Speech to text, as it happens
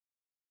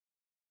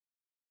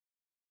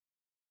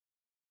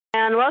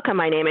And welcome.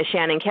 My name is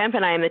Shannon Kemp,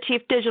 and I am the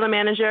Chief Digital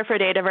Manager for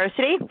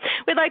DATAVERSITY.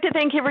 We'd like to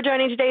thank you for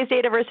joining today's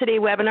DATAVERSITY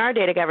webinar,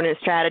 Data Governance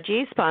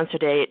Strategy, sponsored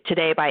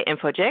today by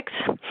Infogix.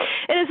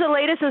 It is the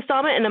latest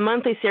installment in a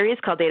monthly series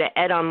called Data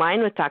Ed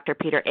Online with Dr.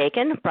 Peter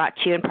Aiken, brought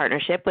to you in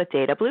partnership with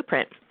Data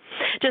Blueprint.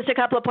 Just a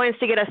couple of points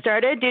to get us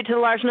started. Due to the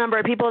large number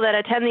of people that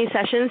attend these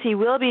sessions, you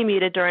will be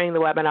muted during the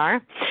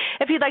webinar.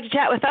 If you'd like to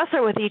chat with us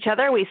or with each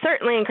other, we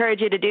certainly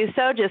encourage you to do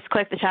so. Just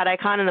click the chat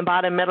icon in the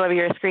bottom middle of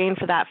your screen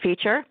for that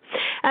feature.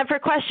 And for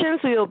questions,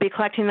 we will be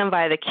collecting them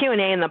via the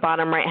Q&A in the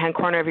bottom right-hand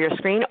corner of your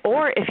screen,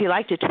 or if you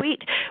like to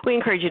tweet, we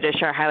encourage you to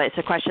share highlights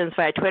of questions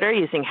via Twitter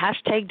using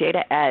hashtag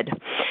DataEd.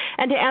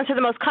 And to answer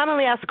the most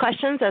commonly asked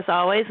questions, as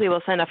always, we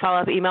will send a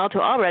follow-up email to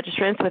all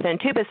registrants within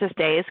 2 business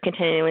days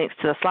containing links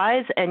to the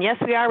slides. And yes,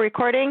 we are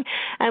recording,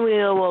 and we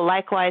will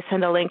likewise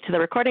send a link to the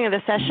recording of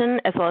the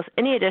session as well as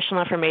any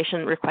additional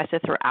information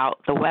requested throughout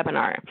the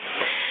webinar.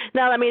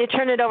 Now let me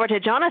turn it over to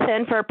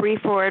Jonathan for a brief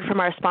word from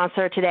our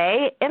sponsor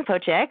today,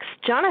 Infogix.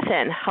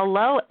 Jonathan,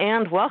 hello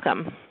and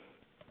welcome.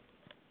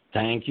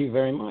 Thank you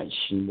very much,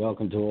 and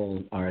welcome to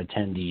all our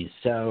attendees.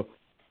 So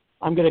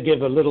I'm going to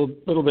give a little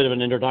bit of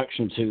an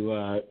introduction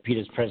to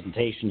Peter's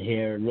presentation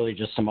here, and really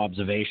just some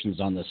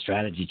observations on the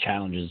strategy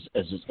challenges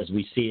as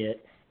we see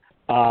it.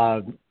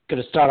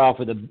 Going to start off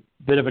with a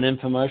bit of an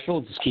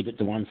infomercial, just keep it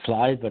to one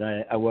slide, but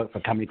I work for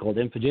a company called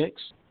Infogix.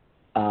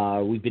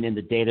 We've been in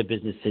the data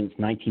business since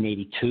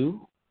 1982,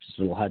 which is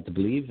a little hard to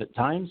believe at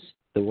times.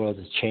 The world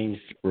has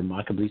changed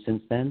remarkably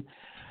since then.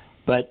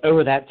 But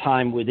over that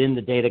time, within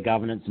the data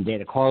governance and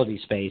data quality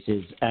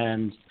spaces,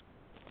 and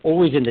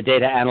always in the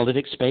data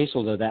analytics space,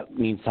 although that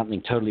means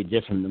something totally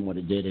different than what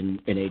it did in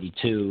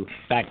 82.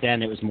 Back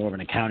then, it was more of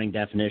an accounting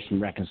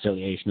definition,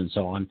 reconciliation, and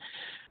so on.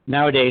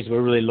 Nowadays,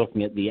 we're really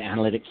looking at the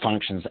analytic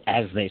functions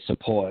as they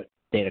support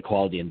data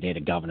quality and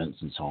data governance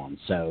and so on.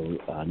 So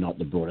not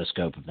the broader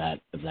scope of that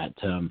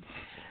term.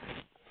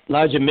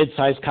 Large and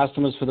mid-sized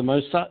customers for the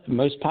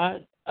most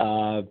part.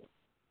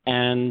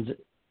 And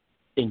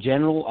in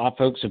general, our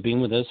folks have been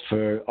with us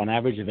for on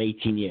average of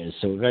 18 years.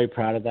 So we're very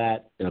proud of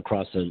that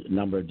across a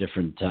number of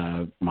different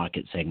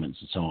market segments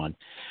and so on.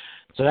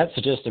 So that's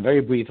just a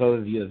very brief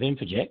overview of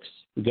Infogix.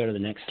 We go to the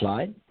next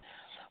slide.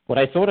 What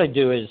I thought I'd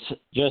do is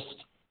just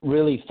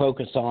really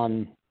focus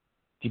on,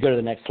 if you go to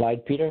the next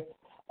slide, Peter,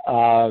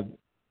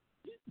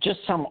 just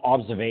some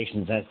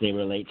observations as they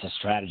relate to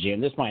strategy.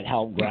 And this might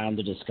help ground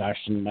the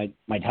discussion,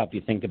 might help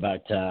you think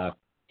about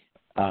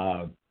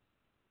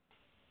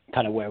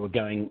kind of where we're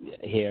going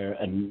here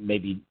and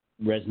maybe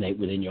resonate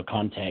within your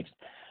context.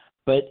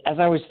 But as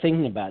I was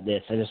thinking about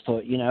this, I just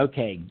thought,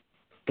 okay,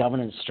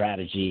 governance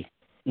strategy,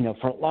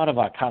 for a lot of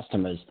our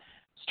customers,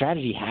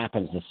 strategy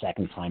happens the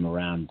second time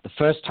around. The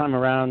first time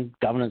around,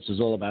 governance was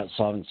all about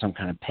solving some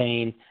kind of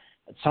pain.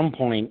 At some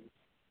point,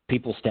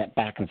 people step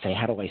back and say,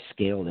 how do I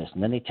scale this?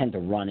 And then they tend to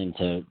run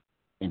into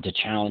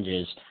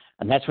challenges.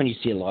 And that's when you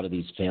see a lot of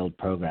these failed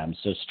programs.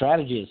 So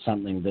strategy is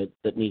something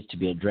that needs to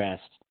be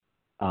addressed.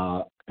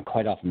 And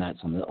quite often that's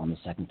on the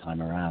second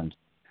time around.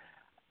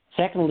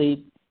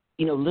 Secondly,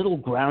 little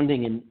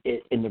grounding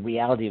in the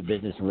reality of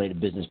business and related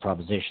business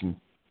proposition.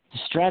 The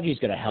strategy is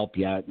going to help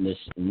you out in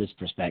this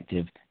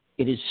perspective.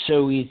 It is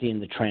so easy in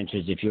the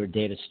trenches if you're a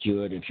data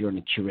steward, if you're in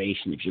the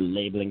curation, if you're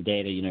labeling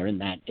data,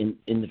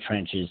 in the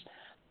trenches,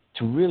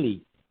 to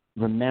really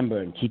remember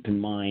and keep in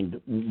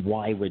mind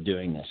why we're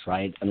doing this,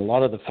 right? And a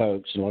lot of the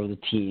folks, a lot of the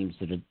teams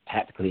that are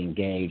tactically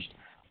engaged,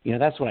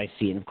 that's what I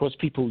see. And of course,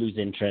 people lose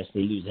interest,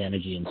 they lose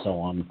energy and so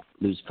on,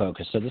 lose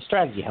focus. So the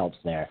strategy helps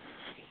there.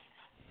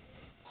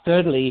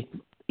 Thirdly,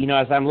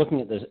 as I'm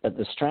looking at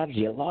the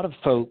strategy, a lot of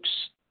folks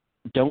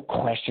don't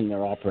question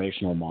their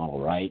operational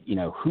model, right?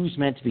 Who's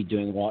meant to be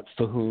doing what,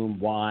 for whom,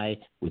 why,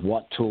 with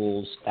what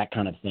tools, that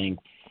kind of thing.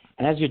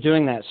 And as you're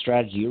doing that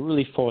strategy, you're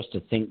really forced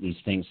to think these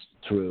things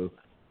through,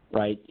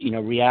 right?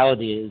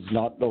 Reality is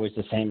not always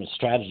the same as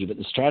strategy, but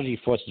the strategy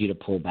forces you to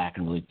pull back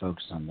and really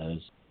focus on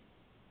those.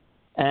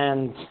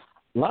 And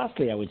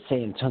lastly, I would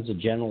say in terms of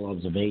general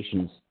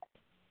observations,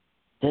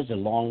 there's a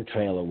long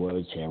trail of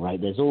words here, right?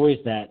 There's always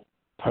that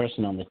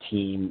person on the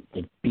team,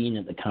 they've been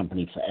at the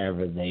company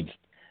forever, they've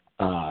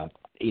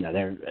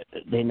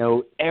they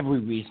know every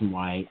reason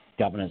why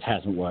governance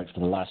hasn't worked for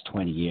the last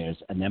 20 years,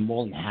 and they're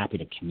more than happy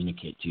to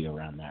communicate to you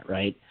around that,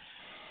 right?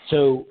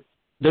 So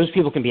those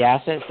people can be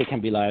assets, they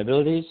can be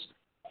liabilities.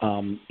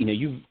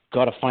 You've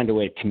got to find a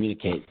way to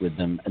communicate with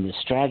them, and the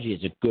strategy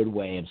is a good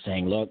way of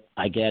saying, look,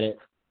 I get it,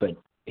 but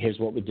here's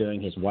what we're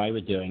doing, here's why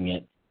we're doing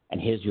it, and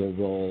here's your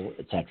role,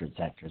 et cetera, et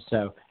cetera.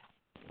 So,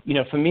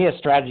 for me, a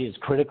strategy is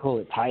critical.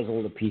 It ties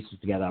all the pieces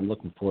together. I'm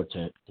looking forward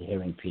to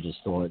hearing Peter's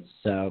thoughts.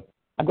 So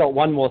I've got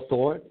one more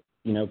thought.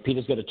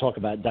 Peter's going to talk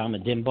about Dharma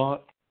Dimbok.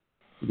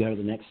 You go to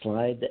the next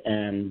slide.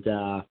 And,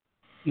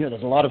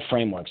 there's a lot of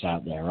frameworks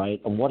out there,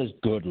 right? And what does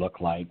good look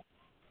like?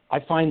 I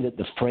find that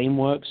the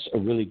frameworks are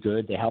really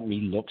good. They help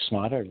me look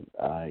smarter,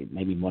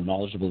 maybe more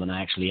knowledgeable than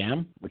I actually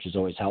am, which is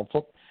always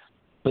helpful.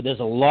 But there's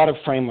a lot of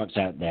frameworks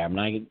out there.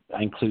 I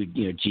include,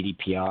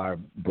 GDPR,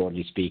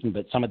 broadly speaking,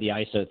 but some of the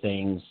ISO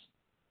things,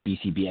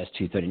 BCBS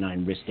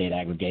 239 risk data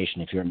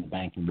aggregation if you're in the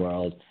banking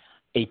world,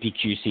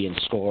 APQC and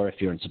SCORE if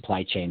you're in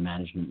supply chain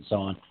management and so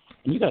on.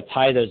 And you've got to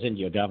tie those into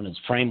your governance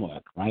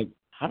framework, right?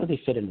 How do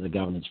they fit into the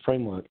governance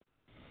framework?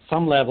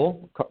 Some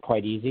level,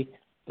 quite easy,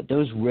 but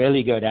those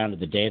rarely go down to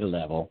the data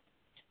level.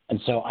 And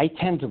so I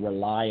tend to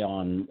rely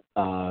on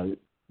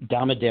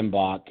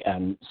Dama-Dimbach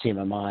and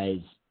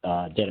CMMI's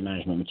data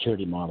management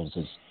maturity models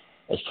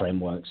as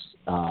frameworks,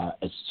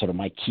 as sort of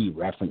my key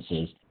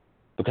references,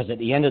 because at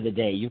the end of the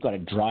day, you've got to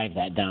drive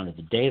that down to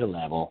the data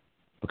level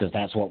because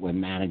that's what we're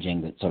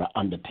managing that sort of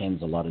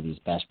underpins a lot of these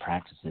best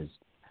practices.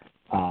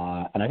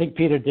 And I think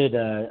Peter did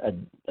a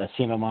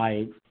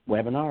CMMI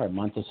webinar a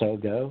month or so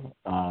ago.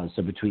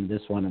 So between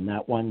this one and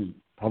that one, you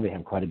probably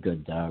have quite a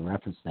good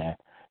reference there.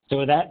 So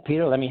with that,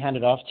 Peter, let me hand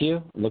it off to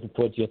you. I'm looking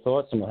forward to your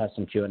thoughts, and we'll have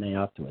some Q&A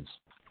afterwards.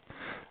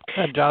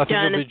 And Jonathan,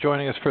 you'll be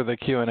joining us for the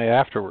Q&A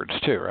afterwards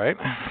too, right?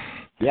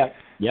 Yep.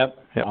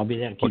 I'll be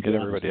there to keep we'll get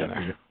everybody in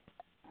there.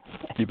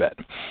 You bet.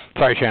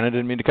 Sorry, Shannon,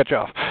 didn't mean to cut you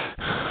off.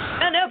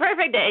 No,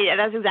 perfect. Yeah,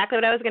 that's exactly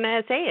what I was going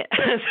to say.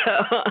 So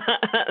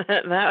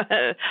that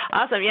was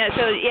awesome.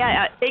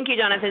 Thank you,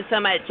 Jonathan, so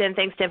much, and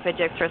thanks to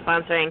InfoJix for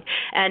sponsoring.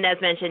 And as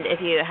mentioned,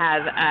 if you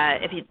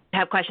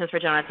have questions for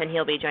Jonathan,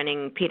 he'll be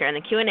joining Peter in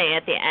the Q&A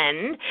at the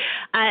end.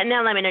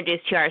 Now let me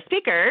introduce to our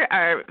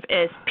speaker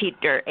is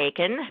Peter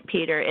Aiken.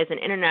 Peter is an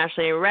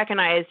internationally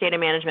recognized data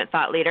management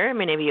thought leader.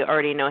 Many of you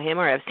already know him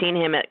or have seen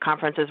him at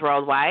conferences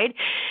worldwide.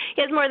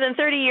 He has more than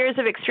 30 years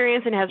of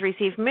experience and has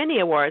received many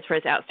awards for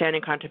his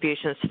outstanding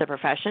contributions to the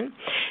profession.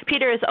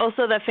 Peter is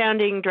also the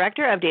founding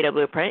director of Data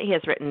Blueprint. He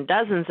has written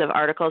dozens of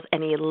articles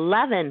and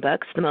 11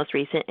 books. The most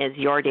recent is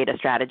Your Data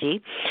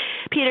Strategy.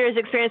 Peter is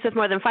experienced with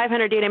more than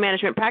 500 data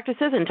management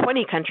practices in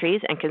 20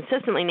 countries and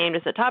consistently named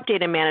as a top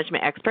data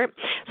management expert.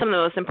 Some of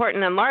the most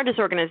important and largest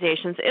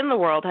organizations in the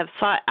world have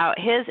sought out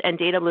his and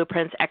Data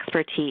Blueprint's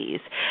expertise.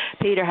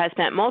 Peter has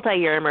spent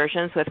multi-year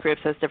immersions with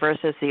groups as diverse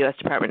as the U.S.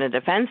 Department of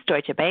Defense,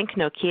 Deutsche Bank,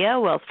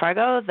 Nokia, Wells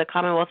Fargo, the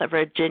Commonwealth of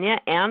Virginia,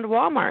 and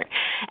Walmart.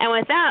 And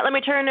with that, let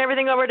me turn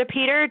everything over to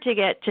Peter to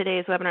get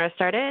today's webinar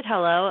started.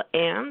 Hello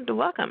and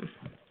welcome.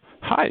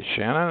 Hi,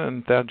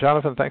 Shannon. And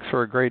Jonathan, thanks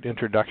for a great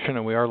introduction,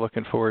 and we are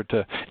looking forward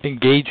to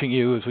engaging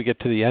you as we get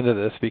to the end of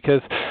this,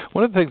 because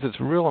one of the things that's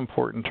real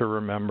important to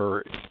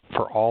remember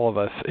for all of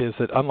us is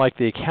that unlike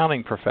the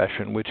accounting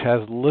profession, which has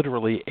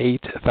literally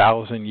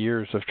 8,000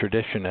 years of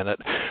tradition in it,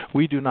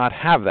 we do not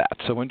have that.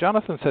 So when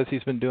Jonathan says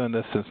he's been doing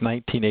this since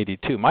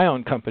 1982, my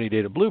own company,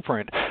 Data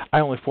Blueprint,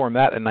 I only formed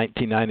that in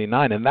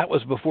 1999, and that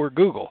was before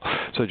Google.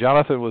 So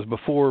Jonathan was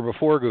before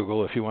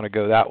Google, if you want to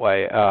go that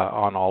way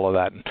on all of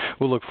that. And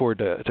we'll look forward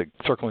to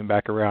circling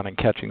back around and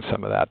catching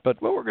some of that.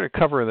 But what we're going to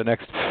cover in the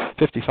next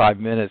 55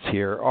 minutes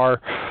here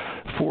are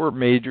 4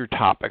 major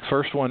topics.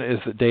 First one is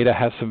that data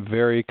has some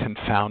very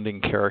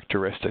confounding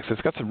characteristics.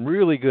 It's got some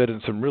really good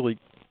and some really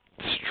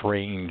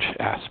strange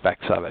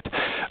aspects of it.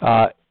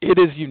 It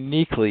is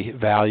uniquely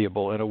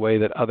valuable in a way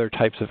that other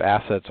types of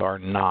assets are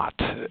not.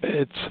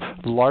 It's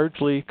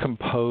largely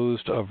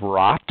composed of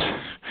rot,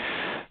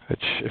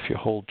 which if you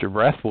hold your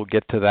breath, we'll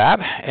get to that.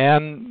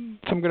 And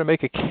so I'm going to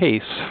make a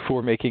case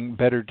for making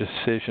better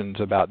decisions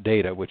about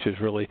data, which is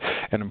really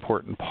an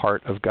important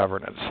part of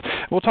governance.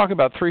 We'll talk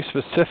about 3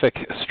 specific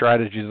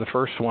strategies. The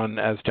first one,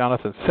 as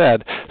Jonathan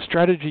said,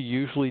 strategy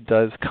usually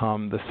does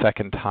come the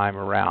second time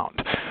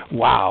around.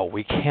 Wow,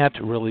 we can't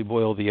really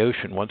boil the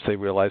ocean once they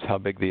realize how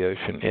big the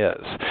ocean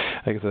is.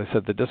 As I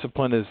said, the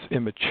discipline is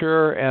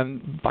immature,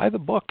 and by the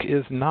book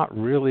is not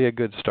really a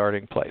good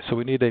starting place. So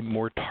we need a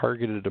more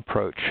targeted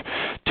approach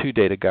to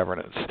data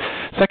governance.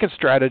 Second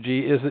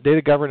strategy is that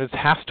data governance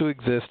has to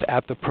exist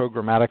at the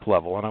programmatic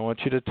level, and I want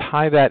you to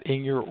tie that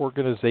in your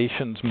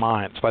organization's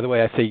minds. By the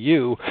way, I say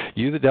you,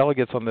 the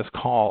delegates on this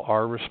call,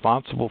 are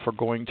responsible for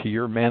going to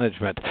your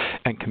management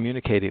and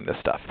communicating this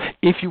stuff.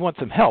 If you want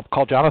some help,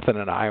 call Jonathan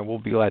and I, and we'll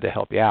be glad to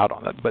help you out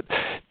on it. But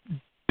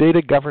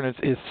data governance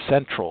is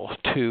central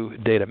to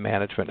data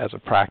management as a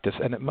practice,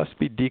 and it must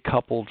be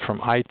decoupled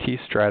from IT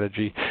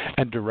strategy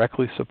and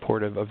directly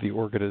supportive of the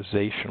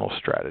organizational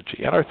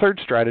strategy. And our third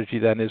strategy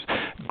then is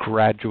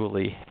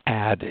gradually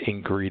add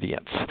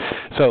ingredients.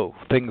 So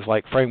things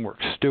like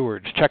frameworks,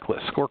 stewards,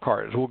 checklists,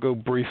 scorecards. We'll go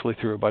briefly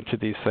through a bunch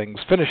of these things,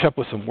 finish up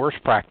with some worst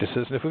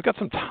practices, and if we've got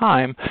some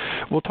time,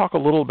 we'll talk a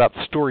little about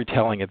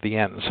storytelling at the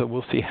end. So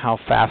we'll see how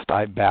fast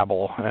I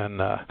babble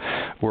and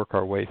work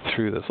our way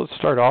through this. Let's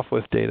start off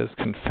with data's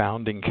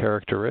confounding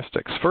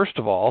characteristics. First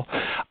of all,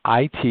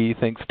 IT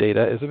thinks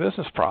data is a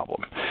business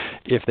problem.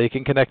 If they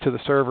can connect to the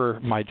server,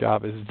 my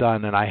job is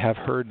done, and I have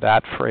heard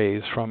that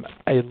phrase from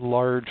a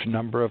large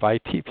number of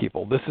IT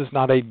people. This is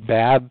not a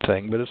bad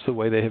thing, but it's the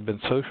way they have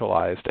been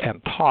socialized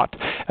and taught,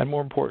 and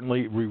more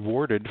importantly,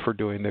 rewarded for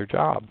doing their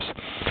jobs.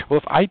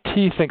 Well, if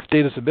IT thinks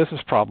data is a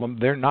business problem,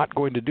 they're not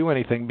going to do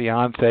anything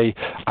beyond say,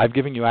 I've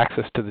given you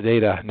access to the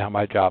data, now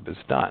my job is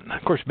done.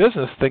 Of course,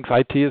 business thinks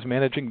IT is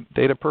managing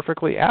data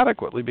perfectly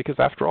adequately, because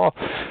after all,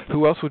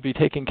 who else would be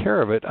taking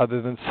care of it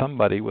other than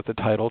somebody with the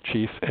title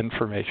Chief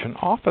Information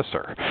Officer?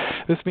 officer.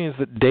 This means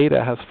that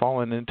data has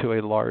fallen into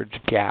a large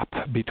gap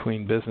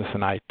between business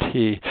and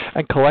IT,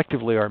 and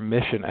collectively our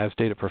mission as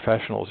data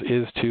professionals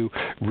is to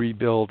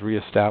rebuild,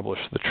 reestablish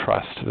the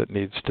trust that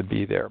needs to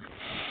be there.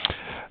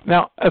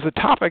 Now, as a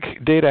topic,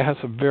 data has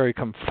some very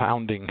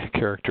confounding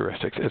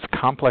characteristics. It's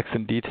complex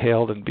and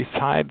detailed, and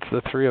besides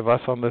the three of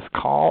us on this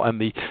call and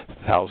the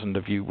 1,000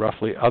 of you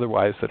roughly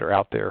otherwise that are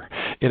out there,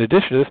 in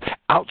addition to this,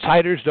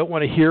 outsiders don't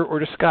want to hear or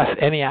discuss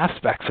any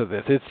aspects of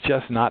this. It's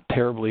just not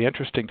terribly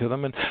interesting to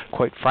them, and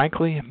quite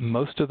frankly,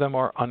 most of them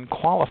are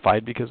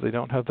unqualified because they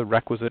don't have the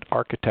requisite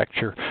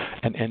architecture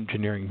and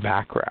engineering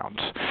backgrounds.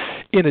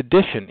 In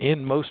addition,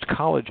 in most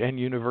college and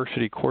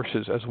university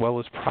courses, as well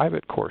as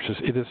private courses,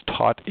 it is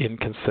taught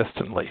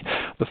inconsistently.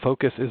 The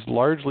focus is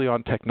largely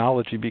on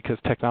technology because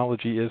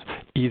technology is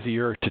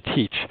easier to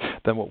teach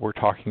than what we're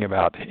talking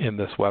about in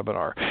this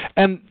webinar.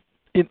 And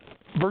in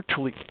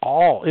virtually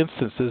all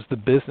instances, the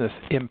business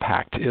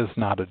impact is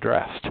not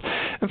addressed.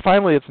 And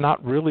finally, it's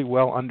not really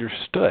well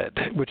understood,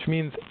 which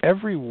means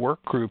every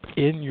work group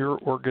in your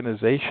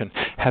organization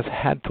has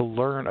had to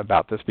learn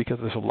about this because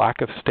there's a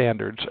lack of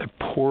standards, a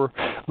poor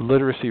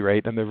literacy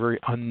rate, and they're very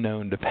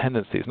unknown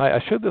dependencies. And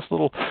I showed this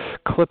little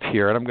clip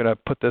here, and I'm going to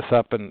put this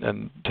up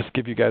and just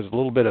give you guys a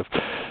little bit of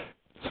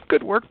some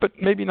good work, but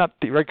maybe not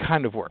the right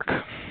kind of work.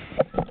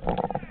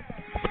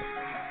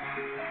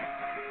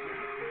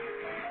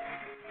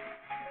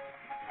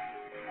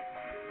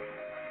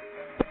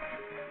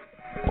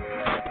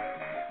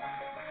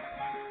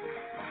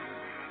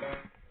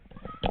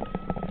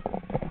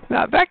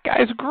 Now, that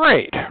guy's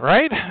great,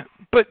 right?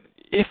 But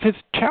if his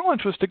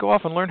challenge was to go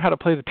off and learn how to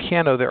play the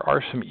piano, there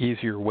are some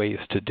easier ways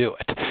to do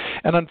it.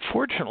 And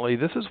unfortunately,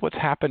 this is what's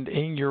happened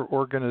in your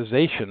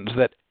organizations,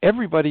 that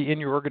everybody in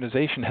your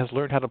organization has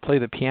learned how to play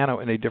the piano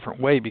in a different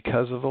way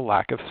because of the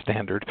lack of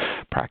standard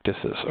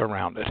practices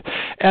around it.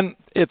 And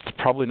it's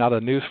probably not a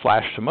news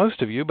flash to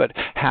most of you, but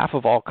half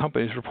of all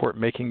companies report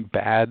making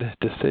bad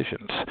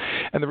decisions.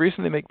 And the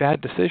reason they make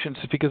bad decisions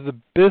is because the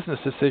business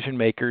decision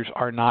makers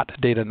are not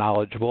data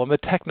knowledgeable and the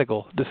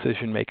technical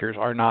decision makers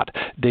are not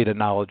data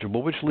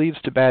knowledgeable, which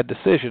leads to bad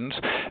decisions.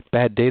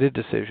 Bad data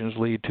decisions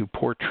lead to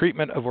poor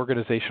treatment of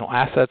organizational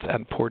assets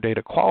and poor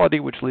data quality,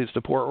 which leads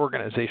to poor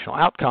organizational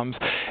outcomes.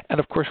 And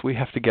of course, we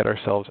have to get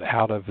ourselves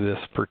out of this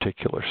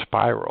particular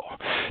spiral.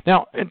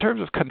 Now, in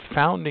terms of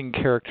confounding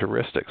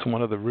characteristics,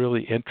 one of the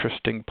really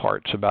interesting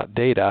parts about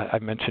data, I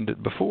mentioned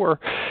it before,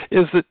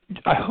 is that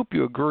I hope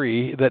you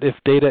agree that if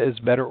data is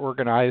better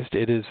organized,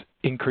 it is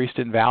increased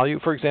in value.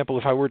 For example,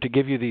 if I were to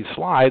give you these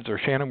slides, or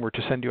Shannon were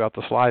to send you out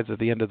the slides at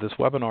the end of this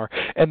webinar,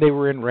 and they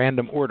were in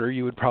random order,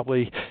 you would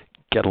probably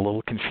get a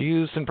little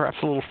confused and perhaps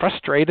a little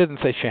frustrated and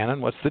say, Shannon,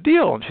 what's the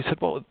deal? And she said,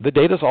 well, the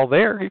data's all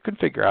there. You can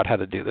figure out how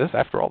to do this.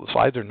 After all, the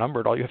slides are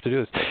numbered. All you have to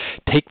do is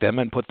take them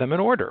and put them in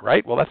order,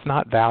 right? Well, that's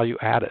not value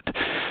added.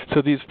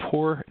 So these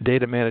poor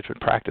data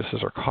management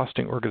practices are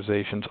costing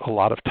organizations a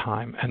lot of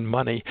time and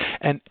money,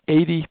 and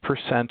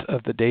 80%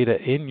 of the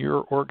data in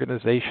your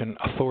organization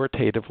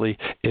authoritatively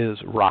is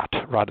ROT.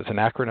 ROT is an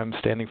acronym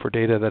standing for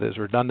data that is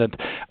redundant,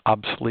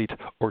 obsolete,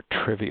 or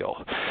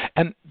trivial.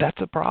 And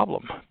that's a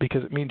problem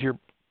because it means your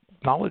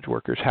knowledge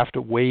workers have to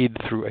wade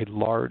through a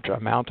large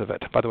amount of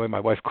it. By the way,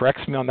 my wife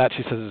corrects me on that.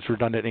 She says it's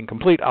redundant,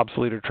 incomplete,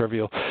 obsolete, or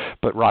trivial,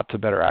 but ROT's a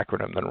better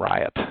acronym than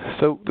RIOT.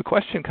 So the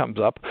question comes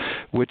up,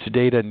 which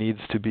data needs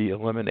to be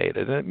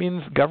eliminated? And it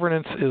means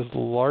governance is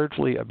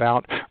largely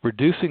about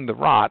reducing the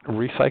ROT,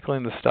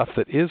 recycling the stuff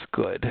that is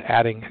good,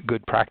 adding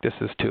good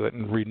practices to it,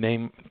 and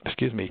reusing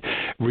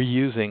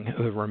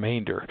the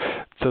remainder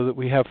so that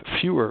we have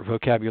fewer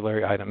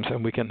vocabulary items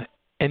and we can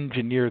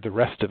engineer the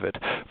rest of it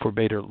for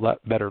better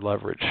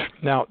leverage.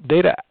 Now,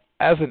 data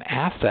as an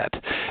asset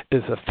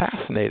is a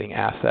fascinating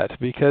asset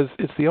because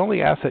it's the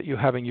only asset you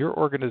have in your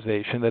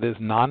organization that is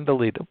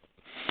non-deletable.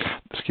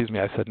 Excuse me,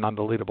 I said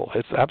non-deletable.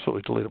 It's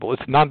absolutely deletable.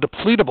 It's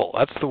non-depletable.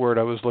 That's the word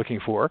I was looking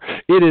for.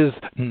 It is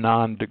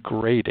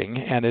non-degrading,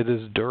 and it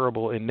is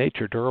durable in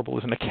nature. Durable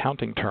is an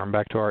accounting term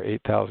back to our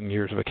 8,000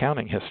 years of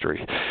accounting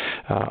history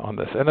on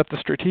this. And at the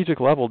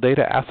strategic level,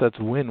 data assets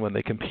win when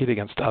they compete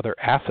against other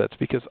assets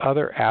because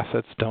other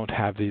assets don't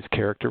have these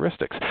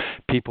characteristics.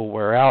 People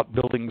wear out,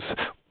 buildings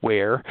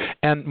wear,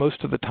 and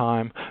most of the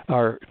time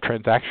our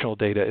transactional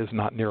data is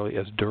not nearly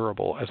as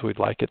durable as we'd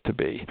like it to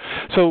be.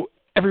 So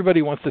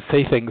everybody wants to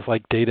say things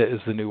like data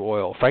is the new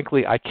oil.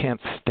 Frankly, I can't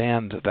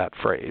stand that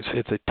phrase.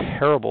 It's a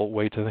terrible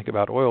way to think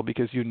about oil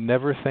because you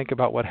never think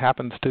about what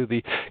happens to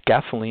the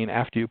gasoline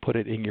after you put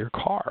it in your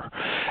car.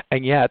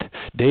 And yet,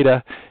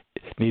 data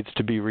needs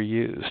to be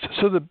reused.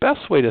 So the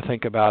best way to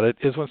think about it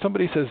is when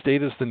somebody says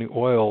data is the new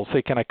oil,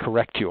 say, can I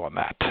correct you on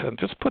that? And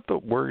just put the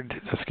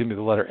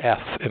letter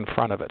S in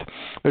front of it.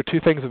 There are two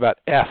things about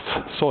S,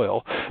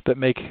 soil, that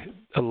make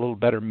a little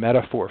better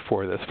metaphor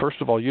for this.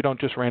 First of all, you don't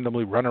just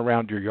randomly run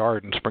around your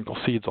yard and sprinkle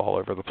seeds all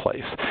over the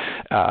place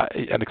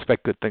and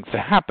expect good things to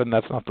happen.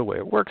 That's not the way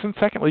it works. And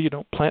secondly, you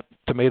don't plant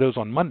tomatoes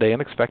on Monday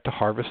and expect to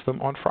harvest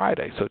them on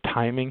Friday. So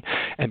timing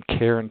and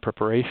care and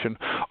preparation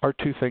are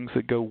two things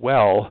that go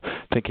well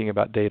thinking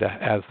about data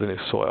as the new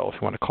soil. If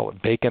you want to call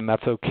it bacon,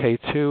 that's okay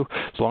too,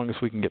 as long as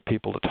we can get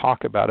people to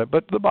talk about it.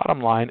 But the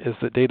bottom line is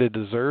that data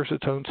deserves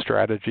its own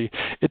strategy.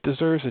 It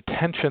deserves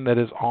attention that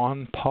is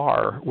on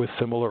par with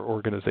similar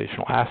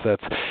organizational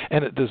assets,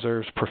 and it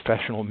deserves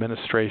professional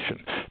administration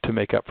to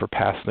make up for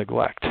past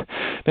neglect.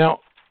 Now,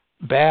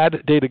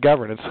 bad data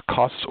governance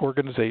costs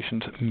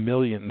organizations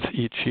millions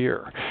each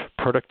year.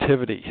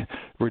 Productivity,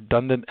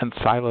 redundant and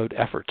siloed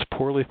efforts,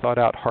 poorly thought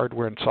out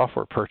hardware and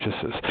software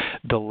purchases,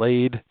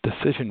 delayed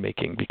decision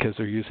making because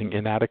they're using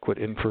inadequate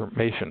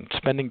information,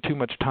 spending too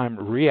much time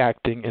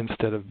reacting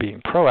instead of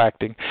being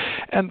proacting,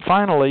 and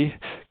finally,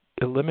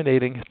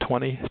 eliminating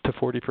 20 to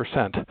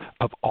 40%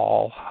 of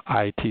all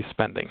IT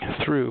spending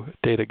through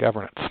data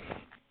governance.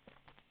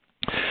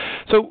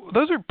 So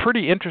those are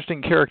pretty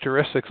interesting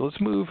characteristics. Let's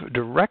move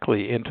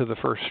directly into the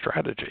first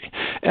strategy.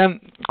 And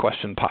the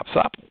question pops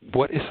up,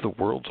 what is the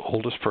world's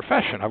oldest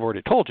profession? I've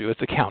already told you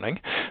it's accounting.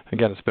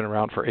 Again, it's been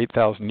around for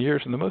 8,000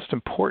 years, and the most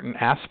important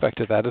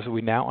aspect of that is that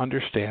we now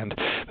understand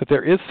that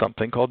there is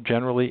something called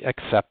generally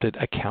accepted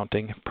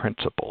accounting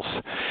principles.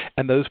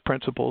 And those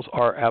principles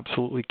are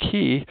absolutely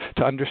key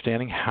to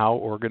understanding how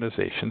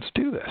organizations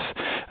do this.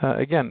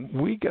 Again,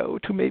 we go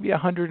to maybe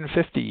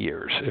 150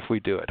 years if we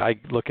do it. I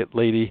look at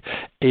Lady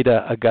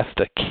Ada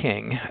Augusta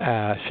King.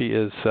 She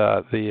is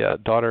the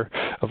daughter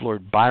of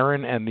Lord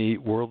Byron and the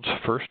world's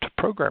first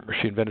programmer.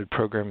 She invented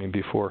programming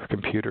before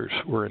computers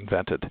were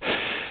invented.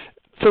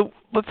 So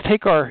let's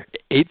take our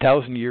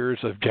 8,000 years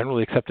of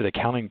generally accepted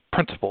accounting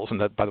principles, and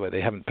that, by the way,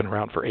 they haven't been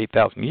around for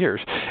 8,000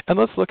 years, and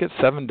let's look at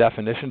 7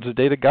 definitions of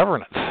data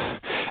governance.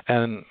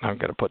 And I'm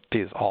going to put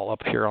these all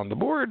up here on the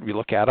board. We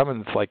look at them,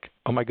 and it's like,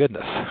 oh my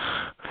goodness.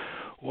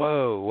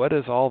 Whoa, what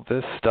does all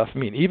this stuff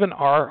mean? Even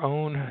our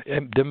own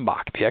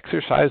DMBOK, the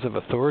exercise of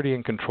authority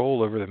and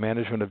control over the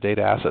management of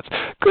data assets.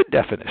 Good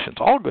definitions,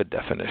 all good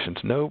definitions,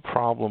 no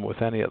problem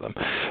with any of them.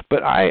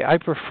 But I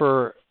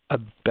prefer a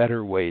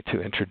better way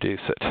to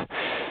introduce it.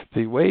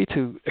 The way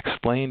to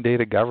explain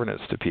data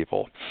governance to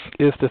people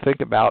is to think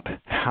about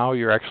how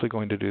you're actually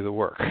going to do the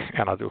work.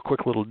 And I'll do a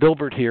quick little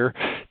Dilbert here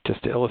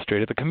just to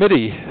illustrate it. The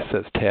committee,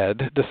 says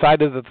Ted,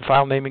 decided that the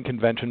file naming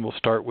convention will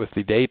start with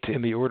the date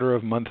in the order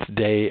of month,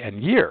 day,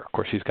 and year. Of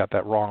course, he's got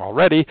that wrong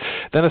already.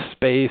 Then a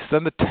space,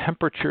 then the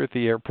temperature at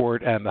the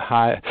airport, and the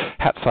hat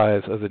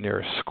size of the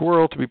nearest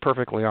squirrel. To be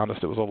perfectly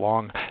honest, it was a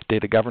long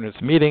data governance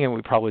meeting, and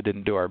we probably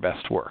didn't do our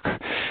best work.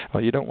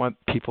 Well, you don't want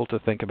people to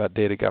think about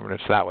data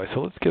governance that way,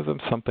 so let's give them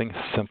something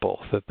simple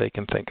that they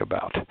can think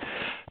about.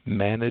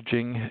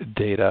 Managing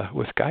data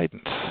with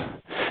guidance.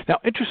 Now,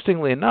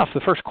 interestingly enough,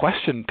 the first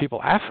question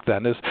people ask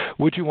then is,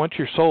 would you want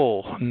your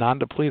sole,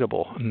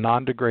 non-depletable,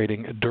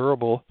 non-degrading,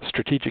 durable,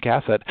 strategic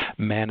asset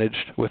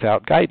managed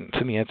without guidance?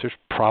 And the answer is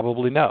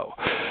probably no.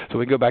 So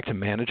we go back to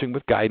managing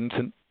with guidance,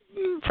 and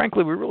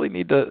frankly, we really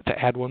need to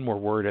add one more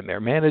word in there,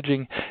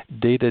 managing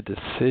data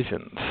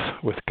decisions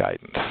with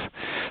guidance.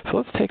 So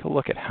let's take a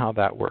look at how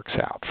that works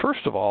out.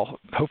 First of all,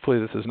 hopefully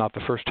this is not the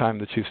first time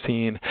that you've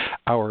seen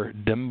our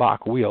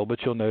DMBOK wheel, but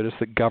you'll notice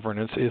that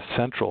governance is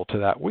central to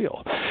that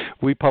wheel.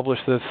 We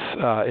published this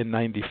in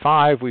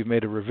 95. We've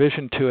made a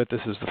revision to it.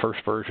 This is the first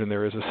version.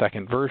 There is a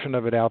second version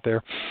of it out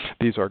there.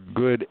 These are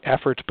good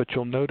efforts, but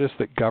you'll notice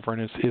that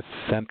governance is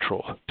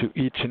central to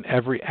each and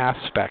every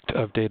aspect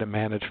of data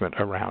management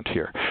around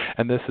here.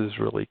 And this is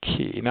really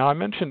key. Now, I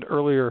mentioned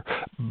earlier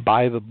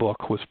by the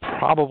book was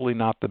probably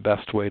not the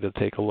best way to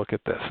take a look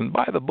at this. And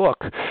by the book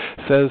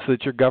says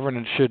that your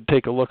governance should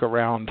take a look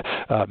around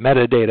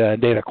metadata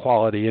and data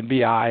quality and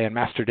BI and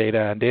master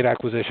data and data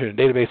acquisition and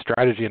database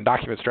strategy and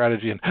document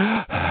strategy. And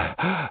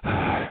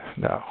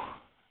no.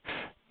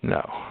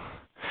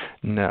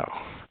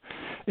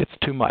 It's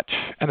too much,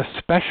 and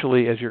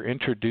especially as you're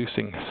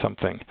introducing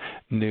something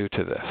new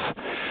to this.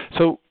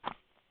 So,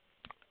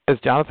 as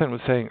Jonathan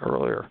was saying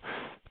earlier,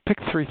 pick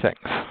 3 things,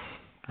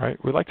 right?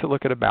 We like to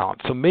look at a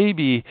balance. So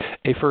maybe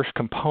a first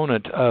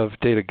component of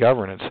data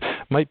governance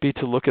might be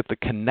to look at the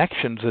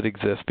connections that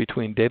exist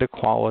between data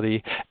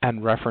quality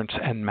and reference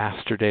and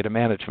master data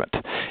management.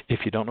 If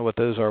you don't know what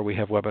those are, we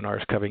have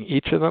webinars covering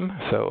each of them,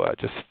 so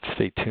just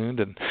stay tuned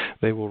and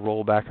they will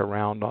roll back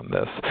around on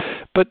this.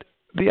 But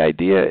the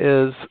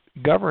idea is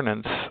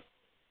governance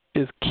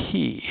is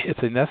key.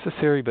 It's a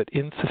necessary but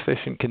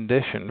insufficient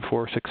condition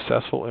for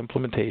successful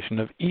implementation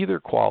of either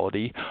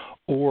quality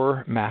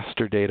or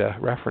master data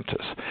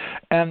references.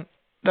 And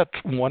that's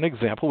one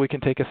example. We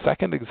can take a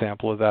second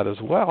example of that as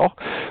well,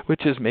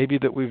 which is maybe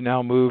that we've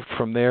now moved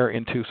from there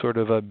into sort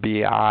of a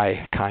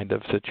BI kind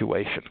of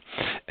situation.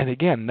 And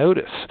again,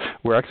 notice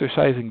we're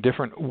exercising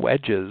different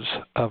wedges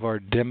of our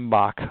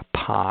DMBOK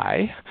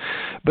pie,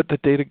 but the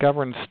data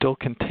governance still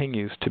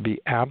continues to be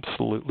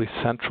absolutely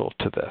central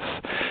to this.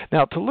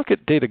 Now, to look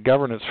at data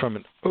governance from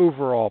an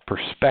overall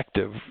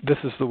perspective, this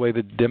is the way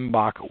the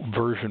DMBOK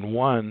version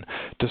 1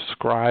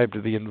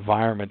 described the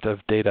environment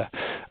of data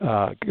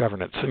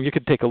governance. And you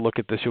could take a look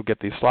at this. You'll get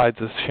these slides.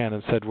 As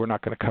Shannon said, we're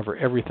not going to cover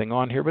everything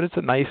on here, but it's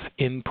a nice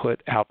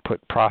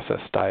input-output process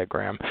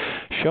diagram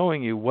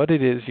showing you what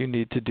it is you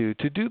need to do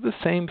the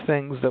same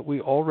things that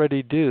we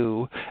already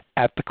do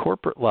at the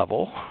corporate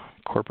level.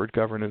 Corporate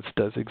governance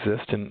does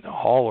exist in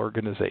all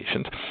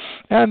organizations.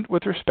 And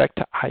with respect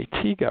to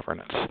IT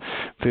governance,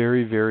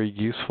 very, very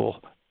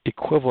useful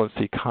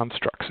equivalency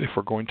constructs. If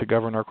we're going to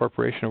govern our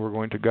corporation or we're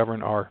going to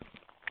govern our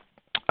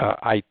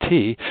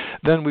IT,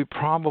 then we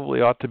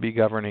probably ought to be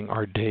governing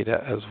our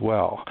data as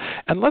well.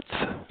 And let's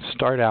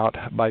start out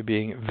by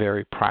being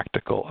very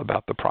practical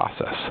about the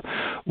process.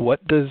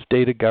 What does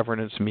data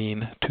governance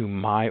mean to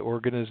my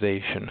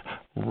organization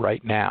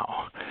right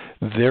now?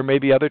 There may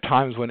be other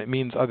times when it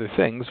means other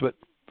things, but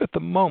at the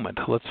moment,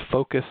 let's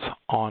focus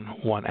on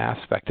one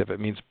aspect of it. It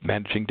means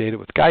managing data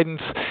with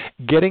guidance,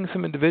 getting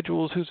some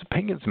individuals whose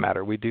opinions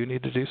matter. We do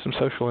need to do some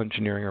social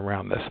engineering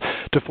around this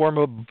to form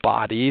a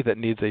body that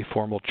needs a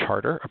formal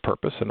charter, a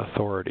purpose, and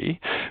authority,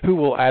 who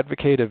will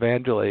advocate,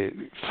 evangelize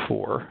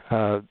for,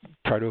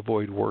 try to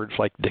avoid words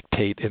like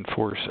dictate,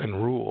 enforce,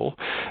 and rule,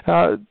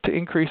 to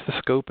increase the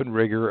scope and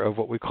rigor of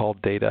what we call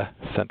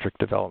data-centric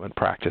development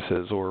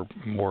practices, or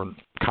more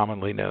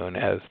commonly known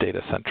as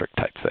data-centric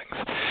type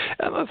things.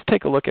 And let's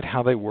take a look at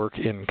how they work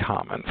in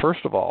common. First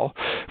of all,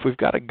 if we've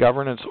got a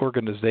governance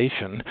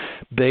organization,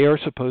 they are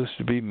supposed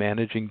to be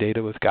managing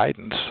data with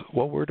guidance.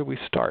 Well, where do we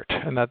start?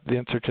 And the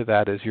answer to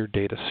that is your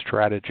data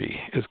strategy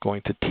is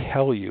going to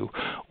tell you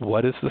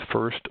what is the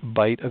first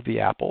bite of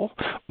the apple,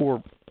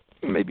 or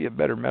maybe a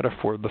better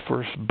metaphor, the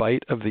first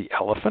bite of the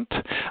elephant.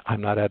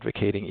 I'm not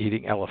advocating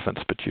eating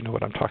elephants, but you know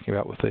what I'm talking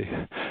about with the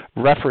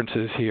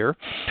references here.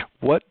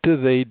 What do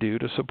they do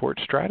to support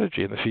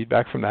strategy? And the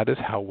feedback from that is,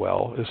 how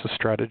well is the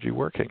strategy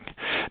working?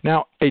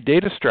 Now, a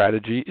data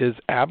strategy is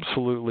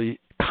absolutely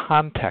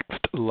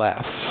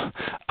context-less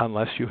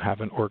unless you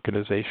have an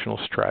organizational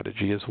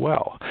strategy as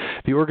well.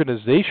 The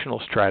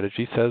organizational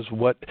strategy says,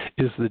 what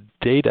is the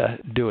data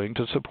doing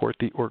to support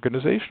the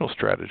organizational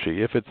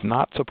strategy? If it's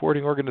not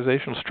supporting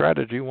organizational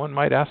strategy, one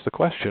might ask the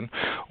question,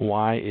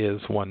 why is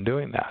one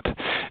doing that?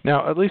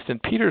 Now, at least in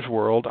Peter's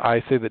world,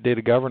 I say that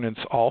data governance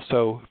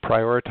also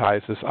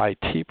prioritizes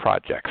IT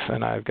projects,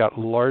 and I've got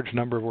a large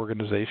number of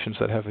organizations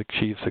that have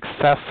achieved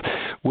success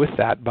with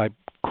that by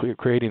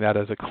creating that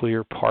as a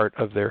clear part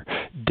of their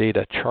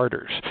data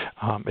charters.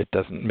 It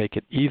doesn't make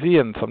it easy,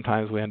 and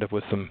sometimes we end up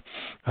with some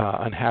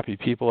unhappy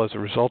people as a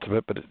result of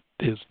it, but it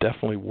is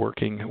definitely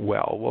working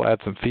well. We'll add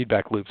some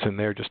feedback loops in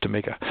there just to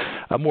make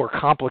a more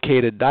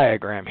complicated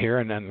diagram here,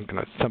 and then I'm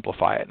going to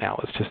simplify it now.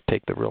 Let's just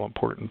take the real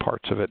important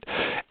parts of it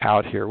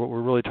out here. What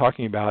we're really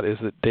talking about is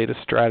that data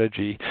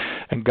strategy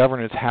and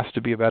governance has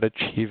to be about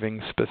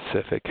achieving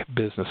specific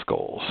business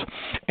goals,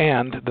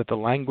 and that the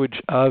language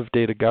of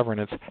data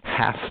governance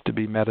has to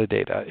be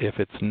metadata. If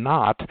it's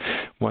not,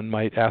 one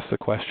might ask the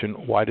question,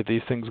 why did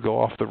these things go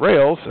off the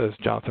rails, as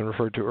Jonathan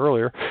referred to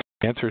earlier?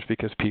 The answer is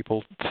because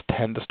people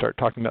tend to start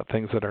talking about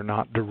things that are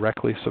not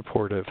directly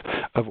supportive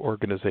of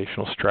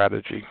organizational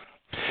strategy.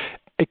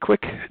 A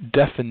quick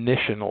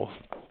definitional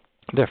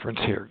difference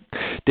here.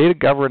 Data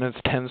governance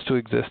tends to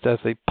exist as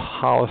a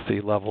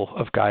policy level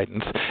of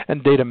guidance,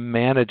 and data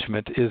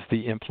management is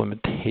the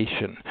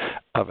implementation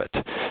of it.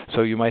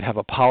 So you might have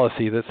a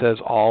policy that says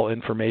all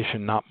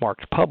information not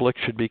marked public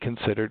should be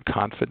considered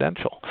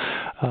confidential.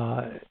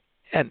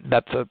 And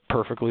that's a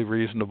perfectly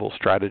reasonable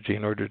strategy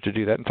in order to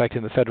do that. In fact,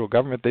 in the federal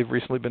government, they've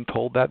recently been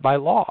told that by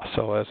law.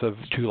 So as of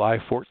July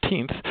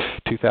 14th,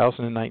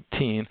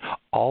 2019,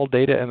 all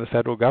data in the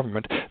federal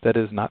government that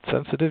is not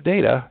sensitive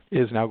data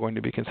is now going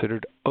to be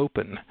considered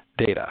open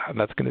data, and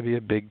that's going to be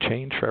a big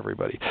change for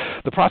everybody.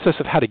 The process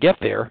of how to get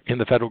there in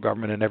the federal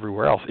government and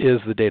everywhere else is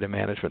the data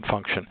management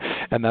function,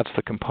 and that's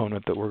the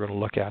component that we're going to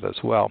look at as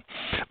well.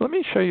 Let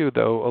me show you,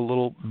 though, a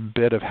little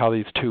bit of how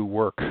these two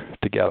work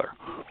together.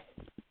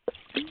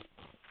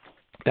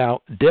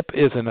 Now, DIP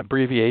is an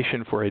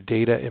abbreviation for a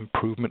data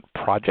improvement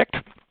project,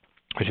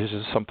 which is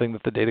something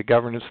that the data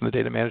governance and the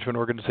data management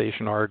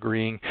organization are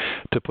agreeing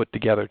to put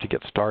together to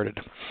get started.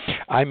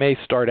 I may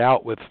start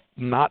out with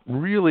not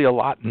really a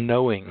lot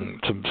knowing,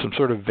 some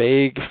sort of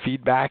vague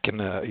feedback, and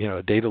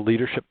a data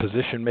leadership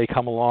position may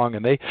come along,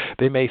 and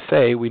they may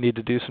say we need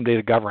to do some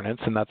data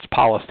governance, and that's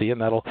policy, and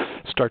that'll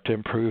start to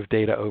improve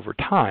data over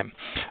time.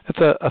 It's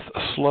a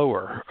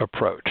slower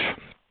approach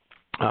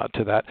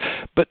to that.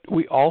 But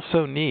we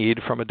also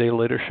need, from a data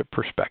leadership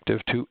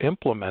perspective, to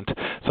implement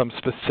some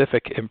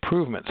specific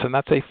improvements, and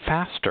that's a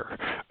faster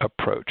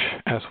approach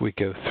as we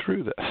go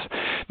through this.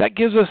 That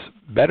gives us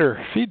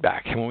better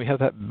feedback, and when we have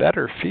that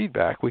better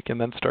feedback, we can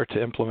then start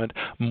to implement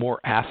more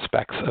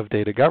aspects of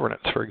data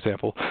governance. For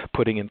example,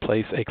 putting in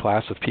place a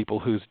class of people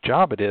whose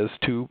job it is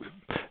to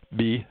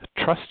be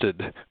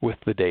trusted with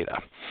the data.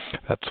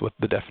 That's what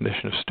the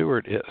definition of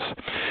steward is.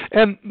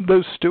 And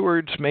those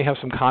stewards may have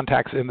some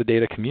contacts in the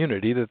data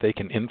community that they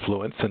can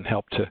influence and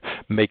help to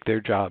make their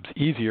jobs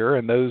easier,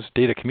 and those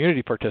data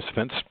community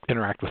participants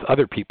interact with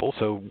other people,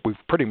 so we've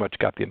pretty much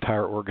got the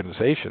entire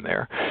organization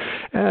there.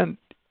 And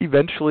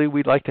eventually,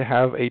 we'd like to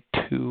have a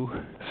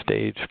two-stage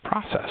stage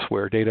process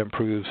where data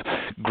improves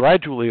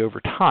gradually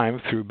over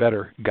time through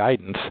better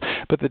guidance,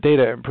 but the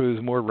data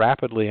improves more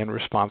rapidly in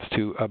response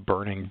to a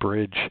burning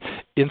bridge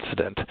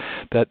incident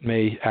that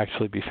may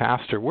actually be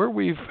faster. Where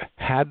we've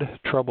had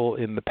trouble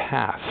in the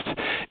past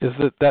is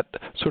that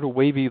sort of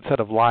wavy set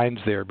of lines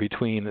there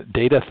between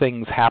data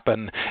things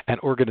happen and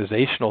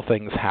organizational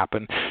things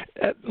happen.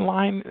 That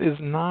line is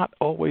not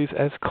always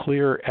as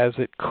clear as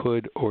it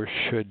could or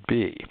should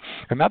be.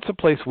 And that's a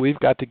place we've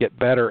got to get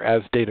better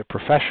as data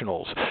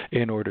professionals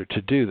in order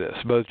to do this.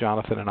 Both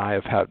Jonathan and I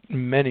have had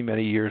many,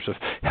 many years of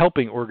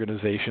helping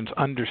organizations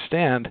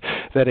understand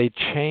that a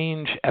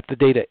change at the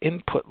data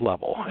input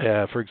level,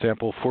 for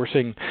example,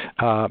 forcing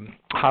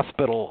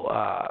hospital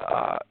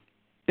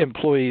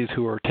employees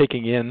who are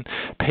taking in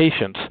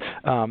patients,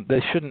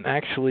 they shouldn't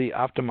actually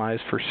optimize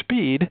for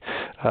speed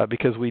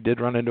because we did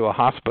run into a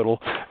hospital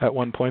at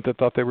one point that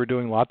thought they were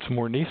doing lots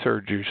more knee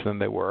surgeries than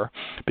they were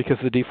because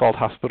the default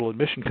hospital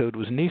admission code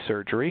was knee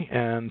surgery,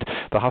 and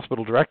the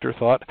hospital director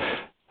thought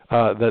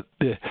that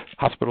the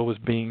hospital was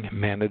being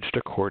managed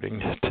according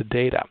to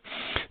data.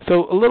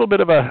 So a little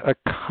bit of a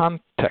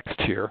context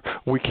here.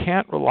 We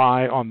can't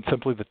rely on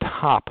simply the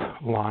top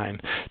line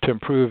to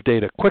improve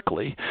data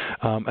quickly,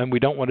 and we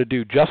don't want to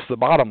do just the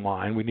bottom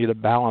line. We need a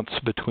balance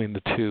between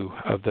the two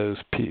of those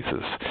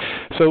pieces.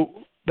 So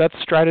that's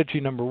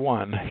strategy number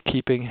one,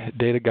 keeping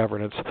data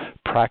governance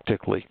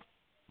practically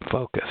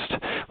focused.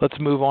 Let's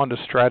move on to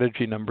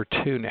strategy number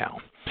two now.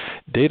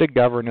 Data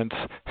governance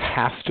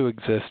has to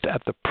exist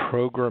at the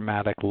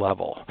programmatic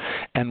level.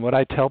 And what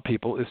I tell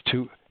people is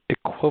to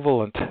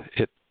equivalent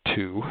it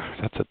to,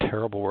 that's a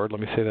terrible word, let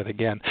me say that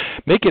again,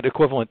 make it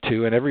equivalent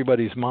to, in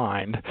everybody's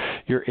mind,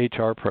 your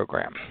HR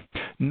program.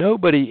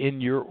 Nobody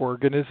in your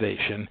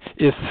organization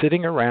is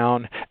sitting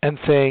around and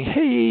saying,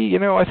 hey,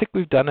 I think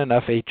we've done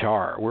enough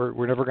HR.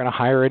 We're never going to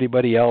hire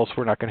anybody else.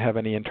 We're not going to have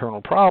any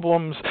internal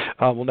problems.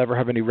 We'll never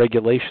have any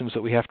regulations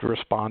that we have to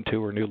respond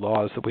to or new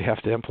laws that we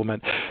have to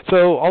implement.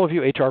 So all of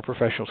you HR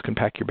professionals can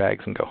pack your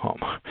bags and go home.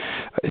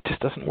 It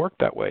just doesn't work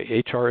that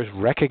way. HR is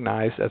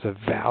recognized as a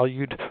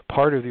valued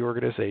part of the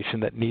organization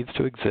that needs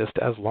to exist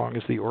as long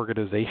as the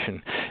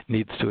organization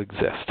needs to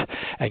exist.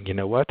 And you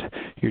know what?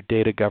 Your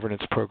data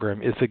governance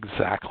program is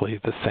exactly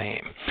the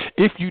same.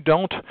 If you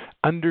don't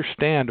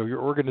understand, or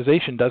your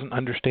organization doesn't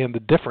understand the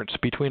difference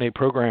between a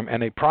program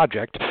and a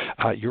project,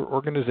 your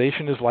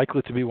organization is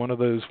likely to be one of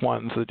those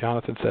ones that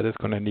Jonathan said is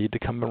going to need to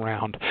come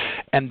around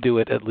and do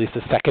it at least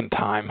a second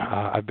time.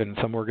 I've been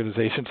in some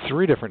organizations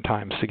 3 different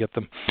times to get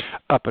them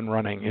up and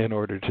running in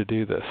order to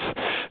do this.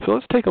 So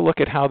let's take a look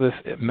at how this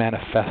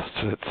manifests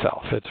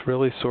itself. It's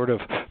really sort of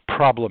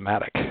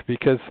problematic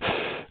because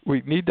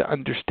we need to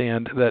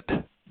understand that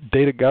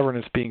data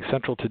governance being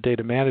central to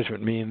data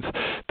management means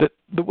that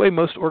the way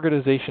most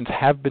organizations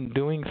have been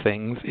doing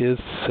things is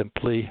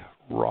simply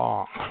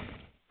wrong.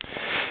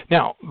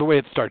 Now, the way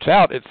it starts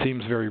out, it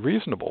seems very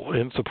reasonable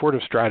in support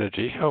of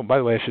strategy. Oh, by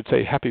the way, I should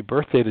say happy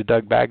birthday to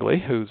Doug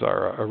Bagley, who's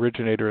our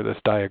originator of this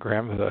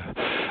diagram,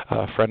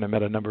 a friend I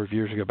met a number of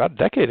years ago, about a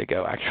decade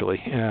ago, actually,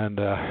 and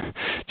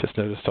just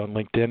noticed on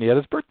LinkedIn he had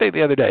his birthday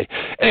the other day.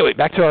 Anyway,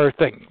 back to our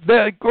thing.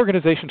 The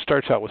organization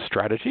starts out with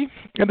strategy,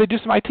 and they do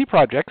some IT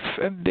projects,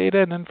 and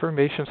data and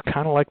information is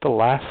kind of like the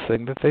last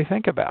thing that they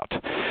think about.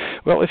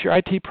 Well, if your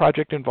IT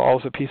project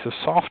involves a piece of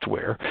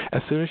software,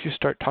 as soon as you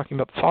start talking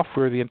about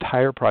software, the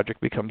entire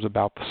project becomes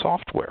about the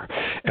software.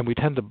 And we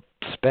tend to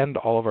spend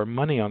all of our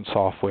money on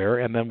software,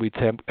 and then we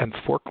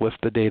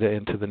forklift the data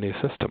into the new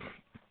system.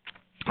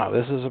 Now,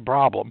 this is a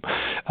problem.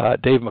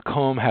 Dave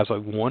McComb has a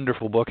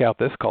wonderful book out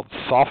there called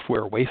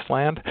Software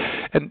Wasteland,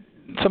 and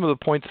some of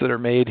the points that are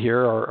made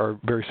here are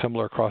very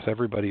similar across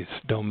everybody's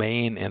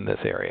domain in this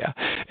area.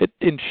 It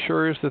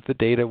ensures that the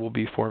data will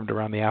be formed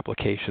around the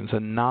applications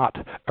and not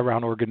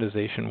around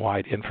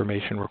organization-wide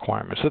information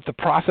requirements. That the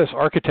process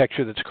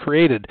architecture that's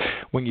created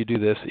when you do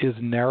this is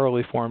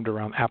narrowly formed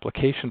around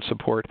application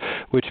support,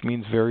 which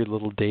means very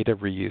little data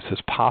reuse is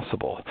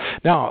possible.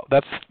 Now,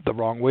 that's the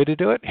wrong way to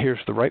do it. Here's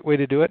the right way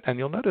to do it, and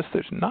you'll notice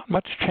there's not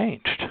much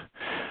changed.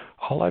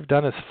 All I've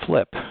done is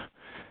flip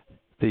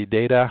the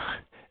data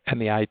and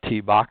the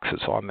IT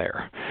boxes on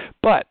there.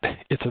 But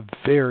it's a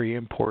very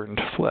important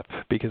flip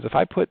because if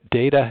I put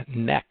data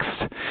next,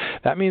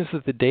 that means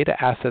that the data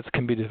assets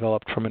can be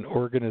developed from an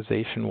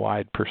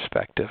organization-wide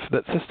perspective,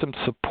 that systems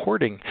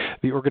supporting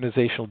the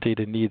organizational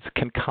data needs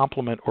can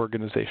complement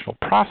organizational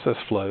process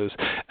flows,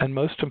 and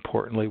most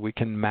importantly, we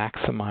can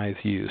maximize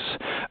use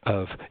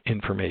of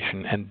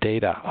information and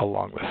data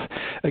along with.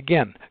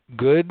 Again,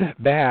 good,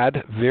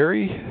 bad,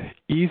 very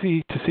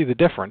easy to see the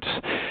difference.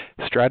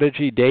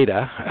 Strategy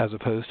data as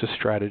opposed to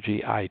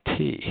strategy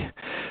IT.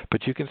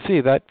 But you can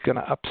see that's going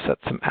to upset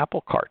some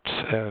apple carts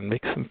and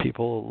make some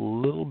people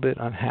a little bit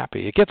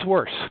unhappy. It gets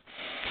worse.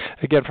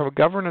 Again, from a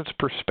governance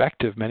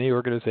perspective, many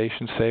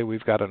organizations say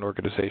we've got an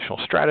organizational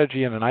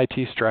strategy and an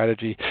IT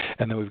strategy,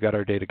 and then we've got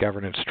our data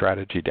governance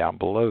strategy down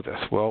below this.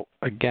 Well,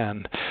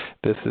 again,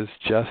 this is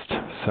just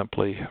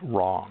simply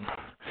wrong.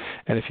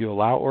 And if you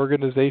allow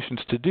organizations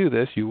to do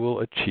this, you will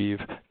achieve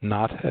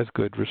not as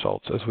good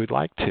results as we'd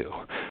like to.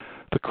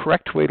 The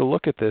correct way to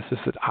look at this is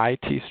that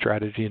IT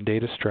strategy and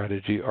data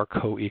strategy are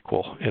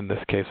co-equal in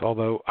this case,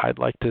 although I'd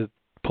like to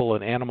pull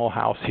an Animal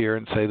House here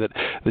and say that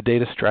the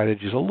data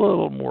strategy is a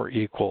little more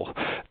equal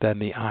than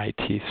the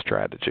IT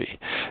strategy.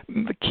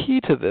 The key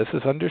to this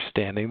is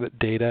understanding that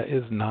data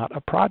is not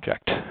a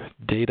project.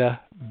 Data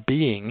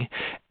being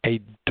a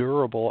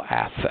durable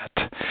asset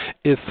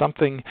is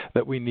something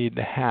that we need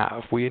to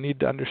have. We need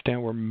to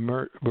understand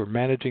we're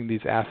managing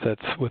these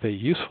assets with a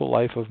useful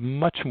life of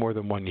much more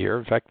than 1 year.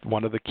 In fact,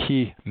 one of the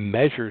key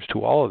measures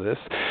to all of this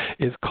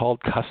is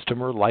called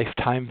customer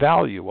lifetime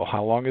value. Well,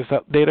 how long is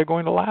that data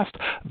going to last?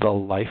 The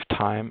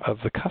lifetime of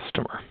the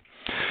customer.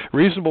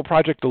 Reasonable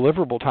project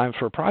deliverable times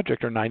for a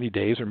project are 90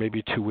 days or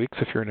maybe 2 weeks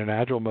if you're in an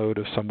agile mode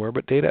of somewhere,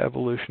 but data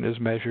evolution is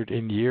measured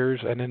in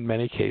years and in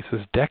many cases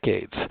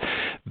decades.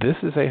 This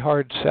is a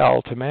hard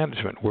sell to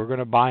management. We're going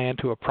to buy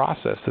into a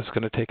process that's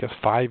going to take us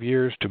 5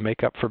 years to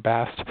make up for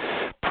past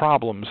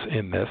problems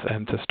in this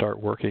and to start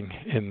working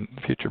in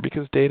the future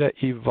because data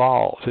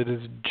evolves. It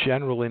is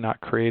generally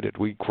not created.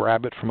 We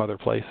grab it from other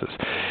places.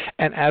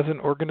 And as an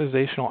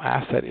organizational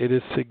asset, it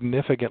is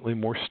significantly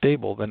more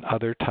stable than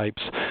other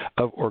types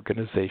of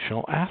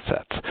organizational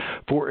assets.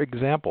 For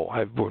example,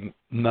 I've a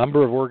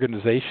number of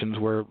organizations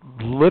where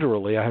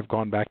literally I have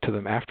gone back to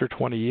them after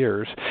 20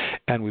 years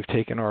and we've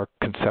taken our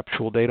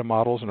conceptual data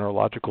models and our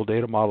logical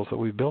data models that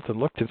we've built and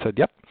looked and said,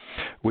 yep,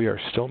 we are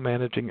still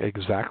managing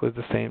exactly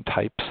the same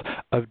types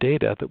of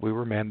data that we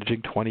were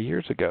managing 20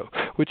 years ago,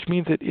 which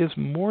means it is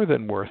more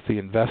than worth the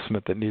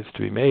investment that needs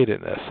to be made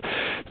in this.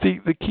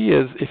 The key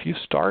is if you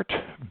start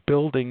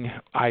building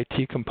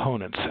IT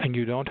components and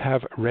you don't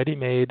have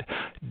ready-made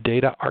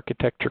data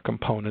architecture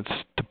components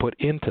to put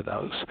into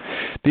those,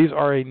 these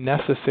are a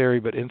necessary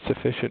but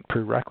insufficient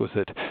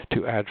prerequisite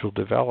to agile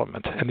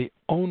development. And the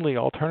only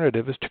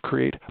alternative is to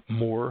create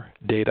more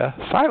data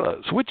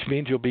silos, which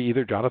means you'll be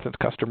either Jonathan's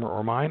customer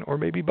or mine, or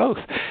maybe both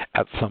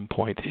at some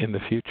point in the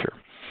future.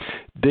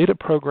 Data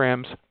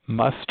programs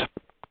must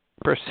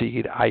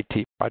precede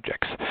IT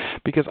projects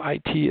because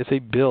IT is a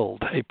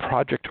build, a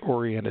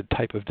project-oriented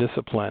type of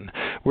discipline,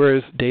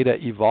 whereas data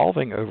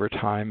evolving over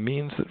time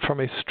means that from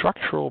a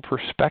structural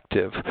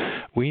perspective,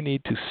 we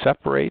need to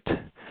separate,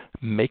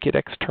 make it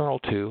external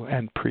to,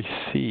 and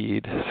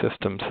precede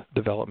systems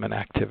development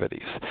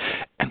activities.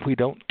 And we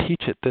don't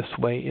teach it this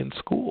way in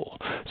school.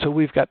 So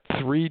we've got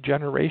 3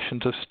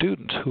 generations of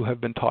students who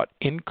have been taught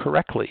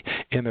incorrectly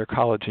in their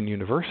college and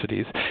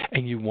universities,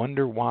 and you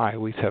wonder why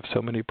we have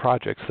so many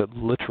projects that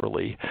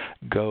literally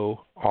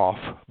go off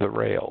the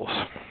rails.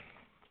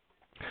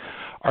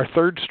 Our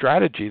third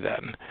strategy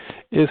then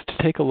is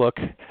to take a look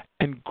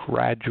and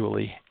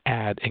gradually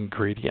add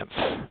ingredients.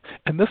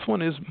 And this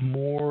one is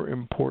more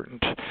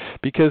important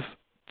because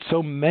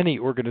so many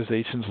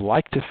organizations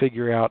like to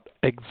figure out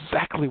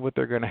exactly what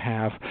they're going to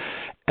have,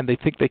 and they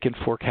think they can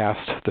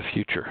forecast the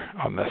future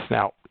on this.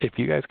 Now, if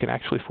you guys can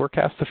actually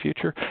forecast the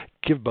future,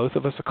 give both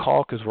of us a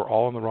call because we're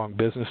all in the wrong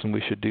business and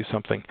we should do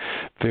something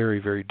very,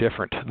 very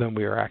different than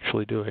we are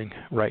actually doing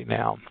right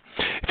now.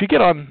 If you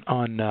get on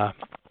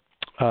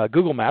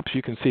Google Maps,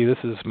 you can see this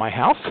is my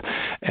house,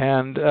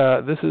 and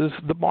this is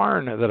the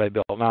barn that I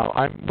built. Now,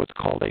 I'm what's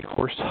called a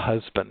horse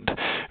husband,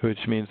 which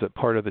means that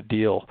part of the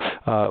deal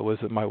was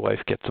that my wife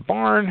gets a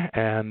barn,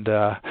 and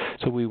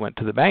so we went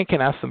to the bank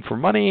and asked them for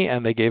money,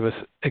 and they gave us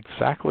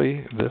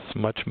exactly this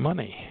much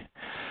money.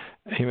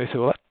 And you may say,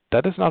 well,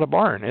 that is not a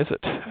barn, is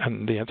it?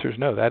 And the answer is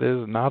no, that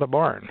is not a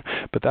barn.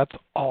 But that's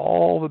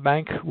all the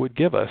bank would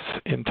give us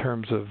in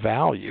terms of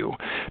value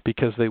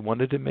because they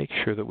wanted to make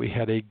sure that we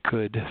had a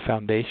good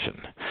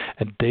foundation.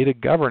 And data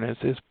governance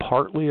is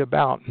partly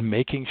about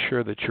making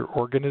sure that your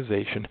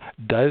organization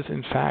does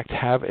in fact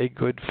have a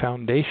good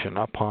foundation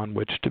upon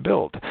which to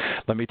build.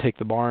 Let me take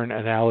the barn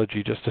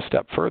analogy just a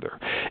step further.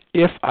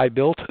 If I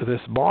built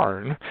this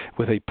barn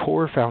with a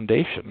poor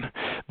foundation,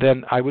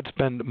 then I would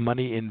spend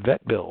money in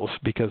vet bills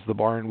because the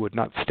barn would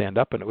not stand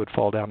up and it would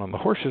fall down on the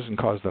horses and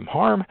cause them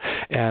harm,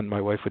 and my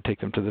wife would take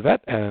them to the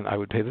vet and I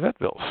would pay the vet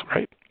bills,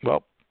 right?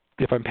 Well,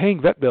 if I'm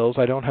paying vet bills,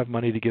 I don't have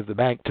money to give the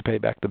bank to pay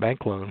back the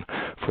bank loan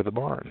for the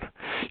barn.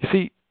 You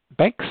see,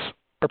 banks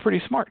are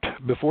pretty smart.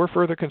 Before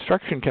further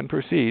construction can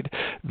proceed,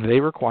 they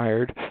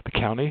required the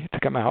county to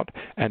come out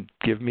and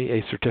give me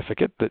a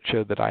certificate that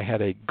showed that I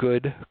had a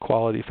good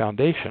quality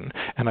foundation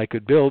and I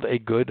could build a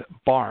good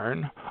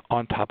barn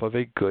on top of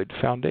a good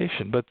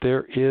foundation. But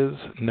there is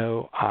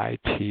no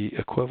IT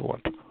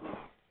equivalent.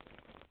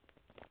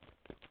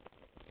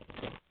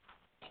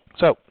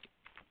 So,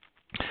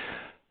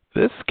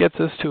 this gets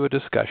us to a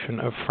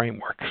discussion of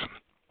frameworks.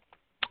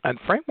 And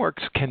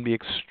frameworks can be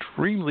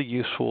extremely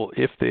useful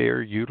if they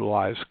are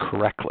utilized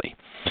correctly.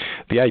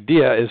 The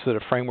idea is that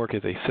a framework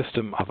is a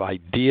system of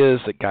ideas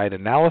that guide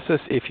analysis.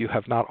 If you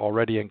have not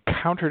already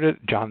encountered it,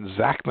 John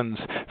Zachman's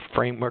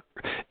framework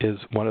is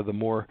one of the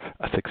more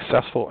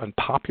successful and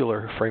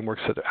popular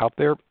frameworks that are out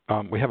there.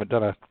 We haven't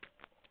done a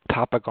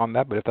topic on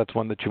that, but if that's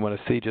one that you want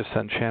to see, just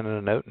send Shannon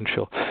a note and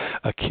she'll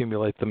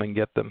accumulate them and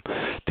get them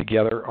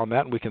together on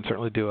that, and we can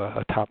certainly do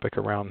a topic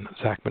around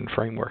Zachman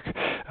framework.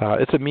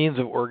 It's a means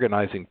of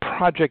organizing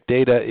project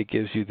data. It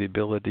gives you the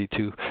ability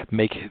to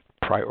make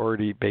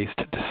priority-based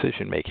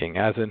decision-making,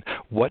 as in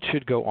what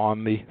should go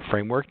on the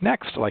framework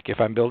next. Like if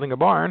I'm building a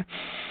barn,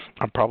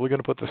 I'm probably going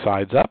to put the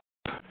sides up,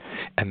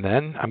 and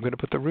then I'm going to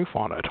put the roof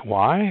on it.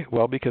 Why?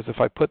 Well, because if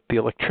I put the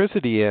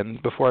electricity in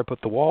before I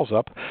put the walls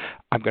up,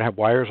 I'm going to have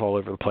wires all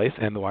over the place,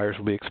 and the wires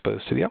will be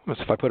exposed to the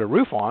elements. If I put a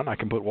roof on, I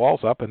can put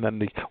walls up, and then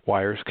the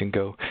wires can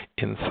go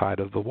inside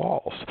of the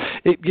walls.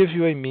 It gives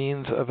you a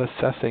means of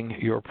assessing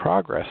your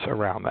progress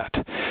around that.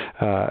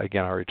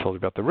 Again, I already told you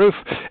about the roof,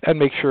 and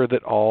make sure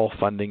that all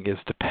funding is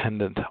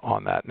dependent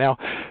on that. Now,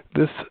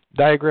 this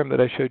diagram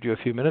that I showed you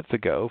a few minutes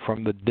ago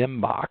from the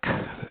DIMBOK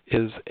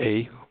is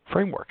a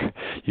framework.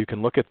 You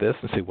can look at this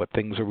and see what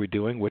things are we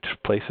doing, which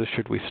places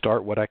should we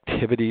start, what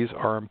activities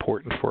are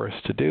important for us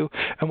to do,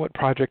 and what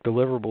project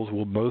deliverables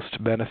will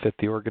most benefit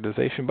the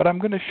organization. But I'm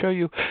going to show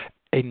you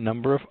a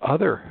number of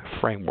other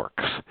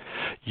frameworks.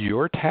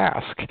 Your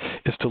task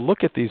is to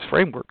look at these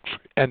frameworks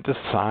and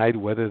decide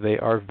whether they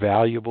are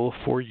valuable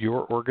for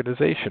your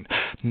organization.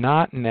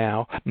 Not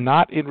now,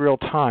 not in real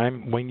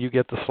time when you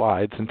get the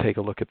slides and take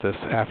a look at this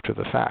after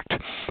the fact.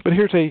 But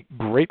here's a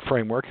great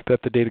framework that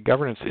the Data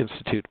Governance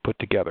Institute put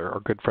together. Our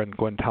good friend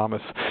Gwen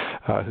Thomas,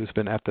 who's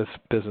been at this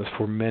business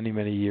for many,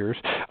 many years.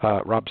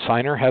 Rob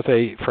Seiner has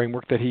a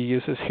framework that he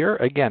uses here.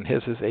 Again,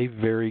 his is a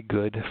very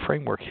good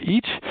framework.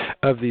 Each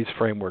of these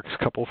frameworks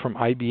couple from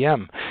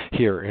IBM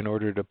here in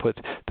order to put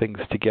things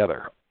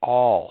together.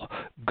 All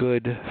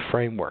good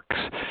frameworks.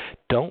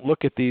 Don't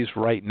look at these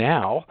right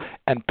now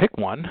and pick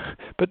one,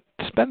 but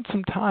spend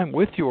some time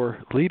with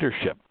your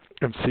leadership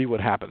and see what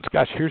happens.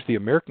 Gosh, here's the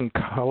American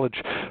College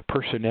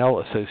Personnel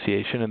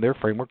Association, and their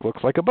framework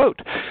looks like a boat.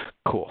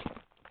 Cool.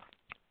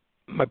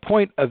 My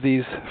point of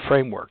these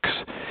frameworks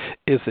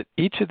is that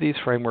each of these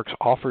frameworks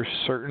offers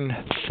certain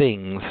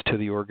things to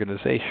the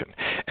organization,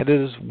 and it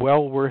is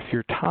well worth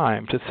your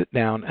time to sit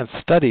down and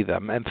study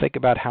them and think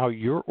about how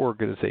your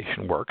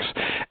organization works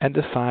and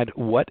decide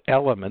what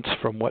elements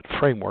from what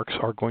frameworks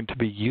are going to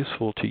be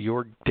useful to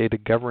your data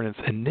governance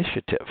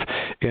initiative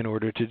in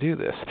order to do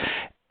this.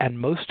 And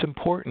most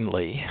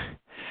importantly,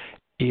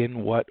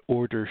 in what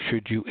order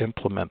should you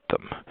implement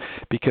them?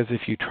 Because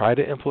if you try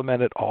to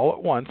implement it all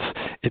at once,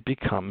 it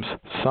becomes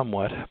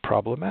somewhat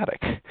problematic.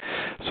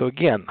 So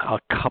again, a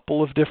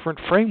couple of different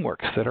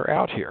frameworks that are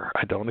out here.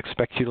 I don't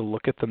expect you to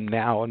look at them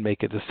now and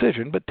make a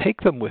decision, but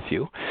take them with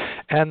you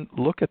and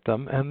look at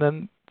them and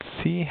then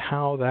see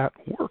how that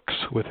works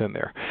within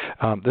there.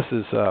 This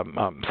is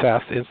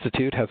SAS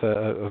Institute has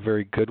a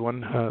very good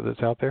one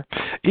that's out there.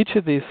 Each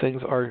of these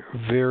things are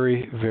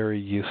very, very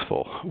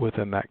useful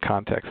within that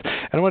context.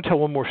 And I want to tell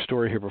one more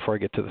story here before I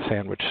get to the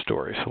sandwich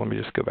story. So let me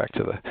just go back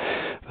to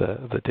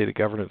the data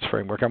governance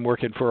framework. I'm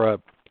working for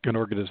an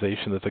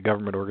organization that's a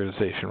government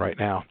organization right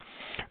now,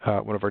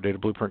 one of our Data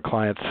Blueprint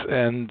clients,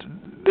 and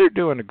they're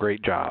doing a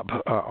great job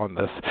on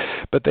this.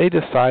 But they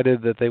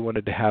decided that they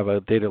wanted to have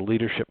a data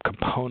leadership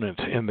component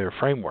in their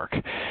framework.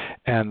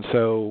 And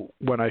so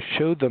when I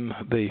showed them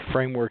the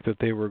framework that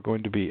they were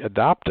going to be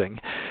adopting,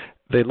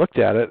 they looked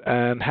at it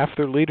and half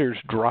their leaders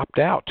dropped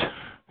out.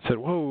 Said,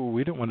 whoa,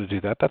 we don't want to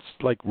do that. That's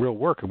like real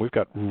work, and we've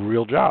got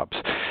real jobs.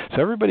 So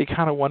everybody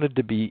kind of wanted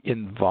to be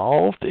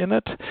involved in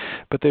it,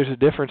 but there's a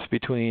difference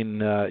between,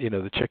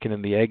 the chicken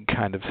and the egg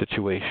kind of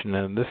situation.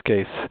 And in this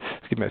case,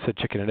 excuse me, I said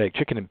chicken and egg,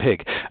 chicken and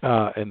pig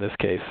in this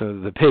case. So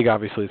the pig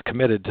obviously is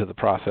committed to the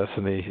process,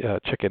 and the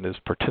chicken is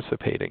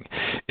participating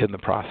in the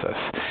process.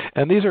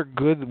 And these are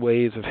good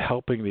ways of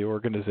helping the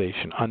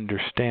organization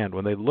understand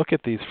when they look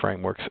at these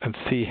frameworks and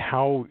see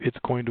how it's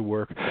going to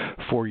work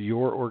for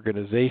your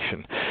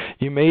organization.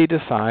 You may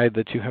decide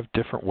that you have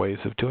different ways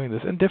of doing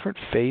this and different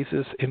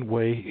phases in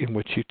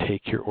which you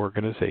take your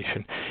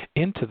organization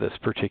into this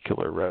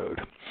particular road.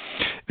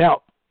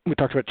 Now, we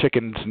talked about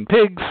chickens and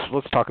pigs.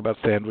 Let's talk about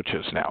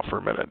sandwiches now for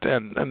a minute.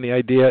 And the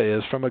idea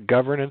is, from a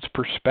governance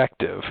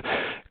perspective,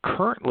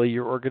 currently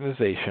your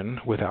organization,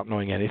 without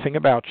knowing anything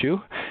about you,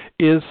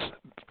 is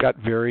got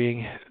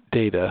varying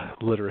data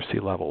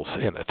literacy levels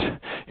in it.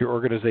 Your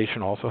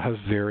organization also has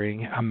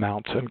varying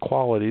amounts and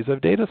qualities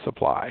of data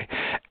supply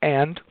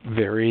and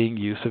varying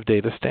use of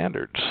data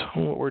standards.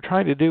 What we're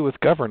trying to do with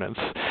governance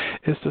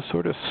is to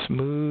sort of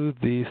smooth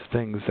these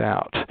things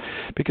out.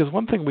 Because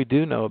one thing we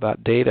do know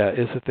about data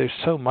is that there's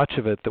so much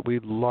of it that we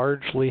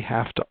largely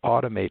have to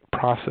automate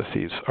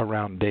processes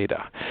around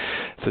data.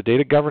 So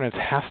data governance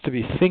has to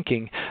be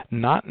thinking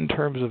not in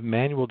terms of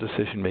manual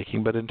decision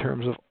making, but in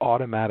terms of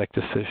automatic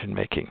decision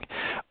making.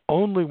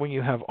 Only when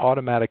you have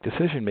automatic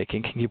decision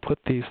making can you put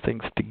these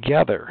things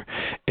together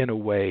in a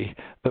way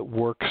that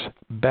works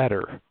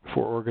better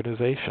for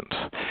organizations.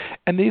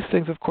 And these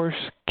things, of course,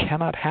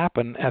 cannot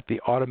happen at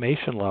the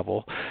automation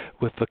level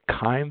with the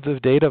kinds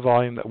of data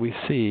volume that we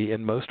see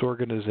in most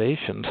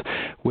organizations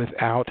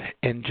without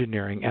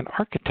engineering and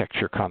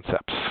architecture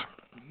concepts.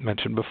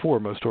 Mentioned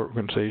before, most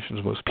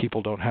organizations, most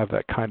people don't have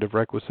that kind of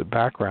requisite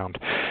background.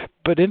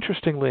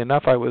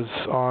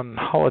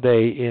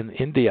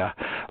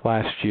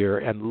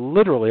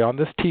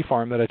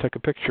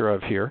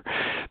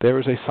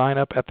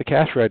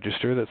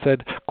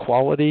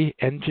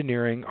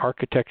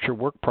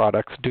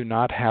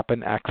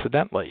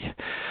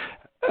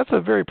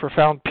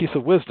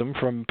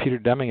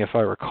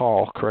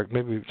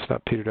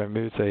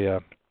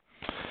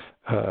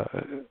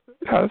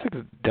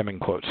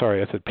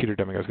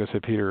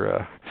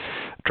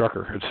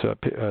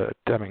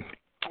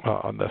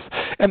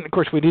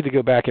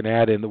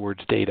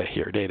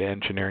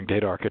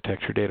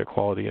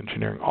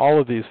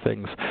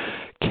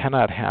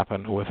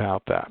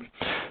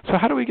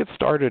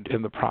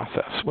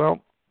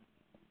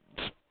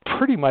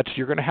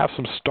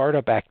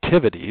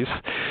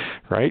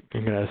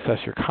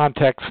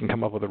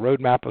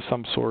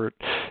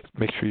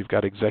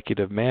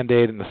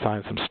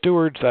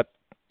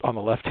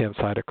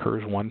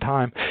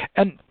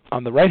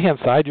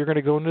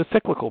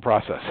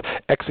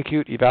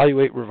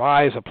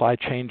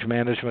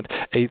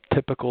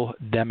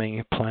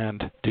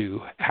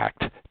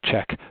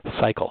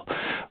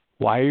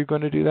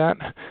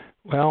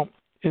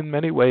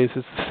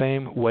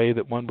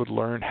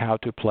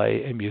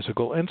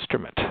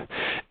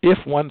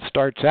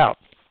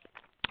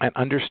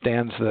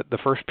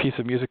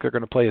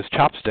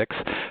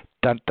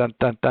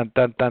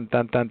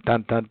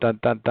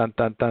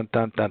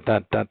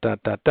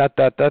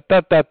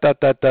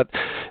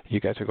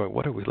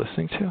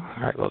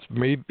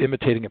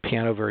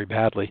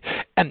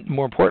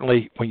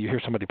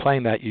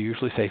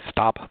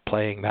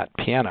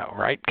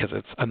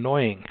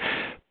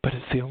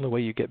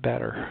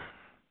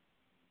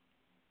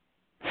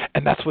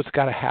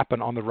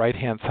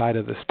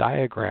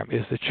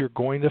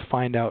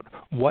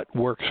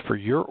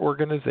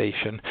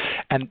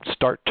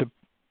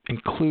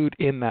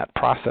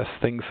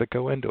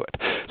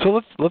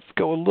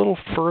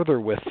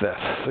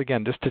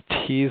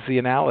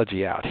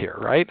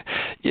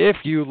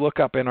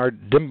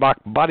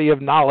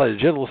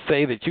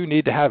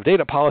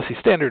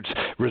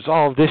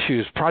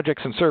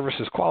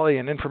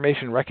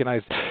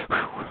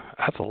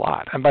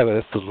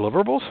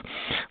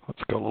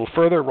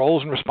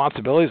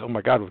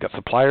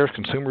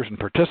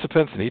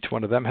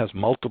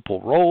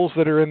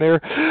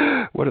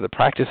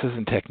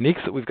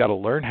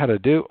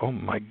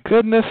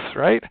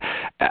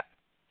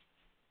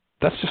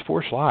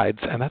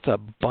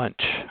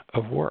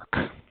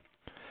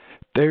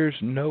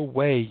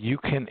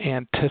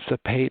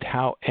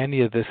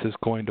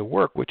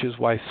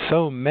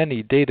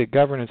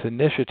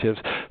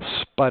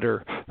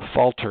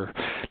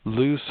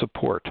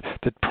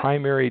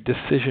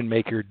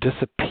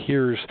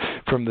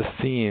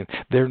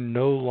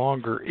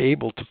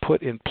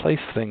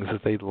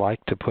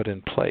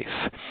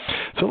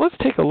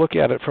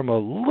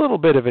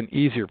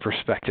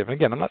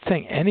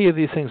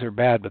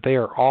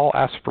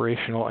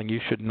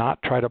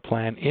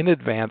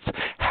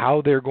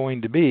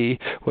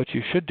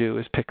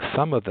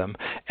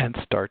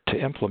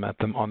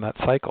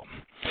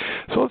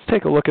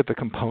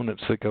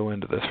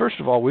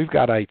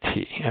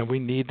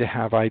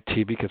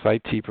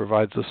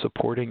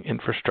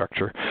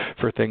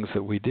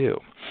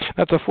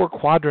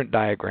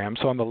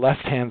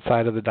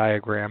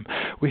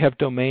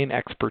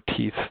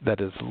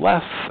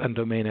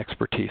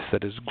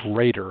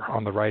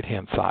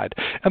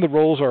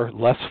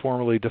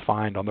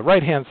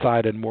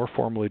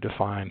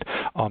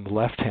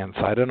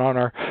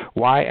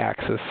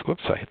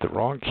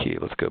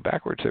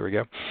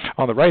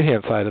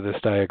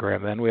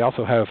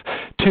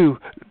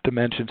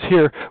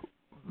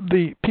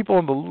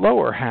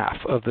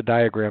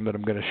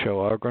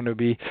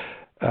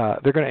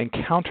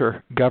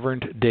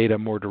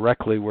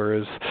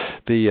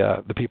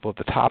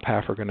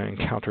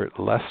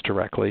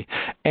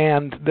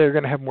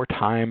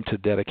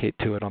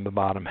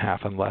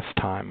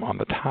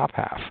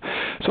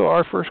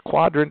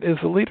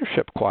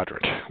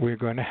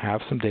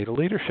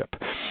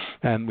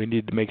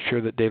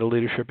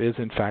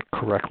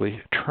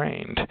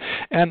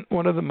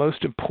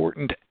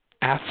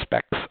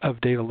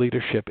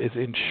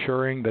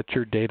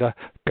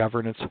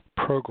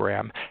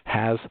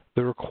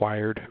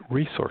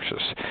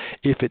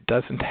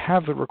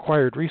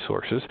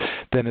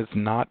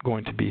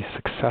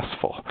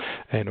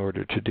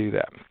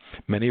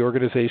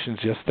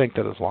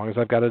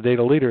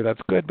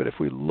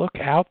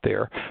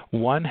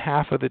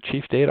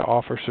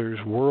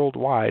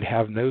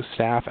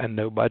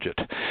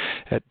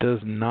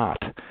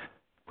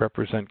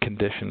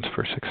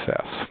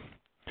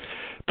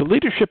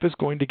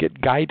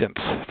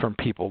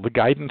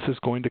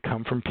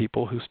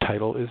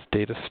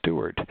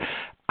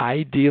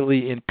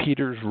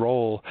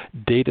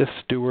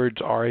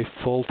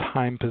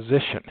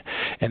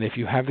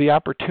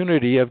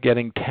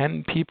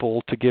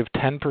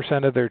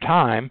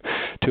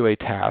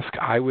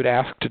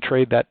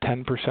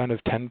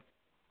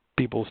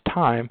 people's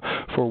time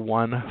for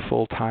one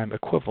full-time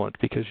equivalent,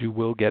 because you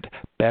will get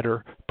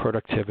better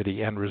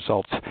productivity and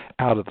results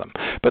out of them.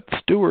 But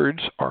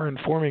stewards are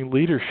informing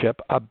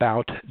leadership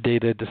about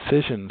data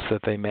decisions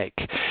that they make.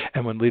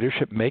 And when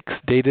leadership makes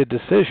data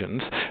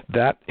decisions,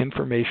 that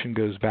information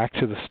goes back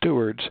to the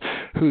stewards,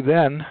 who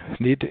then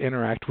need to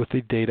interact with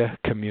the data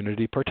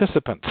community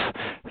participants.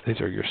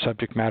 These are your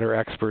subject matter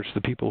experts,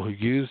 the people who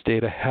use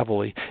data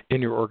heavily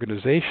in your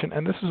organization,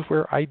 and this is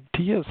where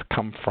ideas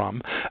come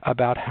from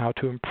about how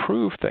to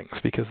improve things,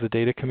 because the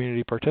data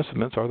community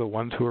participants are the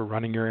ones who are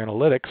running your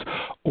analytics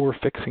or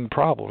fixing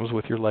problems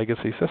with your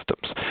legacy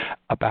systems.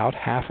 About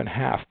half and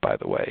half, by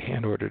the way,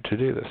 in order to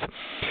do this.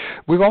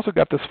 We've also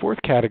got this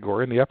fourth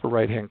category in the upper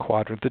right-hand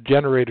quadrant, the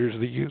generators,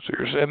 the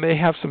users, and they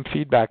have some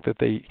feedback that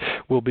they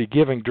will be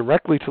giving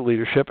directly to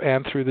leadership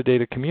and through the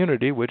data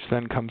community, which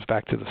then comes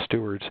back to the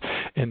stewards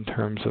in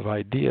terms of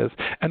ideas.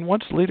 And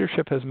once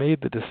leadership has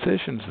made the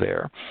decisions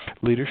there,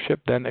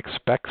 leadership then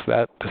expects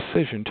that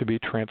decision to be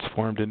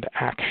transformed into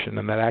action,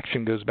 and that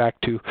action goes back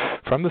to,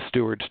 from the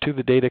stewards to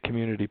the data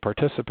community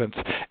participants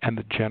and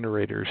the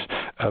generators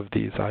of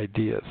these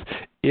ideas.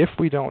 If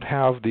we don't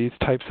have these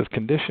types of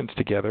conditions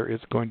together,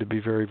 it's going to be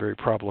very, very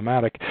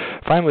problematic.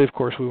 Finally, of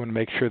course, we want to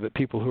make sure that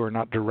people who are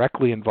not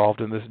directly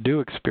involved in this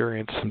do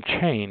experience some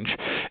change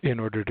in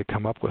order to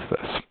come up with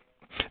this.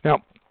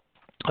 Now,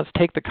 let's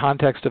take the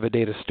context of a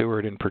data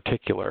steward in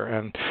particular,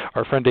 and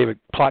our friend David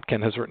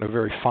Plotkin has written a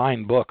very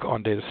fine book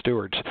on data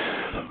stewards.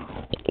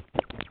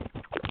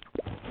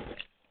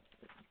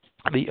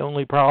 The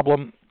only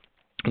problem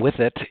with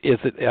it is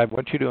that I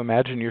want you to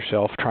imagine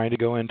yourself trying to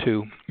go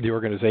into the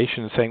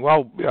organization and saying,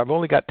 well, I've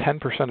only got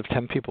 10% of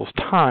 10 people's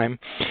time,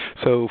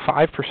 so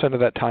 5% of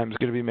that time is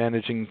going to be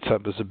managing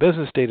some as a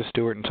business data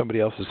steward and somebody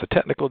else is a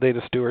technical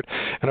data steward.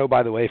 And oh,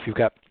 by the way, if you've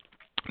got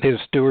data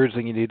stewards,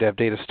 then you need to have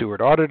data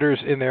steward auditors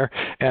in there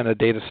and a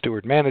data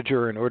steward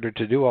manager in order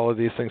to do all of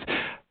these things.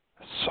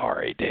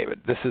 Sorry,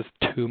 David, this is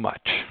too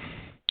much.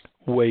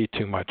 Way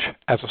too much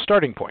as a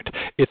starting point.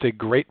 It's a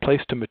great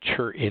place to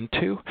mature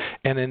into,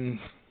 and in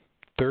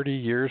 30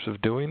 years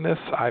of doing this,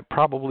 I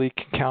probably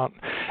can count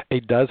a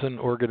dozen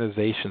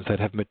organizations that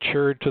have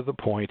matured to the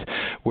point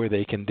where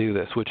they can do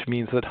this, which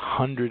means that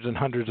hundreds and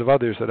hundreds of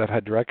others that I've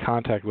had direct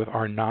contact with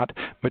are not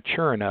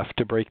mature enough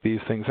to break these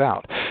things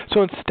out.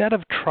 So instead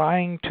of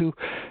trying to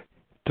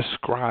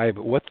describe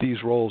what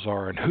these roles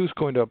are and who's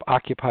going to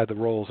occupy the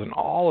roles and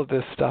all of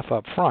this stuff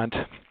up front,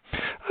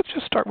 let's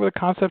just start with the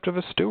concept of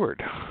a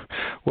steward.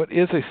 What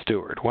is a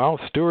steward? Well,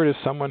 a steward is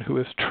someone who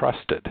is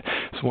trusted.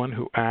 It's one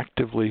who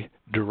actively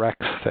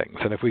directs things.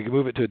 And if we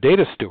move it to a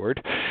data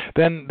steward,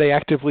 then they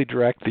actively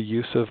direct the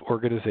use of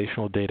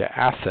organizational data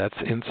assets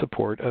in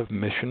support of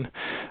mission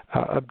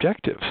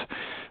objectives.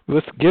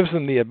 This gives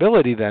them the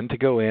ability then to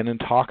go in and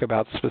talk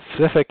about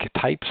specific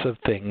types of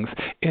things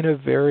in a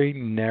very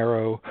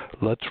narrow,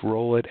 let's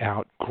roll it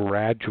out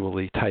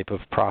gradually type of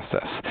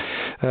process.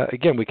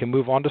 Again, we can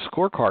move on to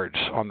scorecards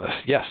on this.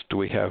 Yes, do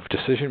we have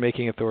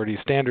decision-making authority,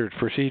 standards,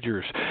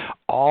 procedures,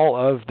 all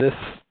of this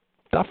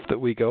stuff that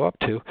we go up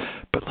to,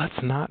 but let's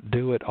not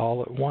do it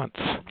all at once.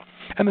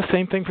 And the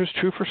same thing is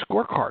true for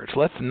scorecards.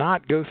 Let's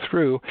not go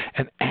through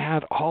and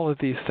add all of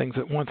these things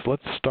at once.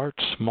 Let's start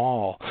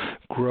small,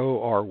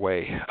 grow our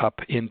way up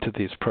into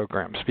these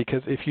programs.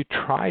 Because if you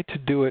try to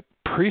do it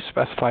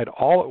pre-specified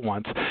all at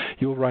once,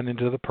 you'll run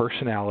into the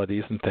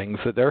personalities and things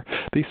that are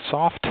the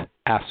soft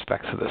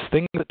aspects of this,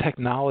 things that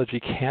technology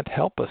can't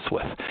help us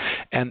with.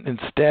 And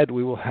instead,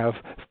 we will have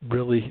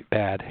really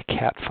bad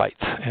cat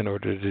fights in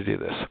order to do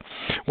this.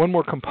 One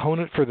more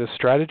component for this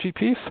strategy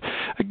piece.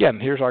 Again,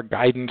 here's our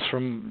guidance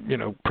from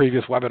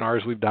previous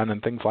webinars we've done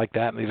and things like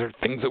that. And these are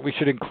things that we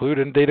should include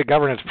in a data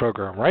governance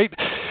program, right?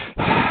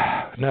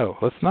 No,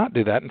 let's not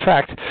do that. In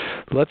fact,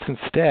 let's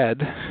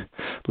instead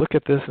look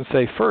at this and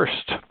say,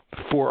 first,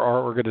 for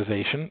our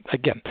organization,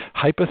 again,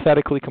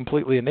 hypothetically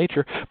completely in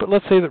nature, but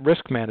let's say that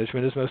risk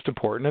management is most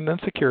important, and then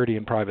security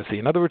and privacy.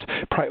 In other words,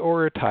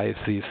 prioritize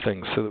these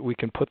things so that we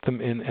can put them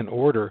in an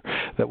order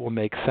that will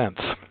make sense.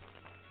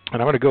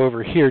 And I'm going to go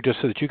over here just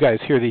so that you guys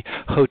hear the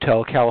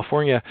Hotel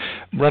California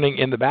running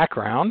in the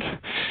background.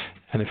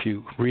 And if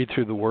you read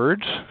through the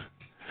words,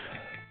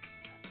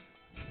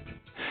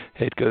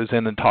 it goes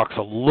in and talks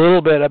a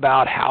little bit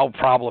about how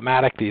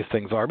problematic these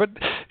things are. But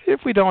if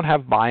we don't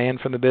have buy-in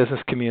from the business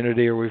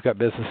community, or we've got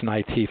business and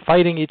IT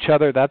fighting each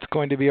other, that's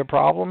going to be a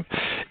problem.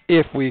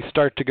 If we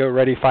start to go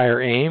ready,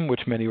 fire, aim,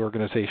 which many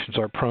organizations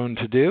are prone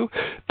to do,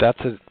 that's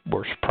a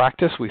worse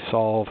practice. We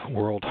solve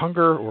world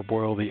hunger or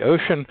boil the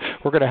ocean.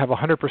 We're going to have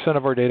 100%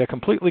 of our data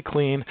completely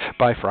clean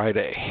by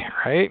Friday,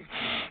 right?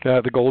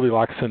 The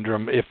Goldilocks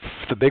syndrome. If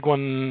the big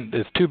one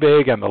is too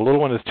big and the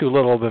little one is too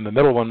little, then the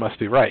middle one must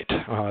be right.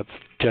 It's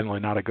generally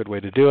not a good way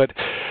to do it.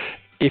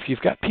 If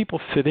you've got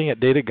people sitting at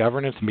data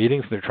governance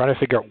meetings and they're trying to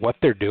figure out what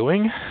they're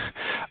doing,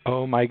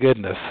 oh my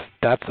goodness,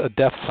 that's a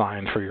death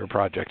sign for your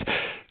project.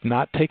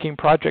 Not taking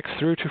projects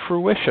through to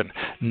fruition,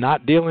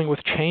 not dealing with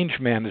change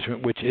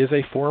management, which is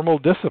a formal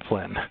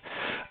discipline,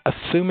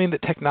 assuming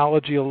that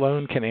technology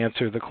alone can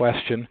answer the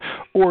question,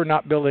 or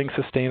not building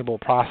sustainable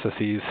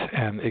processes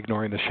and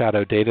ignoring the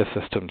shadow data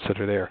systems that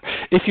are there.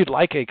 If you'd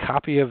like a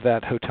copy of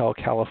that Hotel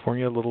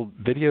California little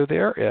video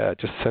there,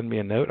 just send me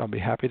a note. I'll be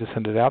happy to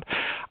send it out.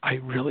 I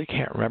really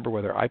can't remember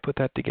whether I put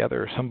that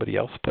together or somebody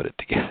else put it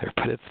together,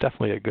 but it's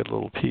definitely a good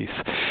little piece.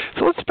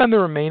 So let's spend the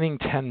remaining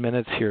 10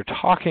 minutes here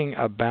talking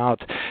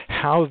about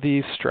how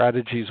these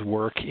strategies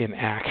work in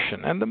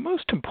action. And the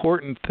most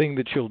important thing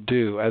that you'll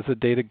do as a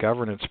data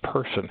governance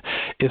person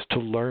is to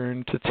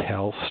learn to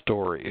tell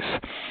stories.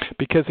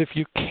 Because if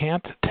you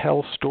can't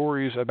tell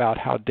stories about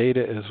how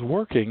data is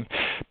working,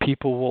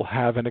 people will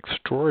have an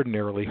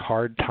extraordinarily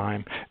hard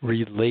time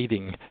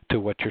relating to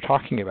what you're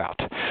talking about.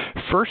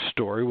 First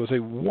story was a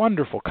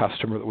wonderful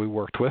customer that we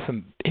worked with,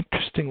 and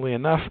interestingly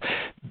enough,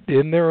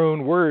 in their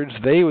own words,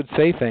 they would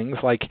say things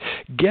like,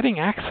 getting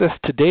access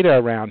to data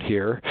around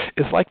here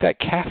is like that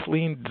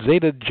Kathleen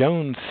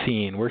Zeta-Jones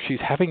scene where she's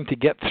having to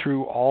get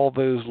through all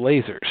those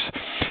lasers.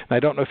 And I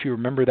don't know if you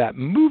remember that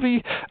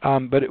movie,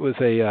 but it was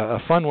a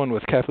fun one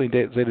with Kathleen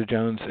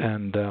Zeta-Jones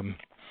and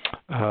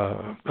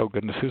oh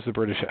goodness, who's the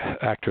British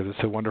actor that's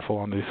so wonderful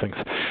on these things?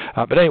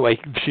 But anyway,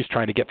 she's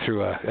trying to get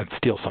through and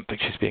steal something.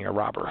 She's being a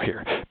robber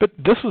here. But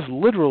this was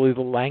literally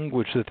the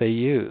language that they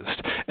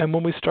used. And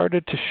when we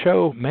started to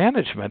show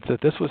management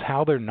that this was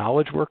how their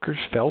knowledge workers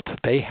felt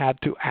they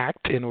had to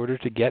act in order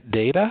to get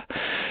data,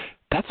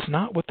 that's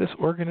not what this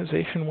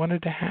organization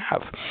wanted to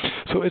have.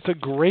 So it's a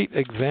great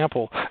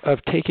example of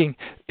taking,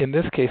 in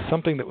this case,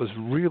 something that was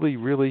really,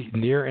 really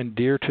near and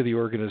dear to the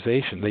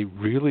organization. They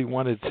really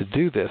wanted to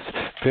do this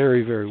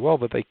very, very well,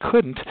 but they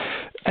couldn't,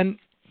 and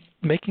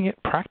making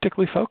it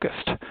practically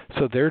focused.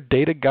 So their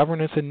data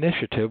governance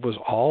initiative was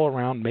all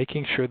around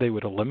making sure they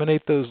would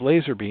eliminate those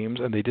laser beams,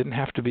 and they didn't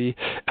have to be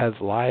as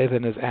lithe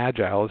and as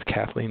agile as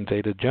Kathleen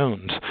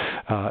Zeta-Jones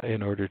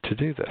in order to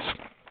do this.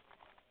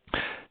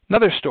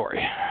 Another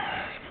story.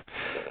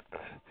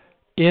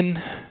 In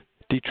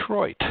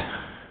Detroit,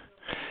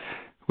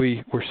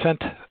 we were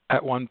sent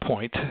at one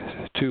point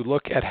to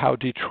look at how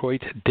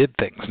Detroit did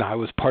things. Now, I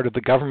was part of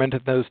the government in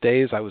those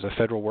days. I was a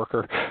federal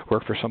worker,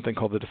 worked for something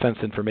called the Defense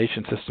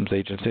Information Systems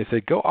Agency. They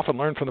said, go off and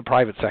learn from the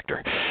private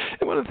sector.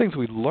 And one of the things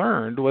we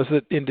learned was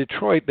that in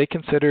Detroit, they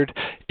considered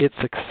its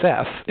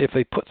success if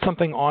they put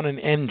something on an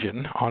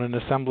engine, on an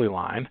assembly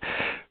line,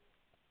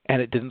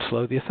 and it didn't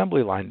slow the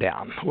assembly line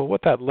down. Well,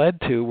 what that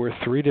led to were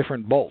 3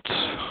 different bolts,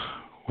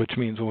 which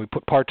means when we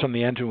put parts on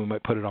the engine, we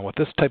might put it on with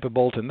this type of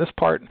bolt in this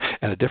part,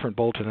 and a different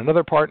bolt in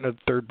another part, and a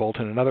third bolt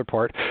in another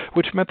part,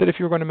 which meant that if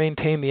you were going to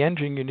maintain the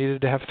engine, you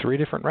needed to have 3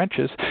 different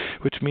wrenches,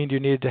 which means you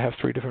needed to have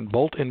 3 different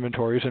bolt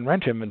inventories and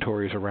wrench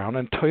inventories around.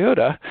 And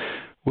Toyota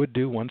would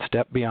do one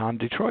step beyond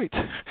Detroit.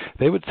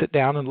 They would sit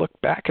down and look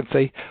back and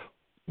say,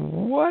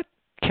 what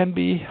can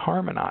be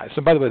harmonized?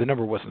 And by the way, the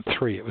number wasn't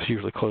 3. It was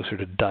usually closer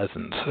to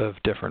dozens of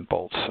different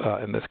bolts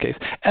in this case.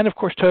 And of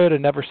course,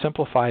 Toyota never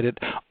simplified it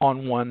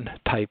on one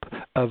type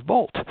of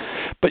bolt.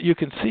 But you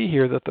can see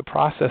here that the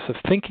process of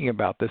thinking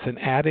about this and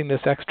adding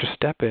this extra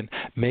step in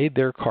made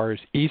their cars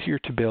easier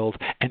to build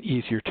and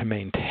easier to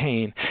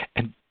maintain.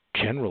 And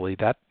generally,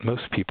 that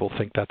most people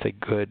think that's a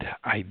good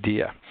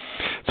idea.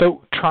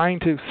 So trying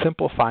to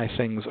simplify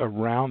things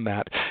around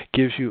that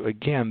gives you,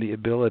 again, the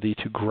ability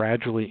to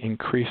gradually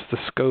increase the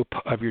scope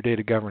of your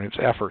data governance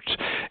efforts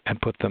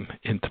and put them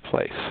into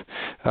place.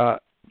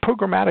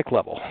 Programmatic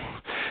level.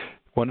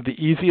 One of the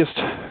easiest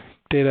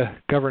data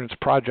governance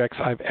projects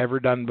I've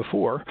ever done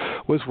before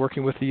was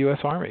working with the U.S.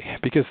 Army,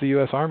 because the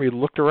U.S. Army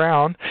looked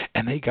around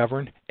and they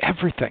govern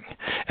everything.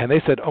 And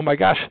they said, oh my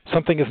gosh,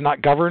 something is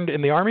not governed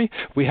in the Army.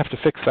 We have to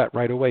fix that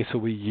right away. So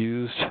we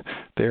used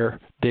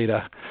their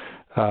data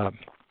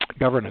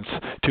governance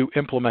to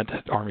implement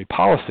Army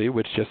policy,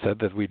 which just said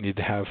that we need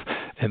to have,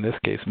 in this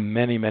case,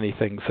 many, many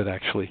things that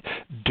actually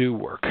do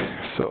work.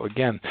 So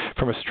again,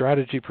 from a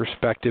strategy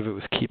perspective, it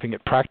was keeping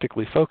it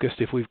practically focused.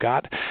 If we've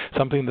got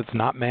something that's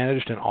not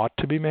managed and ought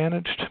to be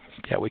managed,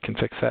 yeah, we can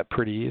fix that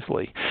pretty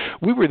easily.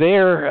 We were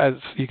there, as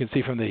you can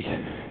see from the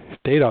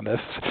date on this,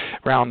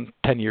 around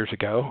 10 years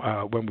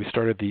ago when we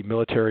started the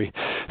Military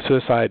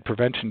Suicide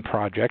Prevention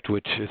Project,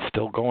 which is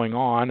still going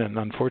on, and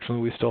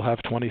unfortunately we still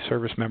have 20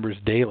 service members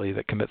daily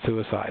that commit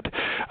suicide.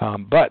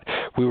 But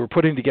we were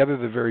putting together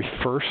the very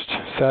first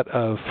set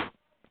of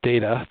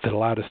data that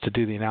allowed us to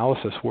do the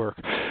analysis work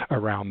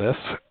around this.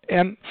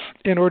 And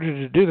in order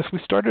to do this, we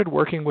started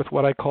working with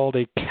what I called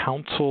a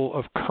council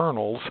of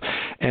colonels,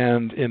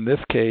 and in this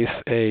case,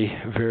 a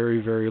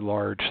very, very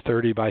large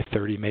 30 by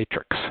 30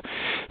 matrix.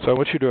 So I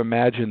want you to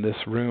imagine this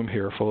room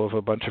here full of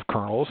a bunch of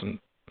colonels, and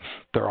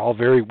they're all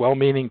very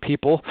well-meaning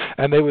people,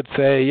 and they would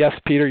say, yes,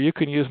 Peter, you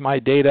can use my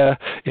data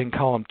in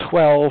column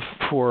 12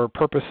 for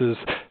purposes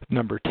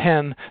number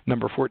 10,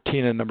 number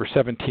 14, and number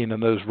 17 in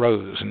those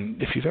rows.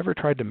 And if you've ever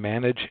tried to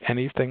manage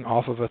anything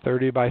off of a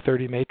 30 by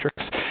 30 matrix,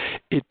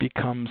 it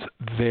becomes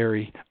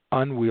very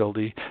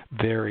unwieldy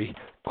very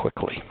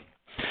quickly.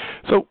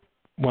 So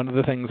one of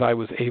the things I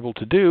was able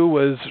to do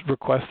was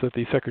request that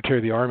the Secretary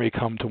of the Army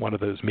come to one of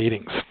those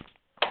meetings.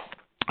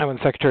 And when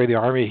the Secretary of the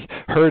Army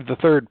heard the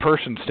third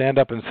person stand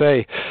up and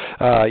say,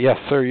 yes,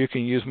 sir, you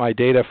can use my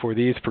data for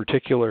these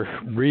particular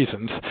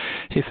reasons,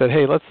 he said,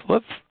 hey, let's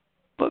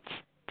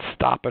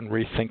stop and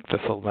rethink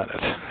this a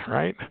minute,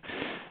 right?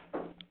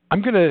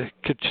 I'm going to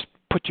just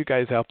put you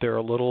guys out there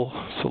a little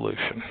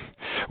solution.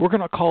 We're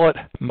going to call it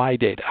my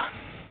data.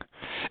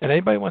 And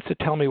anybody wants to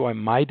tell me why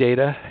my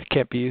data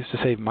can't be used to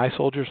save my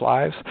soldiers'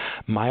 lives,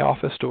 my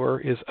office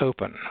door is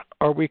open.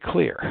 Are we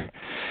clear?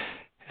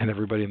 And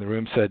everybody in the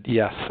room said,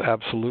 yes,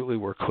 absolutely,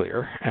 we're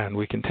clear, and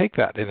we can take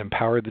that. It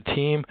empowered the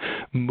team,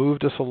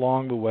 moved us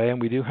along the way,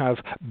 and we do have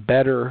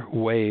better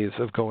ways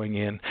of going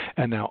in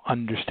and now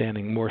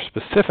understanding more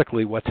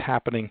specifically what's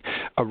happening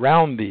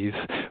around these.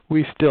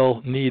 We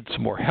still need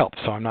some more help.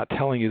 So I'm not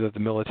telling you that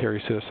the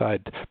military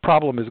suicide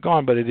problem is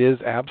gone, but it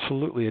is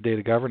absolutely a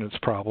data governance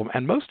problem.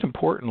 And most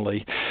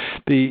importantly,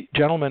 the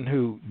gentleman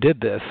who did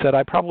this said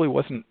I probably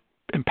wasn't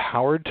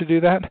empowered to do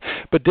that,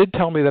 but did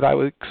tell me that I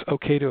was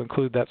okay to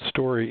include that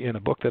story in a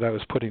book that I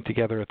was putting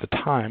together at the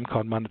time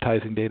called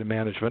Monetizing Data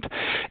Management.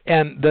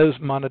 And those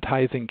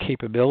monetizing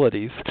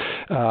capabilities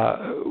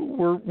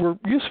were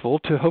useful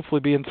to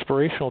hopefully be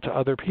inspirational to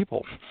other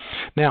people.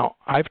 Now,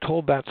 I've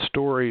told that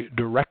story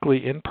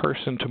directly in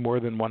person to more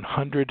than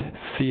 100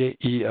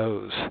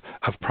 CEOs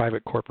of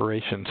private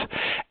corporations,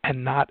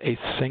 and not a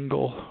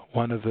single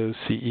one of those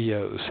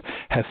CEOs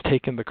has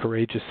taken the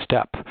courageous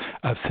step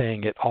of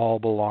saying it all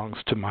belongs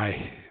to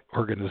my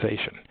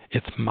organization.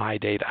 It's my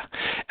data.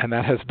 And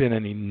that has been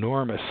an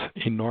enormous,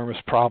 enormous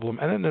problem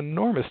and an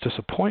enormous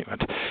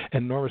disappointment,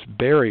 an enormous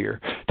barrier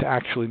to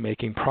actually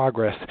making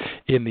progress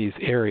in these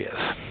areas.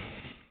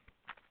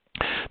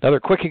 Another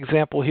quick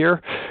example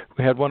here,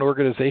 we had one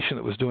organization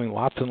that was doing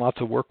lots and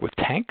lots of work with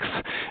tanks,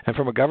 and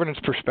from a governance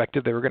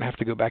perspective, they were going to have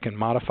to go back and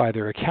modify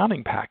their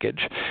accounting package.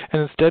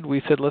 And instead,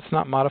 we said, let's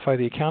not modify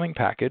the accounting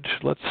package.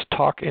 Let's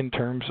talk in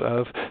terms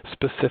of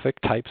specific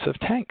types of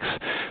tanks.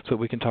 So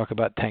we can talk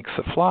about tanks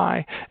that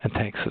fly, and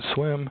tanks that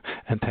swim,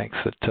 and tanks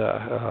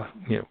that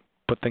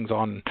put things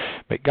on,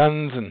 make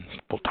guns, and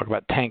we'll talk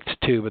about tanks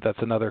too, but that's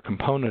another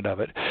component of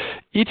it.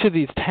 Each of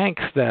these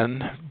tanks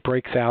then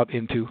breaks out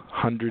into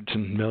hundreds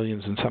and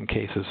millions in some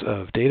cases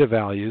of data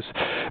values,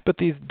 but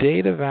these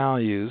data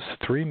values,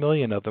 3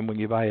 million of them when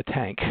you buy a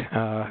tank,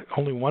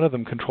 only one of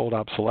them controlled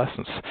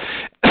obsolescence.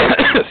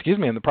 Excuse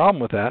me, and the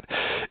problem with that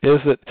is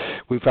that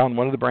we found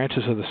one of the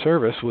branches of the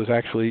service was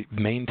actually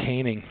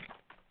maintaining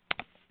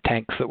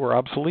tanks that were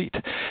obsolete.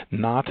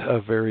 Not a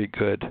very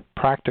good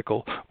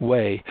practical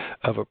way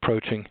of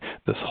approaching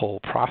this whole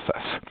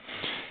process.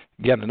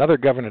 Again, another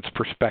governance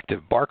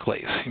perspective,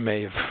 Barclays. You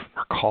may have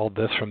recalled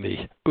this from the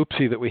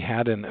oopsie that we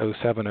had in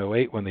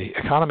 07-08 when the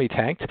economy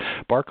tanked.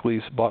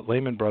 Barclays bought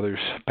Lehman Brothers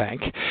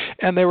Bank,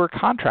 and there were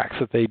contracts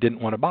that they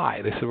didn't want to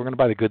buy. They said, we're going to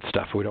buy the good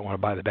stuff. We don't want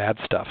to buy the bad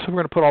stuff. So we're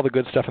going to put all the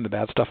good stuff and the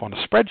bad stuff on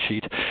a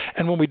spreadsheet,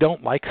 and when we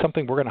don't like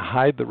something, we're going to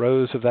hide the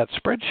rows of that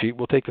spreadsheet.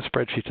 We'll take the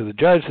spreadsheet to the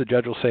judge. The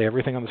judge will say,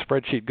 everything on the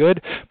spreadsheet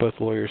good. Both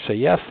lawyers say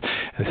yes,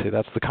 and they say,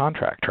 that's the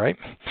contract, right?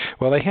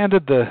 Well, they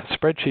handed the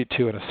spreadsheet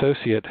to an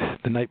associate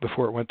the night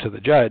before it went to the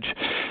judge,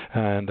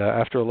 and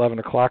after 11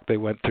 o'clock they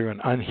went through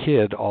and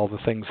unhid all the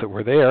things that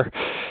were there.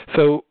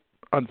 So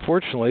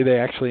unfortunately they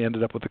actually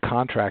ended up with the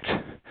contract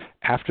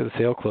after the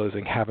sale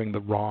closing having the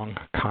wrong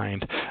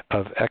kind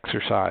of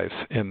exercise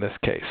in this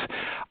case.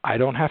 I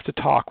don't have to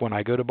talk when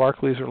I go to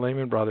Barclays or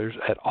Lehman Brothers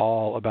at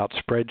all about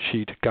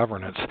spreadsheet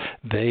governance.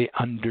 They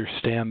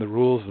understand the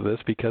rules of this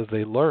because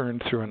they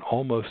learned through an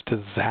almost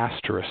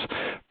disastrous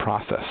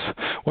process.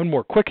 One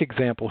more quick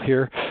example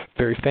here,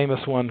 very famous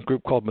one, a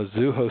group called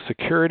Mizuho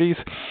Securities.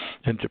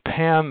 In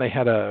Japan, they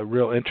had a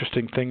real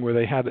interesting thing where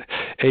they had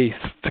a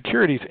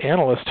securities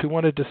analyst who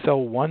wanted to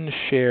sell one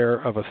share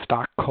of a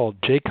stock called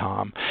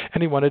JCOM,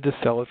 and he wanted to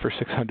sell it for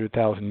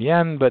 600,000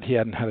 yen, but he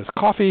hadn't had his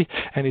coffee,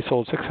 and he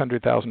sold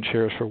 600,000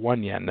 shares for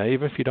 1 yen. Now,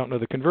 even if you don't know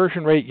the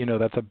conversion rate, you know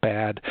that's a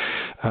bad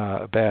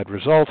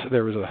result.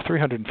 There was a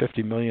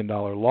 $350 million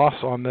loss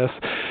on this,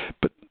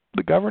 but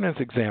the governance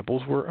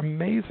examples were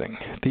amazing.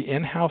 The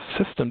in-house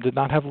system did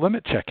not have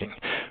limit checking.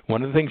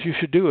 One of the things you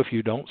should do if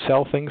you don't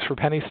sell things for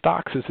penny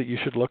stocks is that you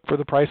should look for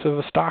the price of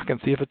a stock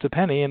and see if it's a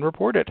penny and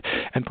report it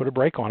and put a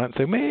break on it and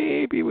say,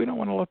 maybe we don't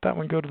want to let that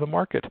one go to the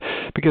market.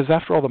 Because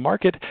after all, the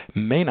market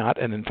may not,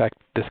 and in fact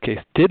this case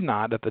did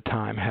not at the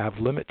time, have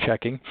limit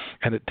checking,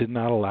 and it did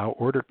not allow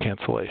order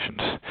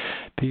cancellations.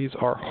 These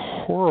are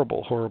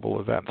horrible, horrible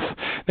events.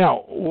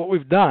 Now, what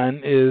we've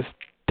done is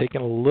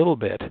taken a little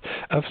bit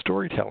of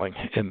storytelling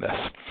in this.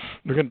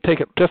 We're going to take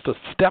it just a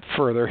step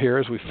further here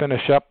as we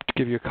finish up to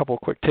give you a couple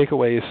of quick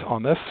takeaways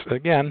on this.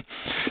 Again,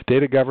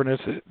 data governance,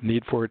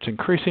 need for it's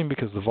increasing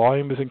because the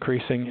volume is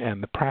increasing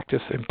and the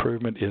practice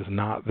improvement is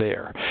not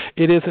there.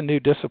 It is a new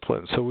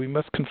discipline, so we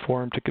must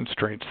conform to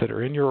constraints that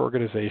are in your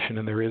organization,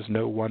 and there is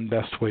no one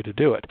best way to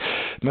do it.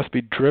 It must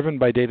be driven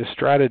by data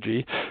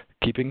strategy,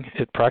 keeping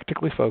it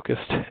practically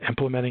focused,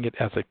 implementing it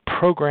as a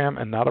program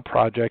and not a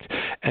project,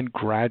 and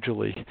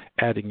gradually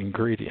adding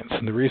ingredients.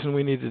 And the reason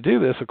we need to do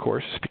this, of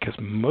course, is because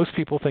most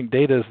people think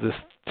data is this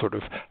sort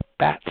of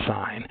bat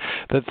sign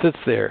that sits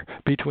there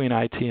between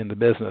IT and the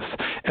business.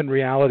 And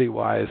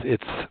reality-wise,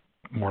 it's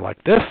more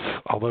like this,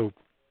 although,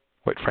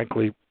 quite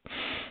frankly,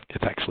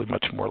 it's actually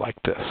much more like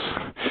this.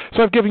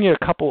 So I've given you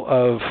a couple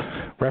of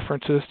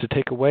references to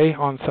take away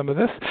on some of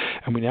this,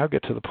 and we now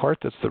get to the part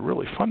that's the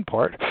really fun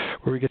part,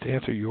 where we get to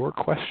answer your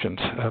questions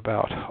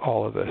about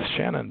all of this.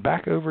 Shannon,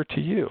 back over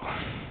to you.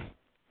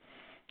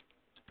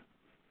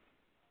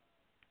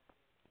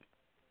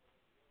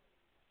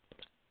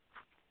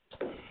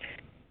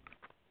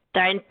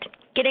 Sorry,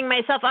 getting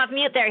myself off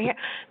mute there. Here.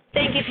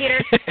 Thank you,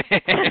 Peter.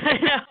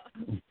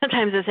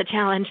 Sometimes it's a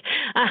challenge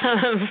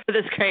for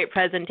this great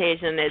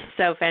presentation. It's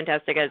so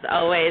fantastic as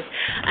always.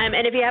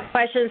 And if you have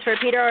questions for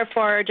Peter or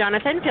for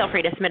Jonathan, feel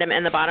free to submit them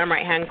in the bottom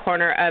right-hand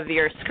corner of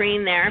your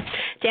screen there.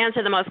 To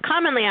answer the most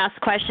commonly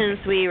asked questions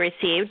we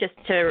received, just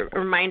a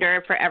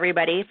reminder for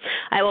everybody,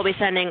 I will be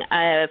sending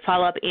a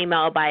follow-up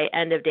email by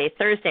end of day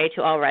Thursday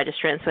to all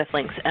registrants with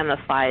links and the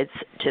slides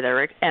to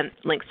the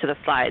links to the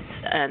slides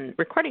and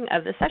recording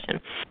of the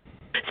session.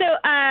 So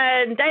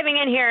diving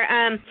in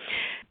here,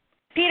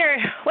 Peter,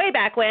 way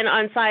back when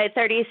on slide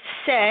 36,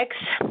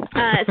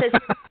 it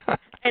says,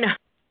 I know,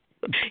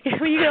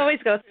 you can always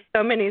go through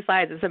so many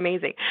slides. It's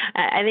amazing.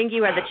 I think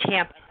you are the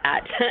champ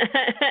at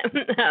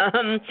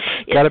that.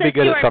 Got to be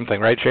good at something,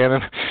 right,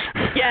 Shannon?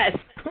 Yes.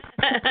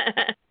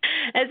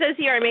 It says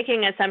you are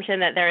making an assumption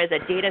that there is a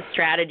data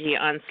strategy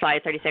on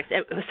slide 36.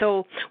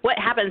 So what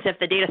happens if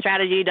the data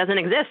strategy doesn't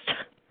exist?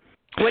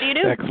 What do you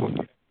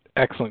do?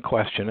 Excellent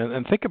question.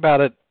 And think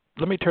about it.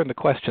 Let me turn the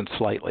question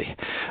slightly.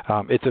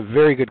 It's a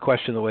very good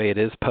question the way it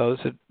is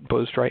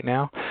posed right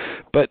now.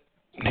 But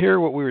here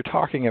what we were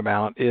talking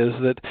about is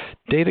that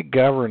data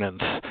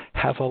governance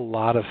has a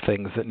lot of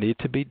things that need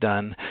to be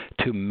done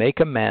to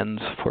make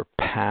amends for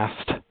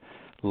past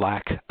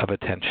lack of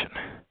attention.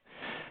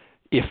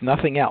 If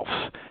nothing else,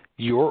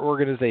 your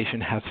organization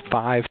has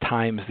 5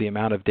 times the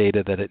amount of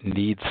data that it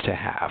needs to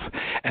have,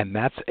 and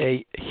that's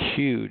a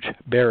huge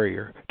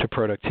barrier to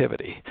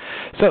productivity.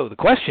 So the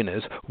question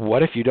is,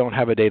 what if you don't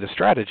have a data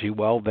strategy?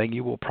 Well, then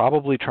you will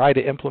probably try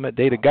to implement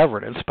data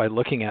governance by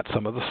looking at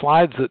some of the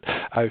slides that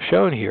I've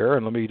shown here,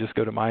 and let me just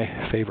go to my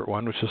favorite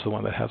one, which is the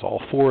one that has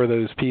all 4 of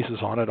those pieces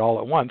on it all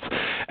at once,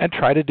 and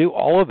try to do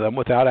all of them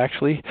without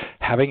actually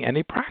having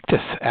any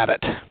practice at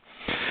it.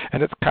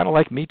 And it's kind of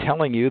like me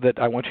telling you that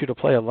I want you to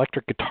play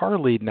electric guitar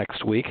lead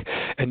next week,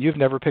 and you've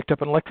never picked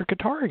up an electric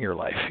guitar in your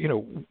life. You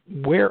know,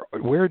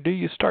 where do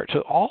you start?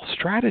 So all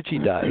strategy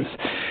does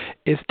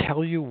is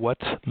tell you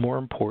what's more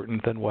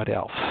important than what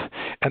else.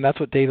 And that's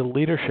what data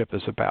leadership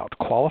is about.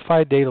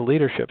 Qualified data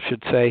leadership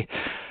should say,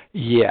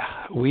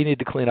 yeah, we need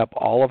to clean up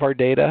all of our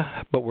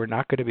data, but we're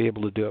not going to be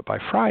able to do it by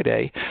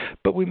Friday.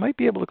 But we might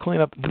be able to clean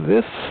up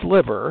this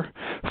sliver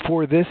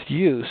for this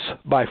use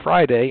by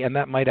Friday, and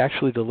that might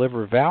actually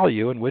deliver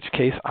value, in which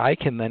case I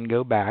can then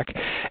go back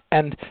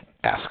and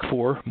ask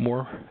for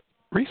more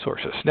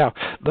resources. Now,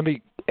 let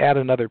me add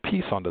another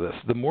piece onto this.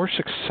 The more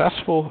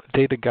successful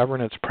data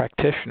governance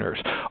practitioners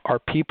are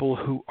people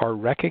who are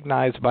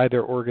recognized by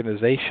their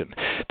organization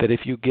that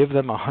if you give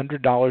them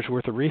 $100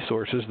 worth of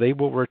resources, they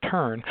will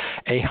return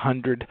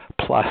 $100+.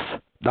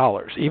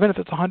 Even if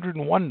it's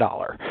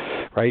 $101,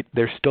 right?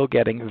 They're still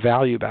getting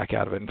value back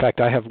out of it. In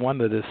fact, I have one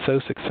that is so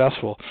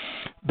successful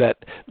that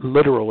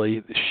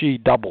literally she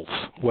doubles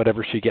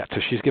whatever she gets.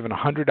 So she's given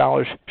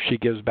 $100, she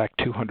gives back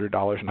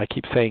 $200, and I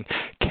keep saying,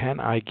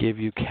 can I give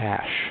you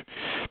cash?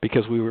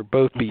 Because we would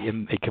both be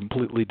in a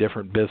completely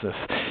different business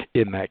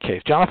in that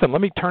case. Jonathan,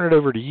 let me turn it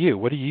over to you.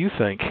 What do you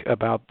think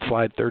about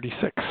slide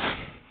 36?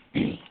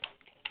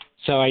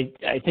 So I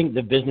think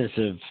the business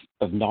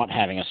of not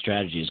having a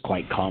strategy is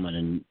quite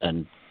common,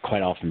 and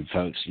quite often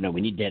folks,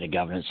 we need data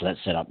governance, so let's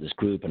set up this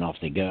group, and off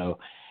they go.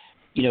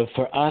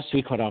 For us,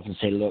 we quite often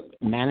say, look,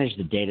 manage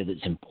the data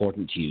that's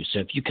important to you. So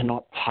if you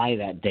cannot tie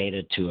that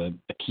data to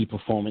a key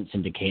performance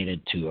indicator,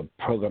 to a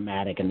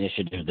programmatic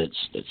initiative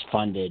that's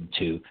funded,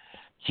 to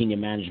senior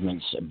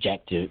management's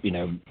objective,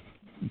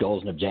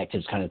 goals and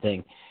objectives kind of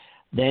thing,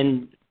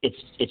 then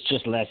it's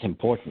just less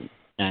important.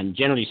 And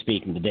generally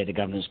speaking, the data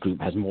governance group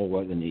has more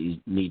work than it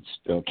needs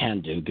or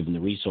can do, given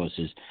the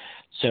resources.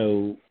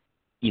 So,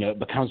 it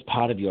becomes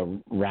part of your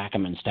rack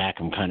 'em and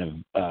stack 'em kind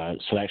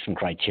of selection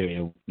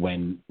criteria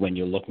when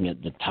you're looking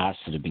at the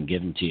tasks that have been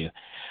given to you.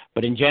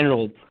 But in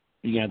general,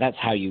 that's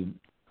how you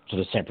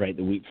sort of separate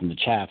the wheat from the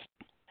chaff.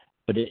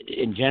 But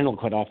in general,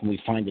 quite often we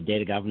find the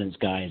data governance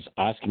guys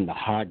asking the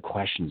hard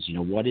questions.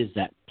 What is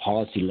that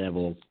policy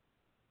level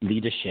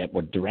leadership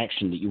or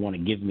direction that you want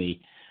to give me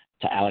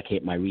to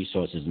allocate my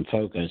resources and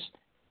focus?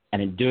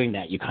 And in doing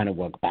that, you kind of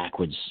work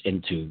backwards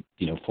into,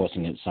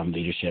 forcing in some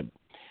leadership.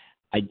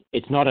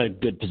 It's not a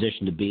good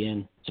position to be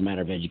in. It's a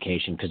matter of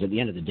education, because at the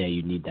end of the day,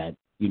 you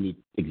need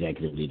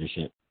executive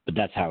leadership. But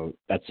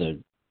that's a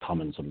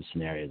common sort of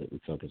scenario that we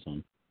focus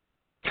on.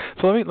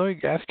 So let me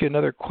ask you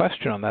another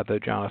question on that, though,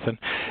 Jonathan.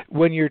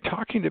 When you're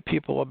talking to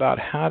people about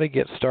how to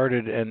get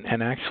started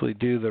and actually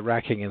do the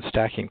racking and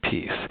stacking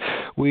piece,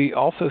 we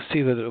also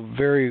see that a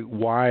very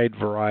wide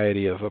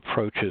variety of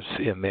approaches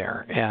in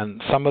there,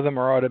 and some of them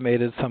are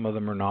automated, some of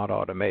them are not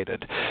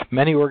automated.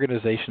 Many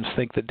organizations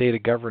think that data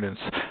governance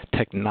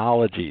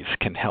technologies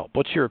can help.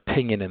 What's your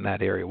opinion in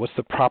that area? What's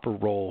the proper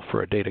role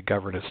for a data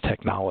governance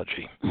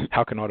technology?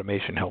 How can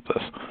automation help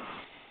this?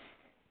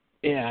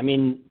 Yeah, I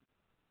mean,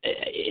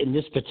 in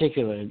this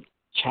particular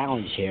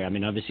challenge here, I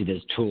mean, obviously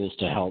there's tools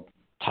to help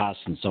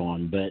tasks and so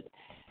on, but,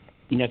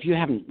 if you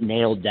haven't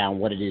nailed down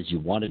what it is you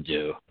want to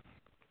do,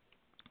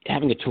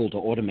 having a tool to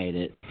automate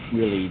it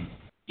really,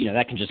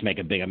 that can just make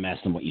a bigger mess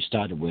than what you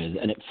started with,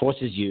 and it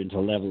forces you into a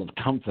level of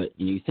comfort.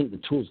 You think the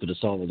tool's going to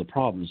solve all the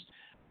problems,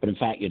 but in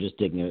fact, you're just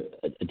digging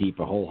a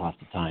deeper hole half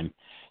the time.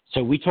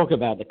 So we talk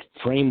about the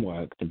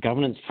framework, the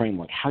governance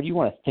framework. How do you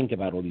want to think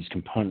about all these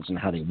components and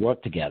how they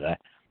work together,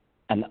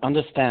 and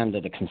understand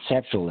at a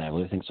conceptual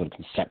level? I think sort of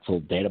conceptual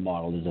data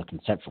model is a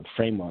conceptual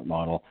framework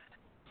model.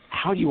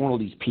 How do you want all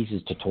these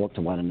pieces to talk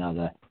to one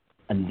another,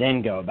 and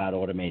then go about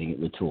automating it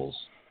with tools?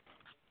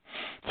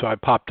 So I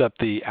popped up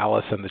the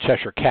Alice and the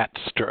Cheshire Cat,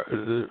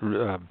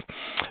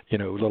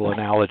 little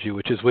analogy,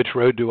 which is, which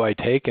road do I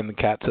take? And the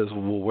cat says,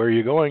 well, where are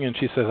you going? And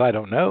she says, I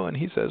don't know. And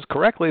he says,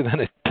 correctly, then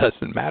it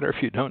doesn't matter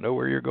if you don't know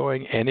where you're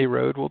going. Any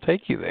road will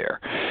take you there.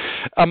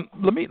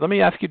 Let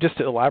me ask you just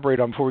to elaborate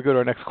on before we go to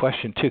our next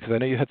question too, because I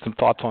know you had some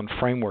thoughts on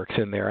frameworks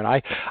in there, and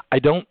I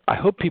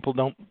hope people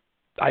don't.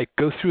 I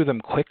go through them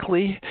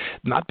quickly,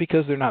 not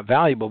because they're not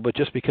valuable, but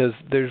just because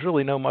there's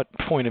really no much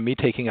point in me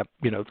taking up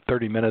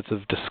 30 minutes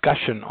of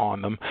discussion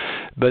on them.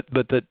 But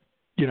that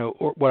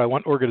what I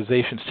want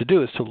organizations to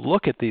do is to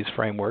look at these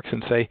frameworks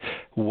and say,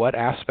 what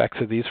aspects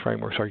of these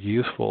frameworks are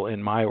useful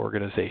in my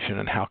organization,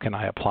 and how can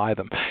I apply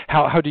them?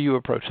 How do you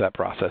approach that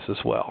process as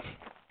well?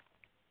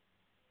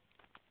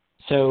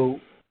 So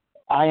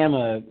I am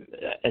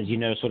as you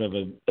know, sort of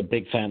a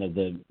big fan of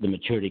the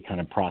maturity kind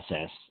of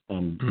process.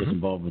 Was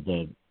involved with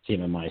the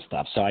CMMI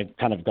stuff, so I've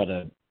kind of got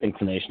an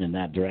inclination in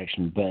that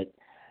direction. But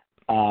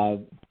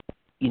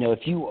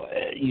if you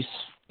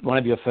one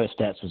of your first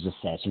steps was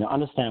assess.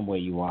 Understand where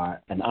you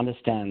are, and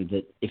understand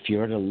that if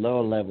you're at a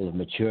lower level of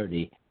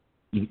maturity,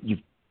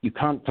 you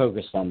can't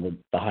focus on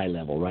the high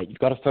level, right? You've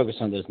got to focus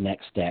on those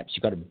next steps.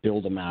 You've got to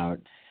build them out.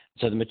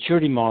 So the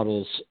maturity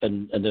models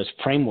and those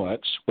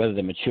frameworks, whether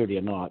they're maturity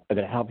or not, are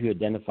going to help you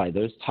identify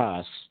those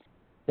tasks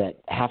that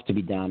have to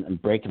be done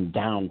and break them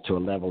down to a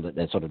level that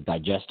they're sort of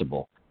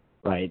digestible,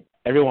 right?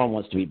 Everyone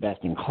wants to be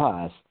best in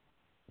class,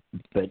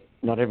 but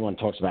not everyone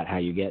talks about how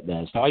you get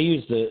there. So I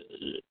use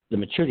the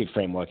maturity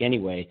framework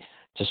anyway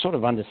to sort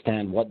of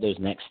understand what those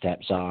next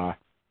steps are,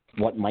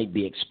 what might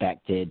be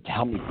expected, to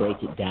help me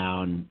break it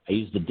down. I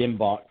use the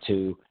DIMBOK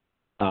to,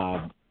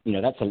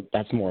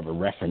 that's more of a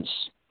reference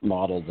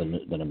model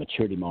than a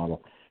maturity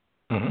model.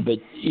 But,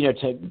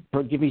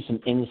 to give me some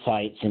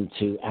insights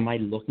into, am I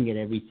looking at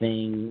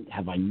everything?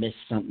 Have I missed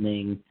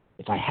something?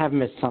 If I have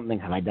missed something,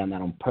 have I done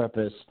that on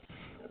purpose?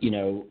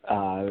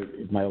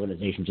 Is my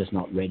organization just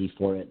not ready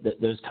for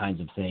it? Those kinds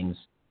of things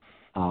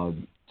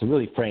to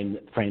really frame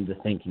the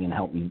thinking and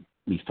help me.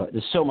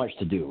 There's so much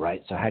to do,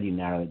 right? So how do you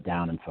narrow it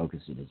down and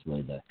focus it is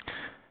really the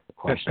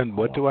question. And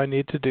what do I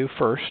need to do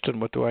first,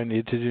 and what do I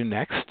need to do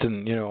next,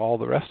 and all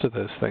the rest of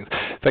those things.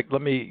 In fact,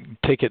 let me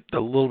take it a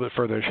little bit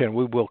further, Shannon.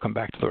 We will come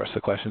back to the rest of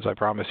the questions, I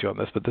promise you, on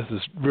this, but this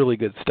is really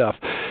good stuff,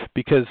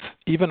 because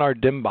even our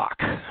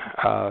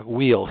DIMBOK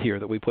wheel here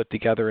that we put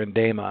together in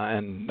DAMA,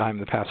 and I'm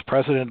the past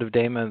president of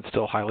DAMA and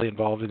still highly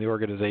involved in the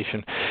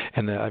organization,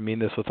 and I mean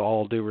this with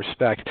all due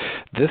respect,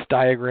 this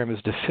diagram is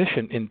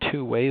deficient in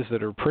two ways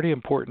that are pretty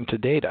important to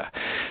data.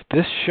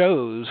 This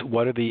shows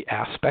what are the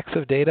aspects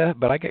of data,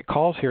 but I get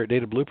calls here at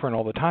Data Blueprint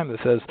all the time that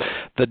says,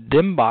 the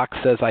DIMBOK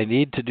says I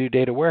need to do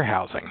data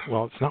warehousing.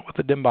 Well, it's not what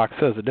the DIMBOK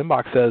says. The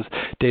DIMBOK says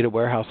data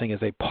warehousing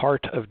is a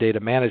part of data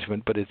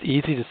management, but it's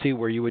easy to see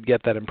where you would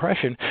get that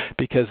impression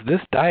because this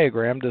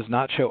diagram does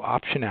not show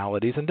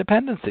optionalities and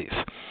dependencies,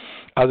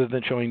 other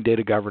than showing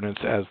data governance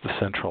as the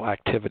central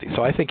activity.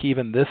 So I think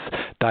even this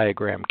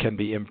diagram can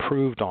be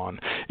improved on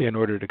in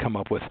order to come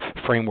up with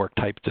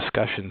framework-type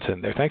discussions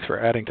in there. Thanks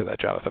for adding to that,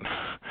 Jonathan.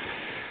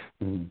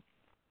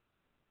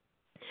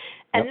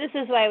 And this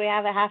is why we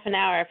have a half an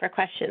hour for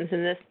questions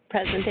in this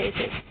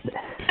presentation.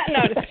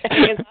 No, just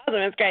kidding. It's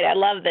awesome. It's great. I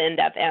love the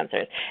in-depth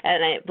answers,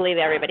 and I believe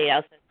everybody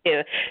else does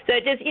too. So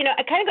just,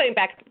 kind of going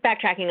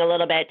backtracking a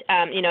little bit,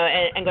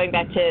 and going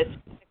back to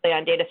specifically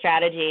on data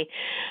strategy,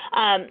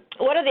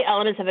 what are the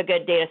elements of a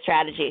good data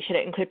strategy? Should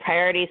it include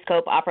priority,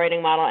 scope,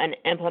 operating model, and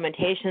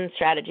implementation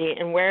strategy,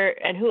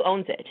 and who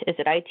owns it? Is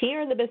it IT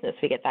or the business?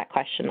 We get that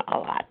question a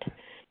lot.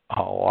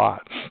 A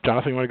lot.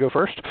 Jonathan, you want to go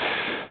first?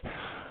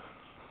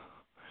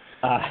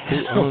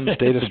 Who owns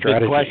data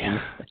strategy? Big question.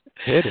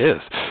 It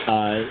is.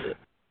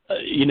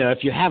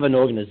 If you have an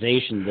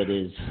organization that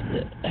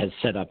has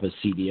set up a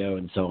CDO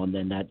and so on,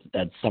 then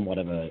that's somewhat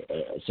of a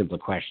simpler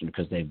question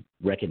because they've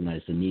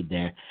recognized the need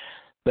there.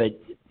 But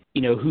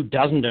who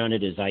doesn't own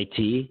it is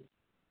IT.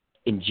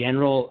 In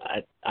general,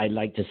 I'd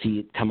like to see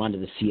it come under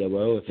the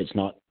COO if it's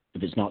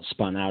not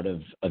spun out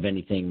of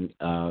anything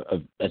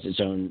as its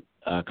own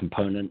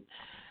component.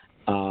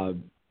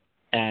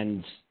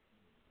 and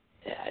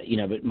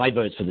but my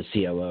vote's for the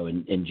COO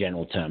in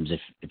general terms,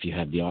 if you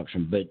have the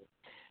option. But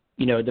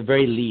at the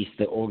very least,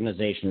 the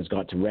organization has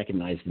got to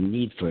recognize the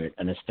need for it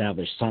and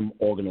establish some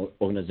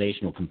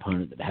organizational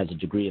component that has a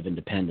degree of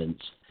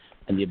independence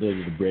and the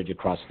ability to bridge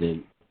across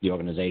the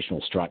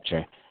organizational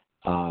structure.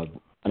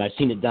 And I've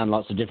seen it done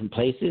lots of different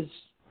places.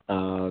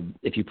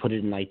 If you put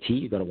it in IT,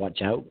 you've got to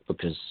watch out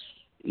because,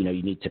 you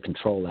need to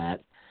control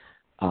that.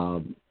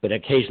 But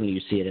occasionally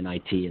you see it in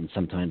IT, and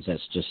sometimes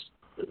that's just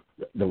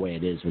the way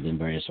it is within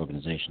various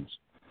organizations.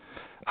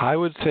 I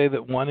would say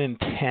that 1 in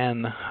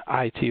 10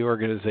 IT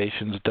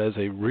organizations does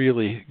a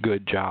really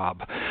good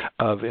job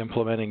of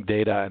implementing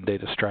data and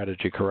data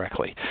strategy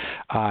correctly.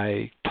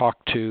 I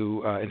talked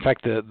to, in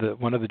fact,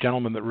 one of the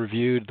gentlemen that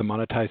reviewed the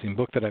monetizing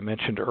book that I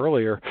mentioned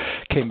earlier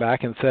came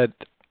back and said,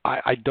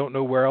 I don't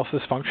know where else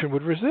this function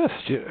would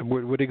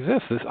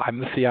exist. I'm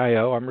the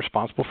CIO. I'm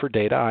responsible for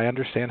data. I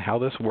understand how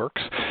this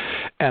works.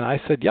 And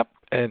I said, yep.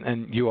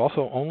 And you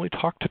also only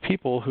talk to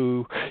people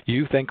who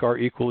you think are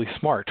equally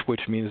smart,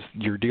 which means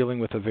you're dealing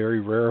with a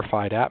very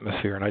rarefied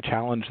atmosphere. And I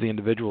challenge the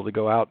individual to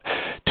go out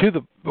to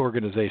the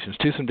organizations,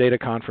 to some data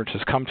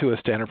conferences, come to us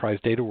to Enterprise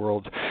Data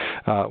World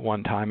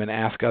one time and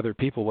ask other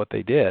people what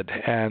they did,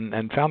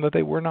 and found that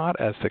they were not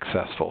as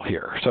successful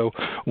here. So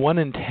 1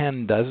 in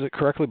 10 does it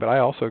correctly, but I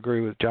also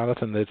agree with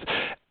Jonathan that it's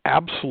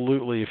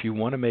absolutely, if you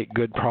want to make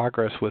good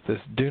progress with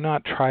this, do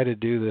not try to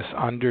do this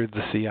under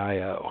the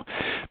CIO,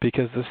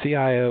 because the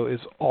CIO is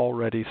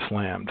already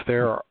slammed.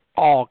 There are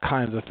all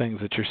kinds of things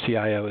that your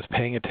CIO is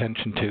paying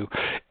attention to,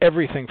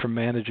 everything from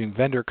managing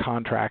vendor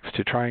contracts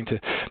to trying to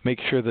make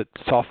sure that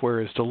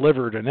software is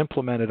delivered and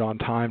implemented on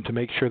time, to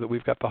make sure that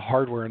we've got the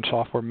hardware and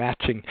software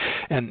matching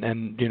and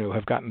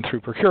have gotten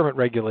through procurement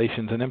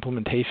regulations and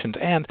implementations,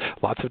 and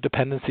lots of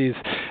dependencies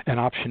and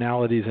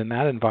optionalities in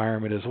that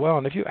environment as well.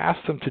 And if you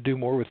ask them to do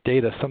more with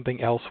data,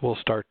 something else will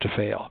start to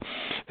fail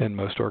in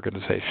most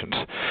organizations.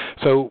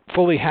 So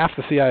fully half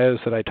the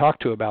CIOs that I talk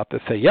to about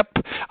this say, yep,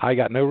 I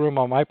got no room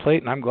on my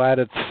plate, and I'm glad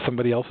it's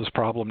somebody else's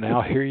problem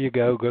now. Here you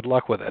go. Good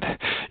luck with it.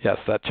 Yes,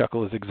 that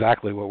chuckle is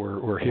exactly what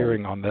we're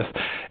hearing on this.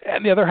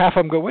 And the other half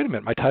of them go, wait a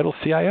minute, my title's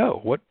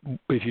CIO. What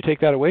if you take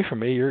that away from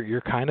me?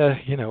 You're kind of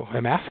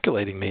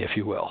emasculating me, if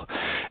you will.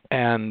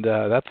 And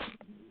that's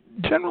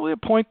generally a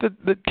point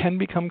that can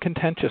become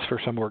contentious for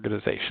some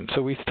organizations.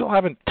 So we still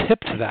haven't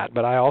tipped that,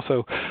 but I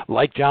also,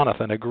 like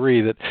Jonathan,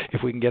 agree that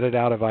if we can get it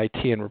out of IT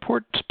and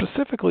report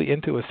specifically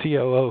into a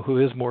COO who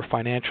is more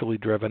financially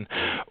driven,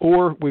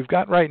 or we've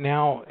got right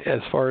now,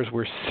 as far as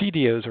where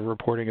CDOs are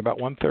reporting, about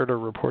 1/3 are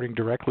reporting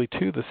directly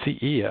to the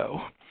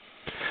CEO.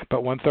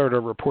 But 1/3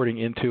 are reporting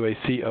into a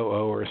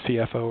COO or a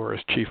CFO or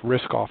a chief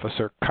risk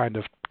officer kind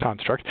of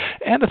construct,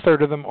 and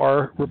 1/3 of them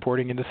are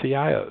reporting into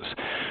CIOs.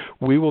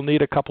 We will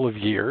need a couple of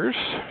years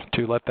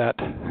to let that,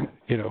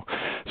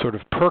 sort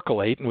of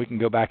percolate, and we can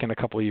go back in a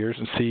couple of years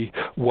and see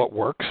what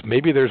works.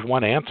 Maybe there's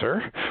one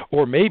answer,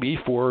 or maybe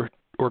for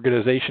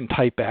organization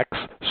type X,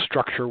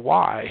 structure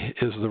Y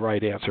is the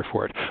right answer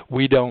for it.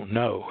 We don't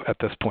know at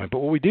this point. But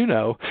what we do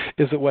know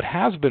is that what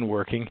has been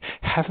working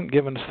hasn't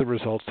given us the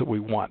results that we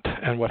want.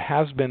 And what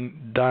has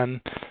been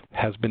done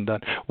has been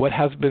done. What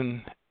has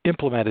been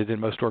implemented in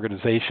most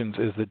organizations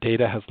is that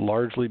data has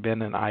largely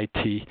been an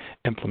IT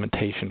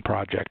implementation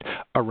project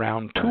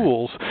around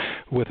tools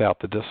without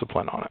the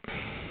discipline on it.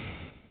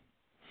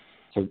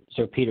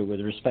 So Peter, with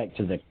respect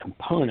to the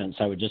components,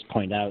 I would just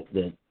point out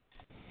that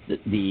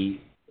the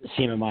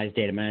CMMI's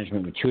data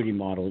management maturity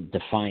model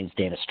defines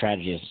data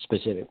strategy in a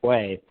specific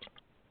way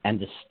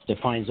and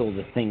defines all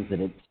the things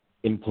that it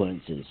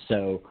influences.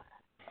 So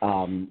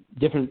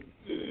different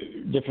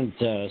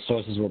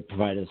sources will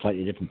provide a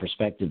slightly different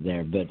perspective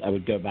there, but I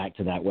would go back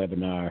to that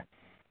webinar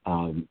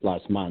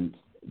last month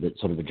that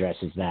sort of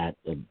addresses that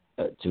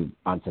to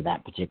answer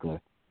that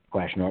particular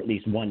question, or at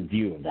least one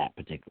view of that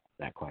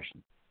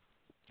question.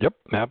 Yep,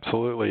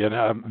 absolutely, and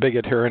I'm a big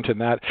adherent in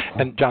that.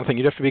 And Jonathan,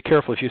 you have to be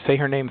careful. If you say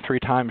her name 3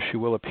 times, she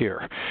will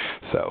appear.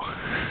 So,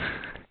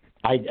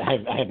 I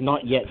have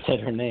not yet said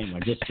her name. I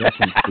just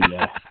referenced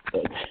the.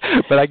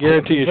 But I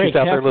guarantee you, she's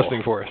out there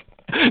listening for us.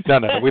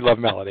 No, we love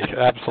Melody,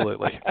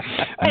 absolutely.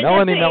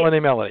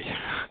 Melody.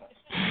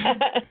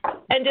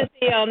 And just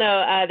so you all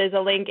know, there's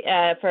a link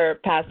for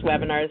past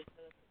webinars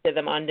to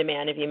them on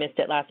demand if you missed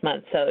it last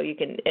month. So you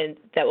can, and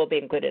that will be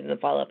included in the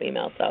follow-up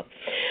email. So.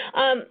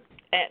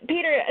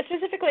 Peter,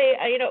 specifically,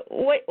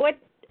 what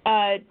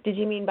did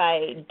you mean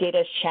by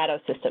data shadow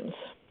systems?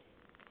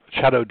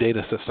 Shadow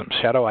data systems,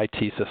 shadow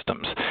IT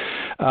systems.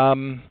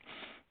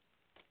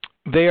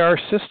 They are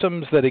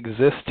systems that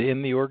exist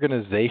in the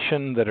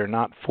organization that are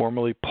not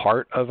formally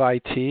part of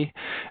IT,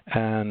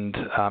 and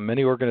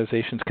many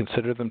organizations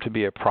consider them to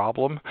be a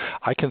problem.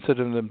 I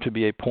consider them to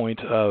be a point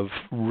of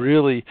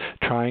really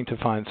trying to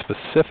find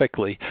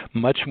specifically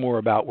much more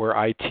about where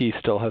IT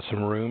still has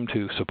some room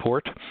to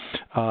support.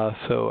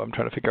 So I'm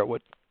trying to figure out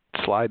what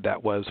slide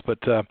that was, but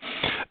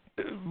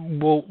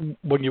well,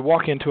 when you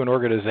walk into an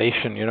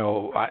organization,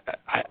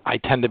 I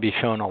tend to be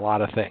shown a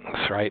lot of things,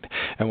 right?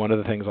 And one of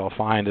the things I'll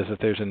find is that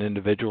there's an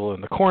individual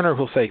in the corner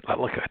who'll say,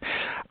 look,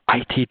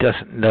 IT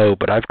doesn't know,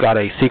 but I've got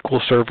a SQL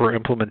Server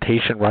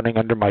implementation running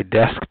under my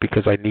desk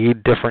because I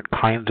need different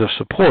kinds of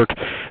support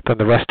than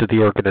the rest of the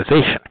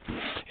organization.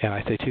 And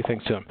I say two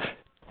things to them.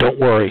 Don't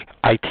worry,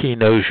 IT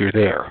knows you're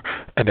there,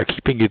 and they're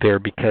keeping you there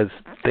because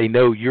they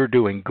know you're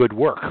doing good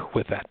work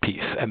with that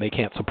piece, and they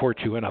can't support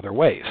you in other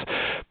ways.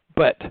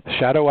 But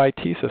shadow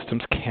IT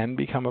systems can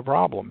become a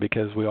problem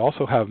because we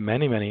also have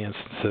many, many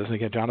instances, and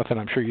again, Jonathan,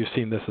 I'm sure you've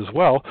seen this as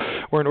well,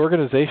 where an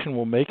organization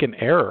will make an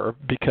error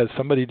because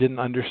somebody didn't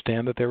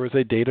understand that there was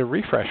a data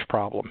refresh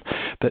problem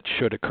that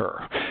should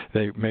occur.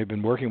 They may have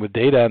been working with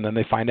data, and then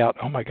they find out,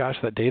 oh my gosh,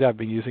 that data I've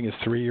been using is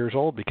 3 years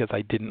old because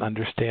I didn't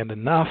understand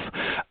enough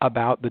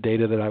about the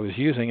data that I was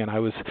using, and I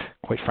was,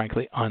 quite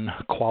frankly,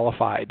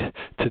 unqualified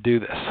to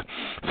do this.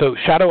 So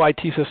shadow IT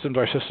systems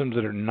are systems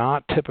that are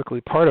not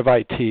typically part of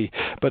IT,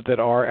 but that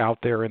are out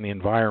there in the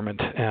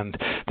environment and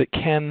that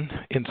can,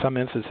 in some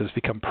instances,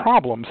 become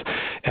problems.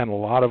 And a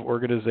lot of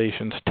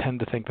organizations tend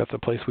to think that's a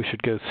place we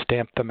should go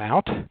stamp them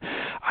out.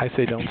 I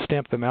say don't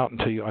stamp them out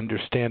until you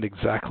understand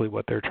exactly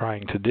what they're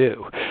trying to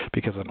do,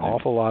 because an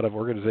awful lot of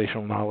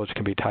organizational knowledge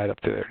can be tied up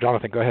through there.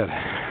 Jonathan, go ahead.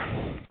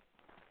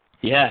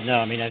 Yeah, no,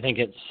 I mean, I think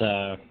it's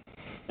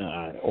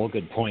all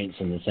good points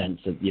in the sense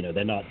that,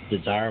 they're not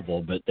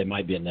desirable, but they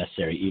might be a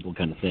necessary evil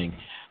kind of thing.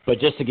 But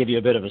just to give you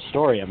a bit of a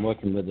story, I'm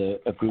working with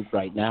a group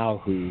right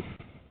now who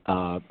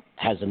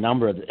has a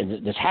number of,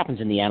 and this happens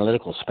in the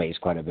analytical space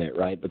quite a bit,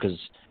 right? Because,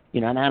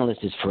 an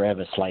analyst is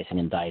forever slicing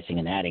and dicing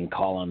and adding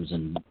columns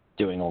and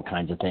doing all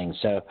kinds of things.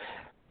 So,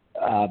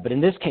 but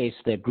in this case,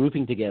 they're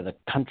grouping together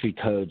country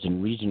codes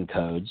and region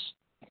codes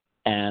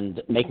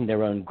and making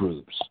their own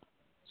groups.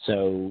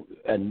 So,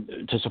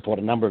 and to support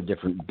a number of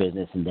different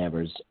business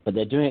endeavors, but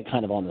they're doing it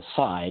kind of on the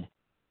side.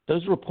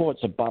 Those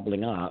reports are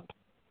bubbling up,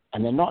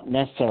 and they're not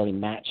necessarily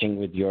matching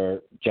with your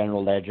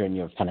general ledger and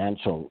your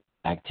financial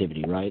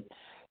activity, right?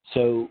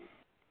 So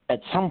at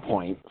some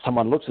point,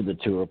 someone looks at the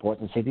two reports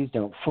and says, these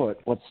don't foot,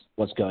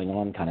 what's going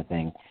on kind of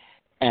thing.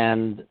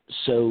 And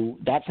so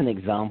that's an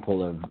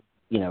example of,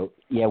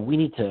 we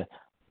need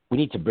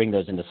to bring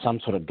those into some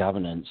sort of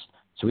governance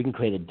so we can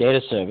create a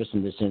data service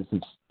in this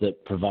instance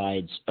that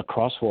provides a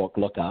crosswalk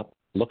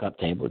lookup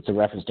table. It's a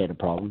reference data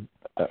problem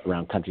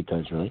around country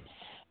codes, really.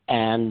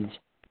 And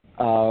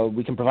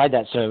we can provide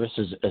that service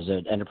as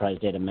an enterprise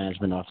data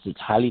management office.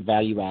 It's highly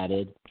value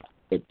added.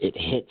 It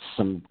hits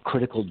some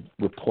critical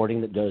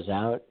reporting that goes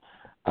out,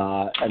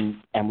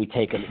 and we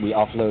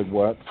offload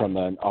work from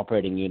an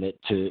operating unit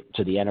to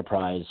the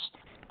enterprise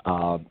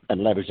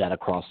and leverage that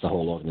across the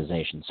whole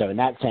organization. So in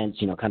that sense,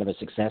 kind of a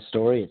success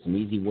story. It's an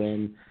easy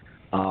win,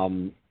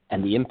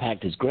 and the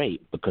impact is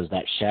great because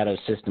that shadow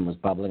system was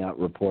bubbling out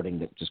reporting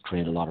that just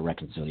created a lot of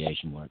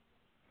reconciliation work.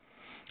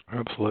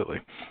 Absolutely.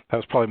 That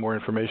was probably more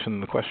information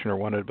than the questioner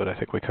wanted, but I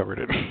think we covered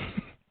it.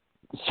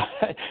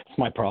 It's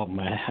my problem.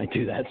 I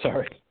do that.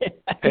 Sorry. Hey,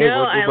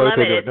 no, I love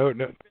it. No.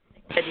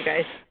 Good, you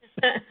guys.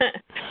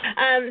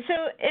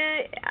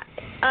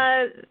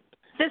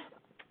 This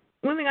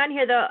moving on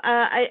here, though,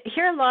 I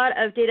hear a lot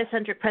of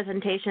data-centric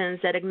presentations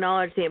that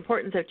acknowledge the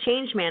importance of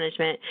change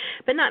management,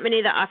 but not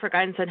many that offer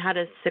guidance on how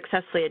to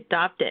successfully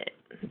adopt it.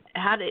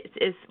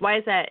 Why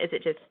is that? Is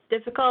it just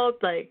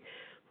difficult?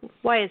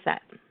 Why is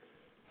that?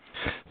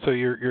 So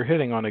you're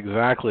hitting on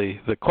exactly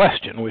the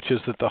question, which is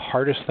that the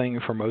hardest thing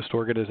for most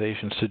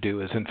organizations to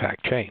do is, in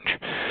fact, change.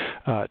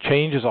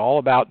 Change is all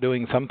about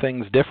doing some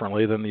things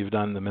differently than you've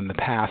done them in the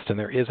past, and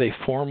there is a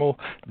formal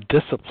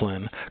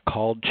discipline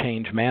called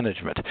change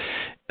management.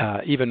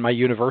 Even my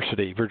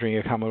university,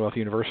 Virginia Commonwealth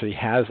University,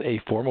 has a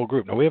formal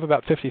group. Now, we have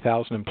about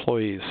 50,000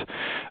 employees.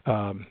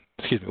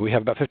 We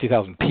have about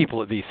 50,000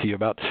 people at VCU,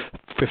 about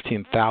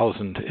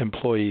 15,000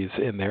 employees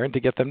in there, and to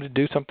get them to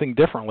do something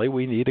differently,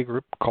 we need a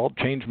group called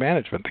Change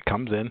Management that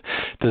comes in,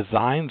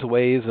 designs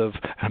ways of,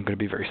 I'm going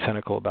to be very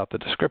cynical about the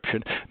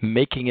description,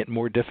 making it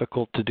more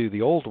difficult to do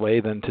the old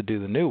way than to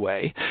do the new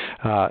way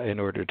in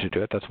order to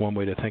do it. That's one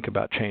way to think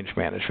about change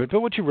management.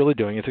 But what you're really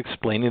doing is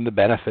explaining the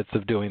benefits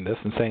of doing this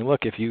and saying,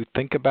 look, if you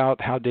think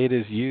about how data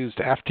is used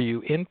after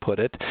you input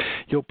it,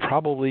 you'll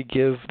probably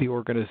give the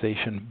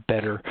organization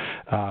better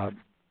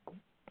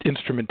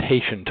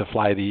instrumentation to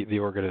fly the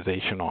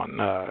organization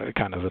on,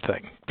 kind of a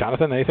thing.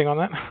 Jonathan, anything on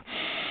that?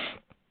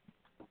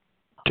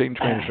 Change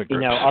management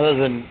groups. Other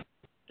than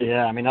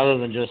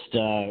just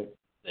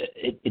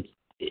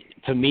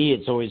for me,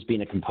 it's always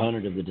been a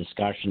component of the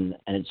discussion,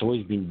 and it's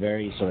always been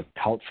very sort of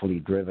culturally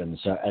driven.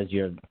 So as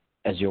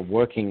you're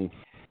working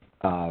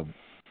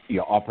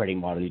your operating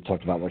model, you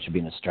talked about what should be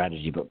in a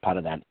strategy, but part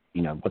of that,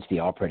 what's the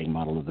operating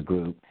model of the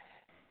group?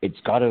 It's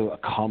got to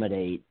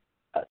accommodate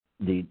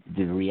the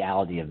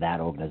reality of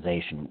that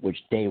organization, which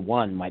day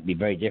one might be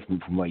very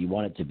different from where you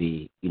want it to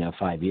be,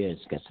 5 years,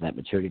 gets to that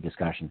maturity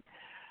discussion.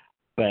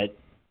 But,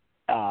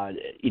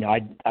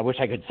 I wish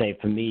I could say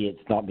for me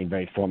it's not been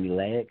very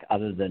formulaic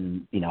other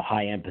than,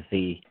 high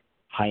empathy,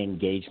 high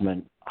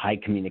engagement, high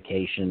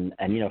communication,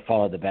 and,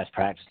 follow the best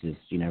practices,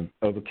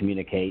 over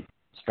communicate,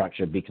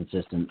 structure, be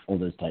consistent, all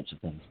those types of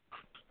things.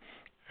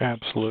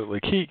 Absolutely.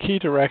 Key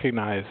to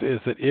recognize is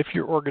that if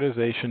your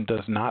organization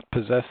does not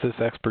possess this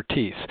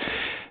expertise,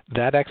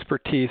 that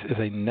expertise is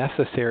a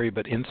necessary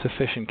but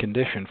insufficient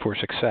condition for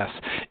success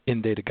in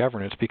data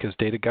governance, because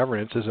data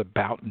governance is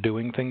about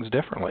doing things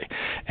differently.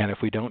 And if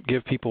we don't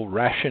give people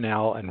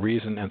rationale and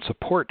reason and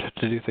support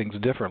to do things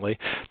differently,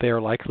 they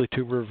are likely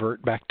to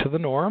revert back to the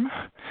norm,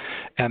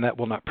 and that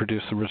will not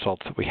produce the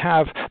results that we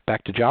have.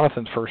 Back to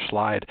Jonathan's first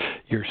slide,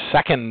 your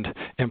second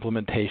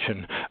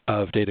implementation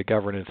of data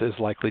governance is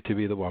likely to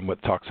be the one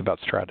that talks about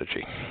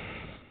strategy.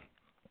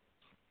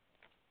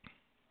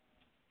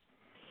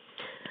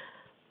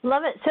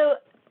 Love it. So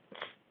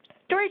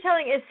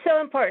storytelling is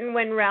so important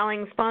when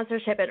rallying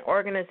sponsorship and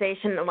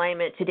organization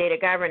alignment to data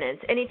governance.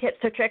 Any tips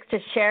or tricks to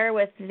share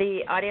with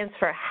the audience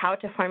for how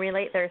to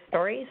formulate their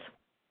stories?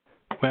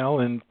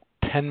 Well, in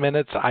 10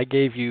 minutes, I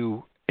gave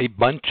you a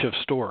bunch of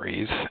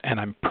stories, and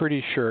I'm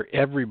pretty sure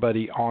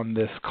everybody on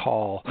this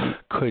call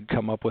could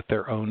come up with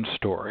their own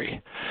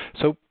story.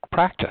 So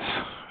practice.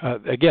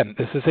 Again,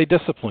 this is a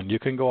discipline. You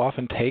can go off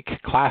and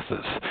take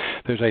classes.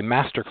 There's a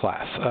master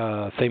class,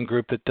 same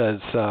group that does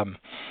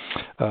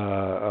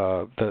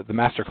the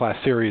master class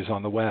series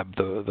on the web,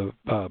 the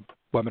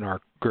webinar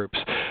groups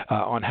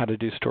on how to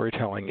do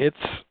storytelling.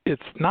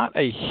 It's not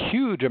a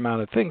huge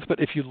amount of things, but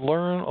if you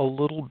learn a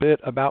little bit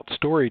about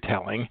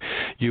storytelling,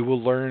 you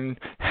will learn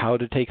how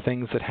to take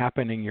things that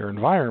happen in your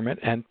environment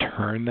and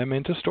turn them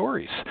into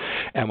stories.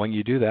 And when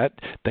you do that,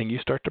 then you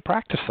start to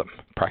practice them.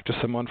 Practice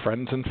them on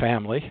friends and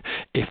family.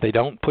 If they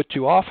don't put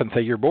you off and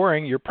say you're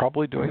boring, you're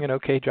probably doing an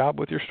okay job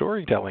with your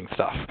storytelling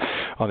stuff.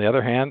 On the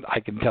other hand, I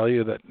can tell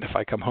you that if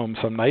I come home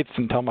some nights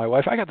and tell my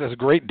wife, I got this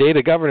great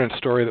data governance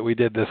story that we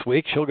did this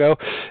week, she'll go,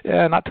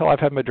 yeah, not till I've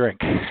had my drink,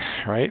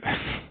 right?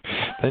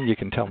 Then you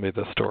can tell me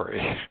the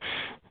story.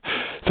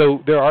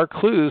 So there are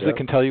clues that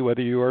can tell you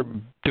whether you are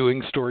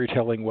doing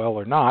storytelling well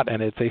or not,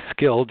 and it's a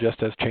skill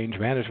just as change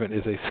management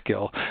is a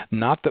skill.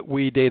 Not that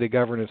we data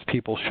governance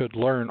people should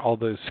learn all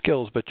those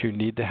skills, but you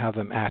need to have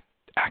them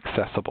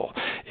accessible.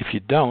 If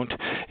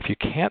you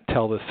can't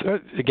tell this,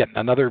 again,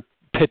 another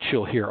pitch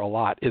you'll hear a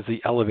lot is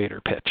the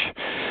elevator pitch.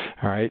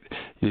 All right,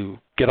 you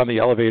get on the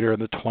elevator on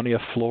the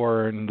 20th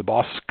floor, and the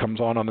boss comes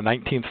on the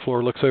 19th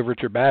floor, looks over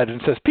at your badge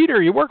and says,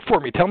 Peter, you work for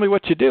me. Tell me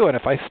what you do. And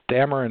if I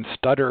stammer and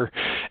stutter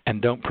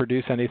and don't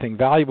produce anything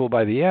valuable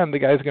by the end, the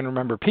guy's going to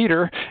remember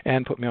Peter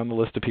and put me on the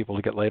list of people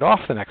to get laid off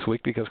the next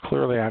week, because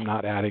clearly I'm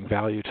not adding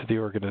value to the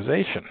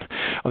organization.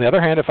 On the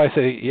other hand, if I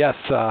say, yes,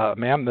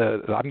 ma'am,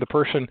 I'm the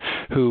person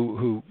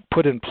who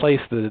put in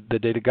place the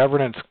data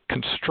governance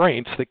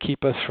constraints that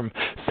keep us from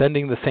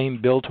sending the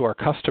same bill to our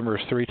customers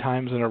 3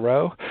 times in a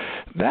row,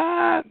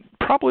 that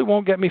probably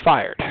won't get me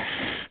fired.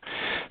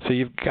 So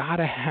you've got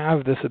to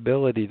have this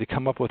ability to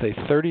come up with a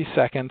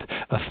 30-second,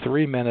 a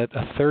 3-minute,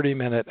 a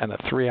 30-minute, and a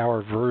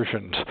 3-hour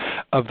versions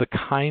of the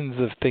kinds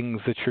of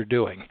things that you're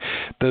doing.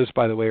 Those,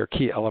 by the way, are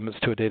key elements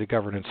to a data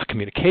governance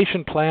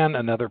communication plan,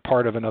 another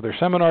part of another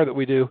seminar that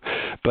we do,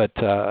 but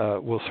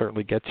we'll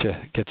certainly get you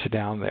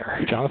down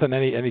there. Jonathan,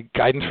 any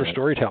guidance for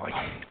storytelling?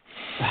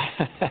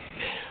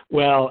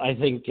 Well, I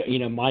think,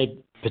 my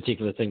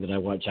particular thing that I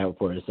watch out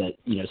for is that,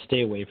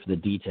 stay away from the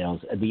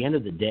details. At the end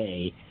of the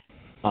day,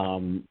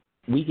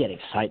 we get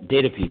excited,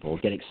 data people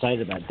get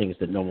excited about things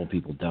that normal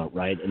people don't,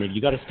 right? And if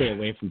you got to stay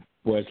away from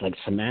words like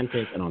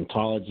semantic and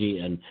ontology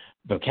and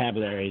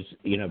vocabularies,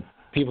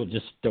 people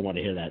just don't want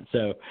to hear that.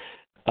 So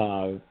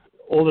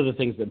all of the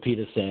things that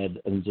Peter said,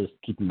 and just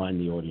keep in mind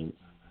the audience.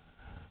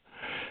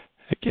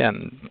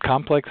 Again,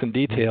 complex and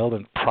detailed,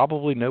 and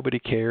probably nobody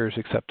cares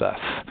except us,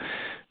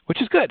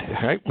 which is good,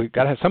 right? We've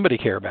got to have somebody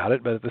care about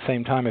it, but at the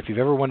same time, if you've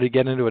ever wanted to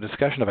get into a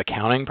discussion of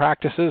accounting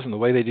practices and the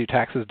way they do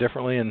taxes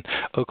differently in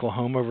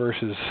Oklahoma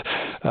versus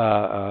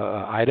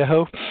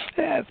Idaho,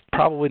 it's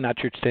probably not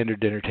your standard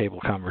dinner table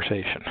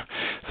conversation.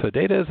 So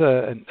data is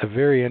a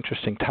very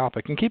interesting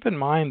topic. And keep in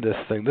mind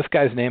this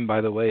guy's name, by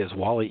the way, is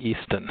Wally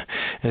Easton.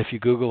 And if you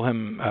Google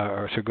him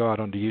or so go out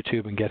onto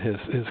YouTube and get his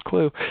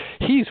clue,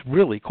 he's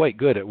really quite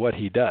good at what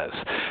he does.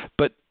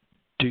 But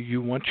do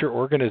you want your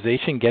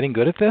organization getting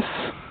good at this?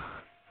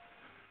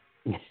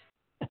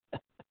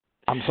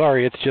 I'm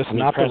sorry, it's just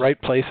not the right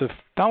place of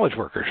knowledge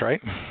workers, right?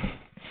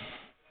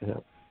 Yeah.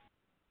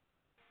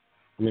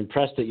 I'm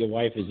impressed that your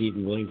wife is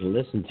even willing to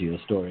listen to your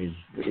stories,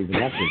 even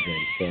after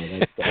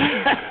this. So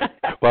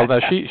well,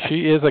 no,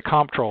 she is a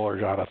comptroller,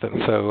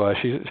 Jonathan. So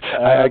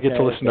I get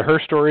to listen to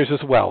her stories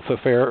as well. So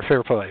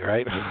fair play,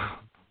 right?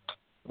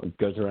 What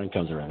goes around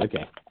comes around.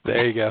 Okay.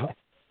 There you go.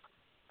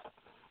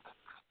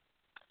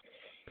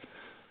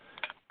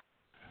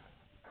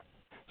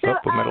 So,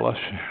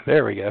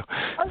 there we go.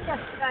 Oh, yes,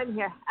 I'm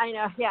here. I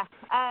know, yeah.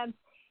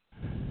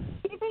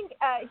 Do you think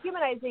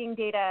humanizing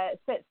data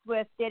fits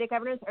with data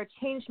governance or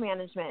change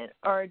management,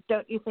 or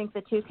don't you think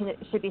the two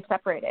should be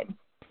separated?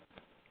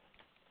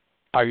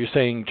 Are you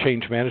saying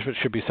change management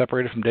should be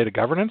separated from data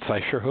governance?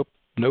 I sure hope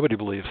nobody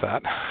believes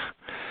that.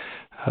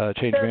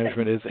 Change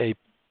management is a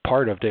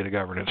part of data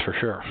governance for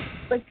sure.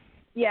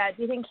 Do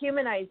you think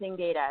humanizing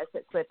data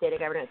sits with data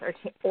governance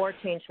or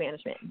change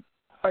management,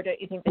 or do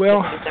you think this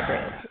Well, should be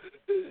separated?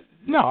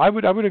 no, I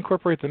would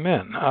incorporate them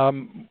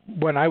in.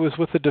 When I was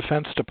with the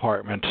Defense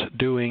Department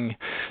doing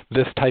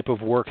this type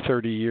of work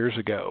 30 years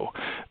ago,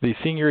 the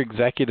senior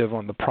executive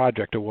on the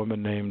project, a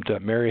woman named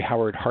Mary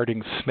Howard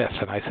Harding Smith,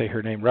 and I say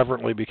her name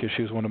reverently because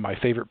she was one of my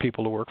favorite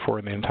people to work for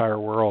in the entire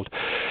world.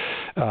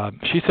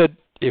 She said,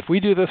 if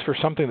we do this for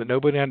something that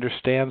nobody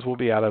understands, we'll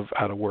be out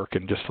of work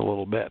in just a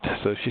little bit.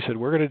 So she said,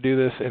 we're going to do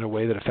this in a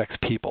way that affects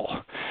people.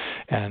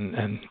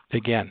 And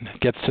again,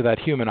 gets to that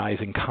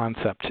humanizing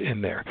concept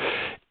in there.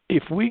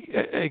 If we,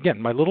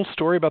 again, my little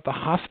story about the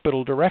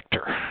hospital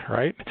director,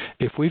 right?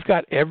 If we've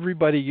got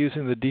everybody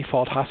using the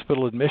default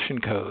hospital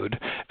admission code,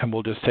 and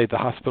we'll just say the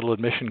hospital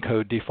admission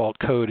code default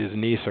code is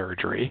knee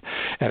surgery,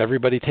 and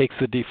everybody takes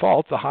the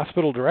default, the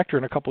hospital director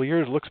in a couple of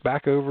years looks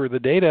back over the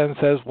data and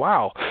says,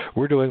 wow,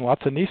 we're doing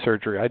lots of knee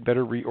surgery. I'd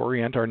better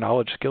reorient our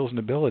knowledge, skills, and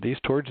abilities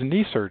towards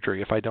knee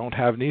surgery. If I don't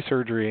have knee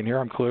surgery in here,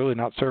 I'm clearly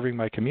not serving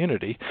my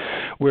community.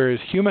 Whereas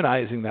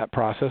humanizing that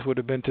process would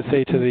have been to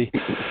say to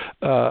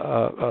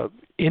the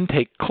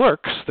intake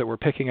clerks that were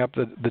picking up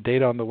the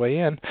data on the way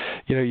in,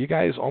 you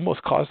guys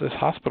almost caused this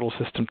hospital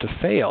system to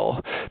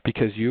fail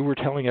because you were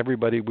telling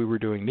everybody we were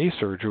doing knee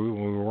surgery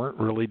when we weren't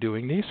really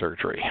doing knee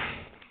surgery.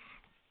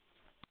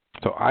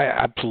 So I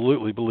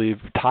absolutely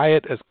believe tie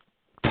it as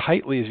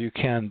tightly as you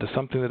can to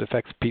something that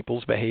affects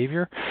people's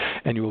behavior,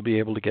 and you will be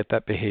able to get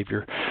that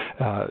behavior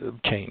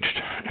changed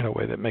in a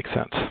way that makes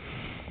sense.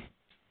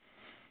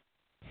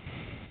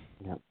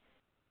 Yep.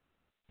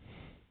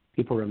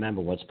 People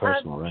remember what's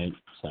personal, right?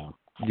 So.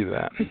 Do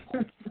that.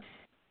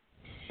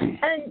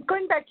 And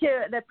going back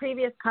to the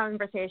previous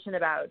conversation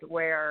about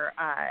where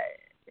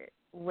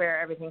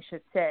everything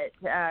should sit,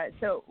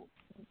 so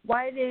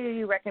why do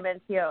you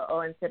recommend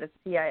COO instead of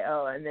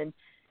CIO? And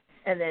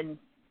then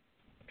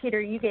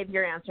Peter, you gave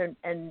your answer,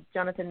 and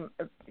Jonathan,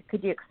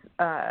 could you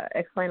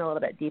explain a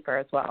little bit deeper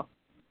as well?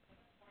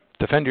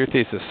 Defend your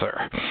thesis,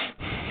 sir.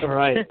 All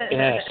right.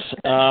 Yes.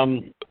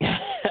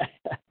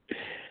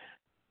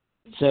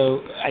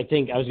 So I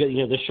think I was going.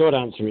 The short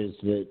answer is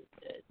that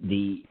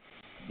the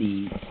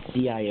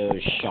CIO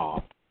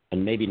shop,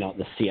 and maybe not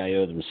the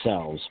CIO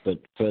themselves, but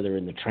further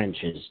in the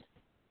trenches,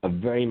 are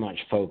very much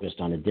focused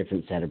on a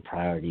different set of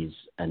priorities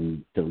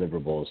and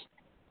deliverables.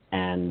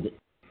 And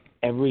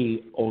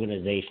every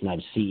organization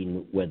I've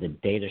seen where the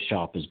data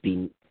shop has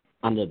been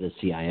under the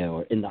CIO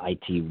or in the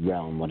IT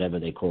realm, whatever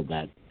they call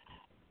that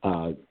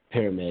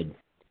pyramid,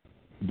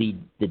 the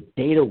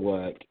data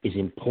work is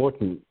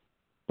important,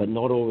 but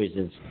not always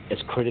as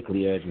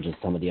critically urgent as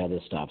some of the other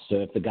stuff. So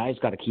if the guy's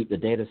got to keep the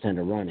data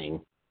center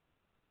running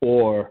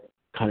or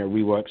kind of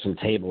rework some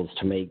tables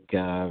to make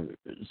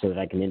so that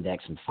I can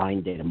index and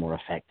find data more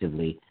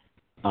effectively,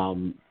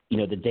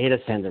 the data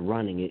center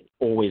running, it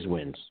always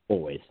wins,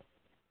 always.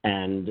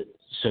 And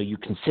so you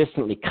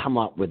consistently come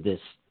up with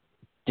this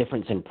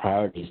difference in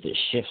priorities that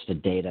shifts the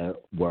data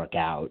work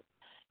out.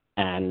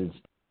 And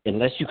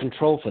unless you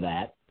control for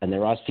that, and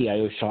there are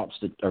CIO shops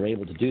that are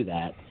able to do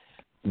that,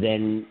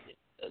 then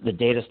the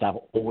data stuff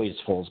always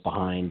falls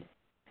behind,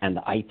 and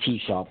the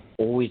IT shop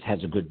always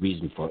has a good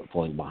reason for it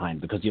falling behind,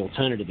 because the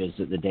alternative is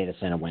that the data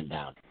center went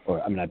down.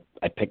 Or,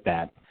 I picked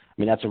that.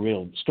 That's a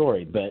real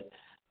story, but,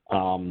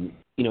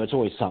 it's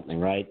always something,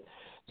 right?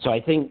 So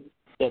I think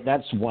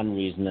that's one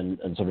reason,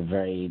 and sort of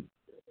very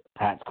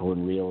practical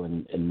and real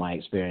in my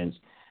experience.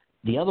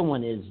 The other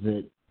one is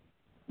that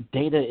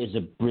data is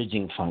a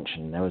bridging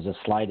function. There was a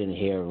slide in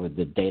here with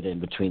the data in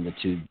between the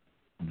two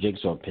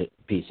jigsaw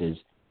pieces,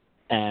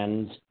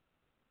 and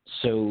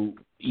so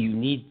you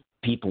need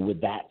people with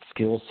that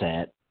skill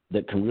set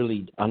that can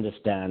really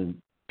understand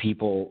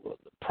people,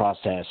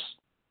 process,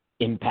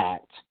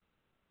 impact,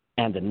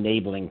 and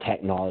enabling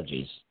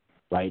technologies,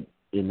 right?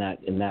 In that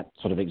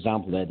sort of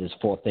example there's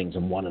 4 things,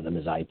 and one of them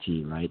is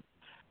IT, right?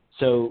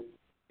 So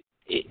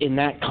in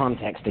that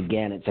context,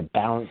 again, it's a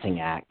balancing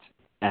act,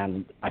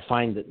 and I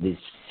find that the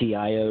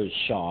CIO's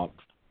shop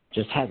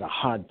just has a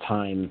hard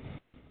time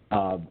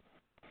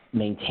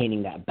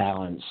maintaining that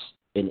balance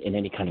in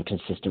any kind of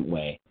consistent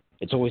way.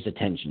 It's always a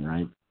tension,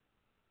 right?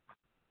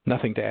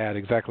 Nothing to add.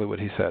 Exactly what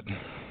he said.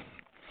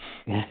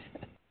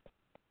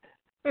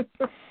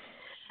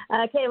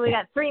 Okay, we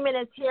got 3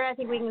 minutes here. I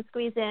think we can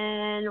squeeze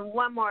in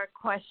one more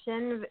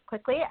question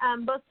quickly.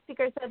 Both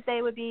speakers said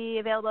they would be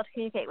available to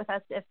communicate with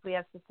us if we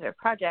have specific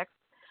projects.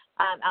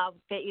 I'll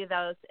get you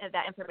that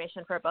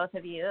information for both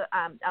of you.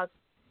 I'll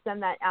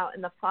send that out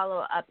in the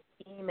follow-up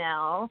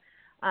email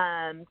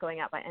going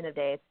out by end of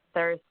day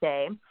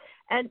Thursday.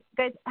 And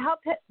guys, how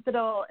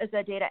pivotal is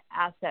a data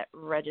asset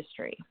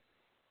registry?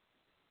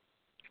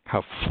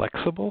 How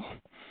flexible?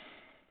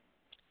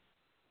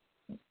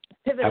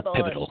 Pivotal. How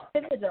pivotal.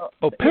 Pivotal.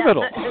 Oh,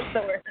 pivotal. Yeah, that's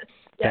the word.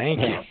 Thank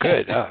you.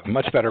 Good.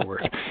 Much better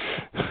word.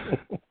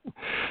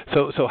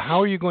 So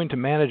how are you going to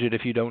manage it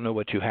if you don't know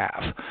what you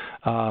have?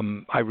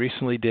 I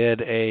recently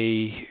did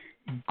a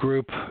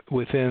group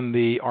within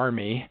the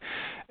Army,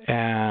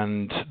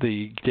 And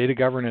the data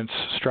governance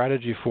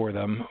strategy for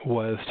them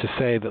was to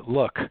say that,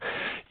 look,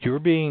 you're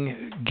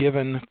being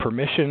given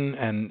permission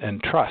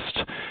and trust.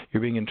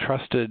 You're being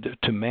entrusted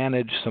to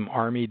manage some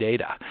Army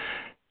data.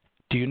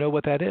 Do you know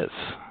what that is?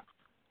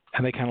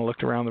 And they kind of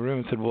looked around the room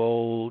and said,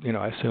 well,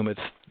 I assume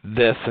it's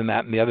this and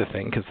that and the other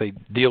thing, because they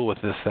deal with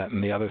this, that,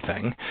 and the other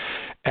thing.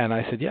 And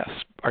I said, yes.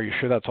 Are you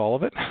sure that's all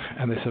of it?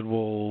 And they said,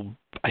 well,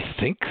 I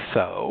think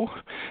so.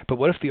 But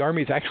what if the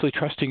Army is actually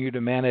trusting you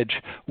to manage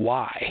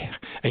Y,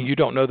 and you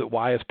don't know that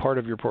Y is part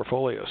of your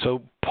portfolio?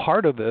 So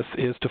part of this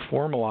is to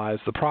formalize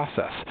the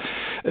process.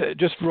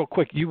 Just real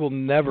quick, you will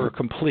never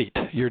complete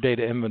your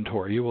data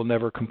inventory. You will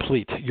never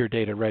complete your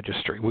data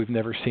registry. We've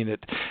never seen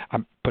it.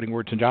 I'm putting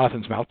words in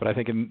Jonathan's mouth, but I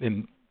think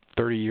in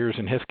 30 years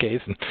in his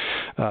case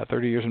and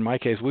 30 years in my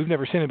case, we've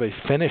never seen anybody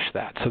finish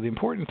that. So the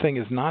important thing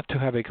is not to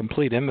have a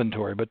complete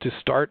inventory, but to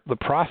start the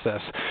process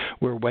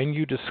where when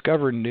you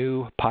discover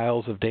new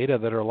piles of data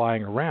that are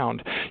lying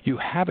around, you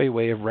have a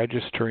way of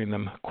registering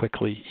them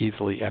quickly,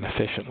 easily, and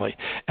efficiently.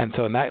 And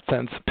so in that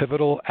sense,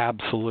 pivotal,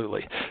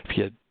 absolutely.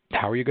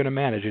 How are you going to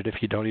manage it if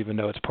you don't even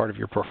know it's part of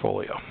your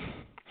portfolio?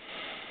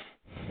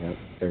 Yeah,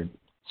 there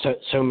are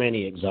so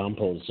many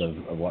examples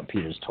of what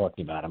Peter's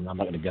talking about. I'm not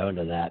going to go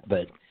into that,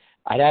 but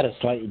I'd add a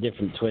slightly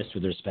different twist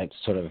with respect to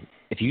sort of,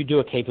 if you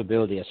do a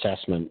capability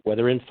assessment,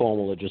 whether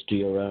informal or just do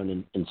your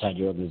own inside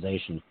your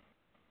organization,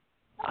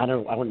 I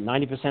want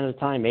 90% of the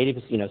time,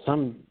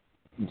 80%,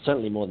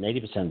 certainly more than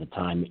 80% of the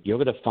time, you're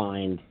going to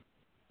find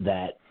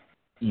that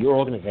your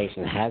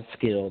organization has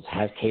skills,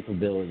 has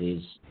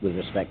capabilities with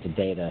respect to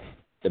data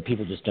that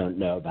people just don't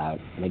know about.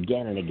 And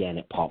again,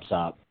 it pops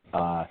up.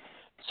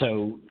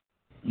 So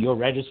your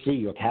registry,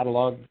 your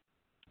catalog,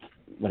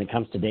 when it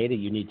comes to data,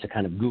 you need to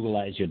kind of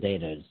Googleize your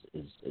data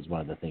is one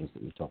of the things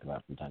that we talk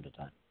about from time to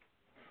time.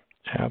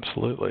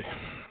 Absolutely.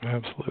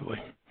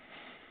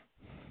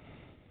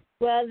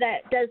 Well,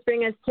 that does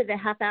bring us to the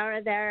half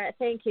hour there.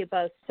 Thank you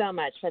both so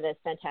much for this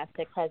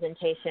fantastic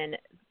presentation.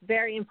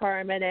 Very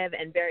informative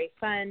and very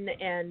fun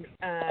and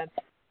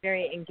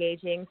very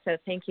engaging. So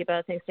thank you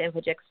both. Thanks to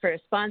InfoJix for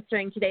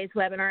sponsoring today's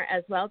webinar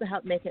as well to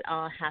help make it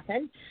all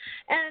happen.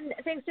 And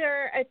thanks to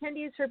our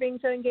attendees for being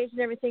so engaged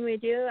in everything we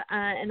do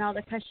and all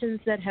the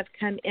questions that have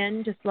come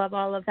in. Just love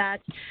all of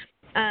that.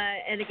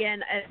 And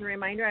again, as a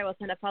reminder, I will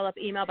send a follow-up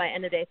email by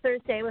end of day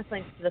Thursday with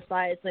links to the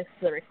slides, links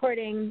to the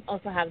recording.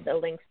 Also have the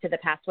links to the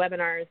past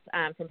webinars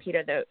from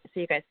Peter, so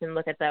you guys can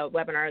look at the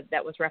webinar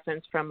that was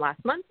referenced from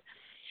last month.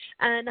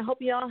 And I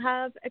hope you all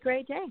have a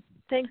great day.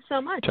 Thanks so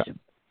much.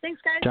 Thanks,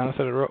 guys.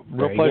 Jonathan, a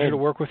real pleasure to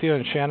work with you.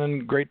 And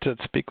Shannon, great to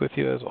speak with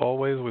you as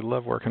always. We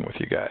love working with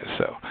you guys.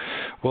 So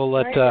we'll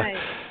let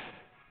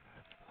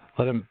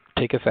him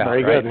take us out.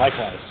 Very good.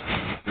 Likewise.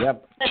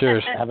 Yep.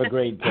 Cheers. Have a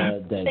great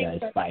day,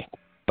 guys. Bye.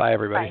 Bye,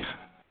 everybody. Bye.